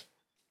gist.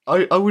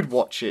 I would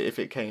watch it if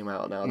it came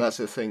out now. That's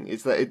the thing.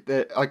 Is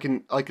that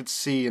I could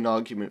see an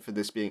argument for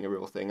this being a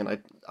real thing,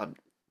 and I'm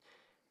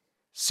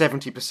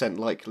 70%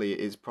 likely it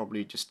is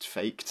probably just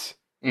faked.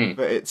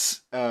 But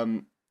it's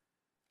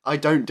I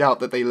don't doubt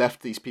that they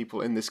left these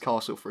people in this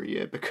castle for a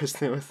year, because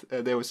they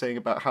were saying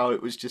about how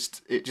it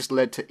just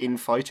led to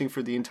infighting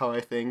for the entire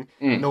thing,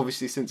 and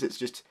obviously since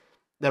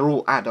they're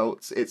all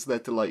adults, it's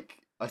led to like.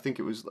 I think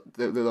it was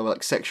there were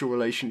like sexual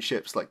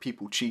relationships, like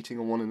people cheating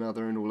on one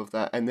another and all of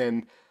that. And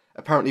then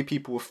apparently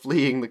people were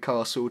fleeing the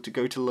castle to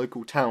go to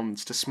local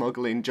towns to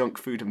smuggle in junk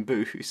food and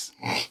booze.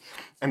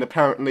 And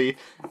apparently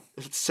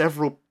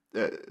several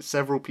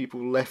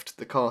people left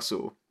the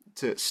castle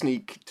to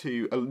sneak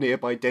to a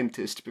nearby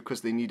dentist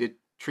because they needed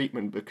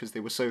treatment because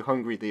they were so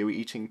hungry they were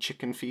eating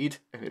chicken feed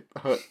and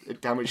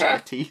it damaged their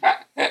teeth.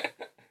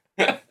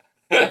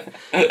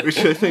 Which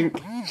I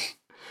think...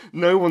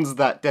 No one's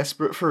that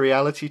desperate for a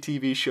reality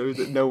TV show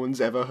that no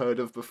one's ever heard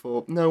of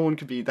before. No one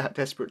could be that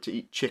desperate to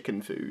eat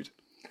chicken food.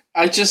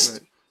 I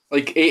just...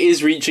 Like, it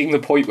is reaching the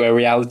point where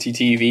reality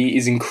TV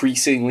is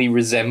increasingly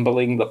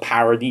resembling the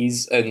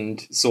parodies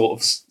and sort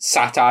of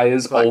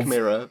satires Black of...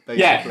 Mirror, basically.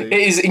 Yeah, it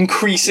is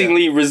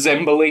increasingly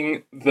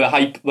resembling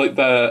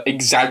the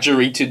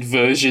exaggerated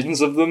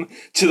versions of them,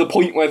 to the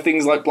point where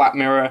things like Black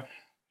Mirror,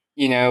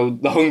 you know,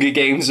 the Hunger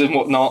Games and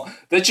whatnot,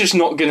 they're just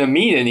not going to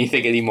mean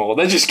anything anymore.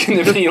 They're just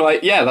going to be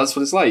like, yeah, that's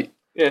what it's like.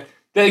 Yeah,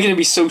 they're going to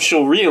be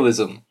social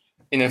realism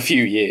in a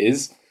few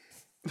years.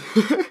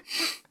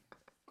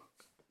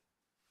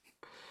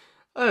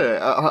 I don't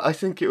know, I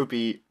think it would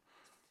be...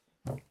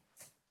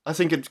 I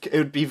think it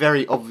would be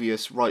very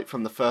obvious right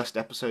from the first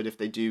episode if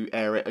they do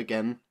air it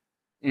again,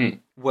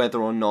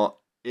 whether or not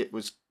it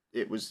was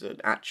an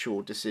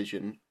actual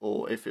decision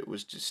or if it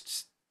was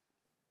just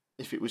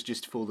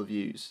for the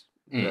views.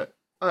 But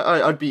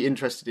I'd be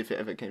interested if it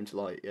ever came to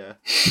light. Yeah,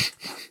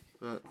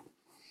 but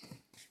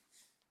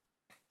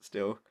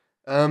still,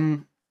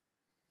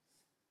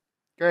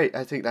 great.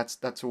 I think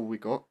that's all we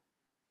got.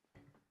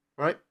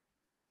 Right?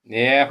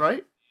 Yeah.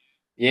 Right?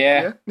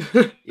 Yeah.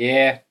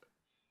 Yeah.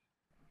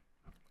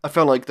 I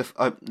felt like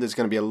there's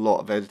going to be a lot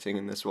of editing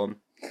in this one.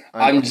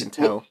 I can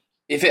tell.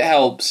 If it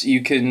helps,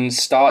 you can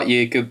start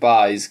your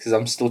goodbyes, because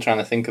I'm still trying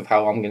to think of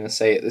how I'm going to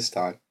say it this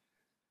time.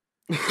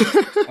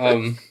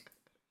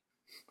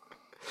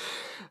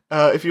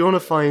 If you want to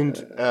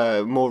find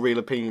more Real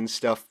Opinions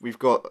stuff, we've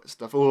got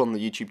stuff all on the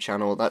YouTube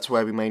channel. That's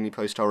where we mainly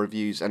post our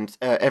reviews, and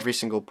every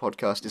single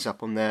podcast is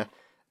up on there.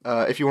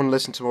 If you want to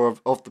listen to more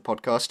of the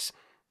podcasts,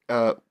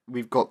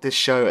 we've got this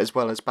show as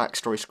well as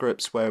Backstory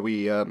Scripts, where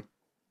we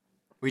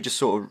just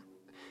sort of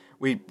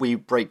we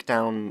break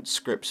down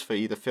scripts for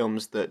either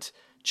films that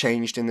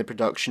changed in the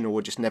production or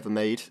were just never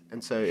made,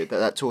 and so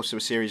that's also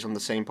a series on the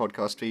same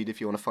podcast feed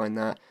if you want to find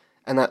that,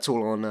 and that's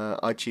all on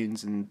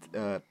iTunes and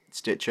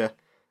Stitcher.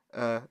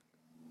 Do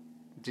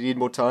you need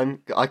more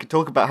time? I could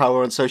talk about how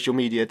we're on social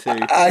media too.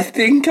 I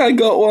think I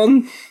got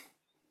one.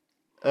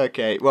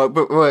 Okay,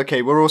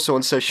 okay, we're also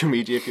on social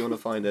media if you want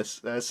to find us.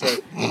 So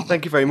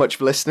thank you very much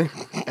for listening,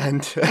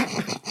 and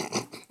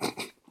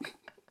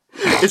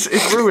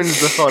it ruins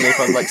the fun if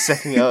I'm like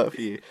setting it up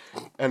for you.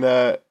 And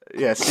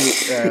yeah, see,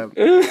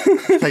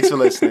 thanks for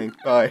listening.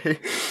 Bye.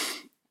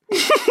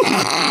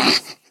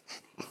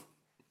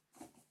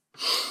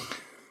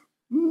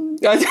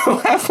 I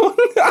don't have one.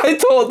 I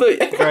thought that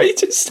if I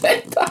just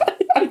said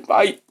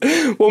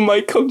that, one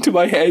might come to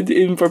my head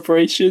in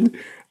preparation.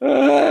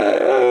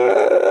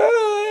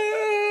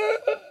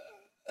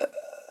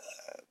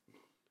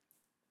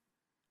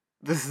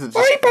 This is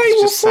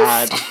just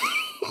sad.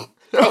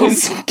 Oh,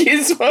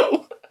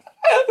 Gizmo.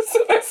 That was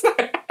the best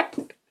I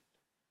had.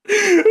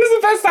 It was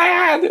the best I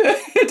had.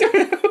 I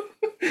don't know.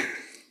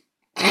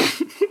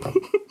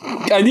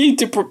 I need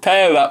to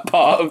prepare that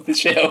part of the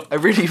show. I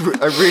really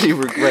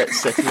regret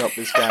setting up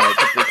this gag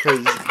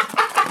because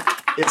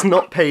it's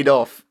not paid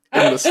off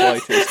in the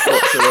slightest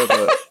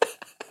whatsoever.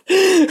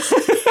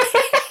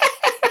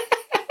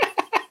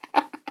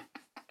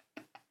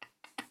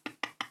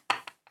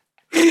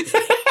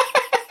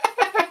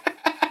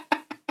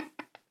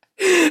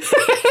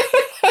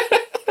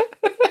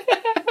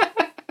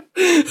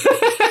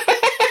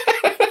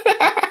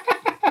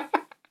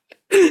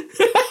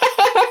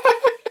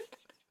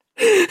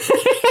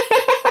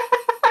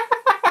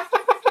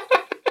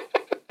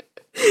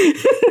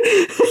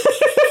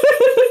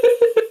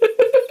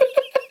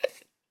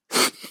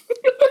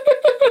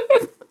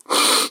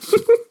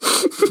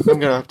 I'm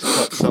gonna have to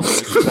cut somewhere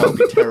because that would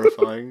be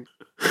terrifying.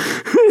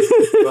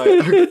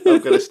 Right,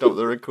 I'm gonna stop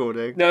the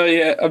recording. No,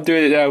 yeah, I'm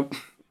doing it now.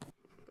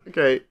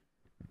 Okay.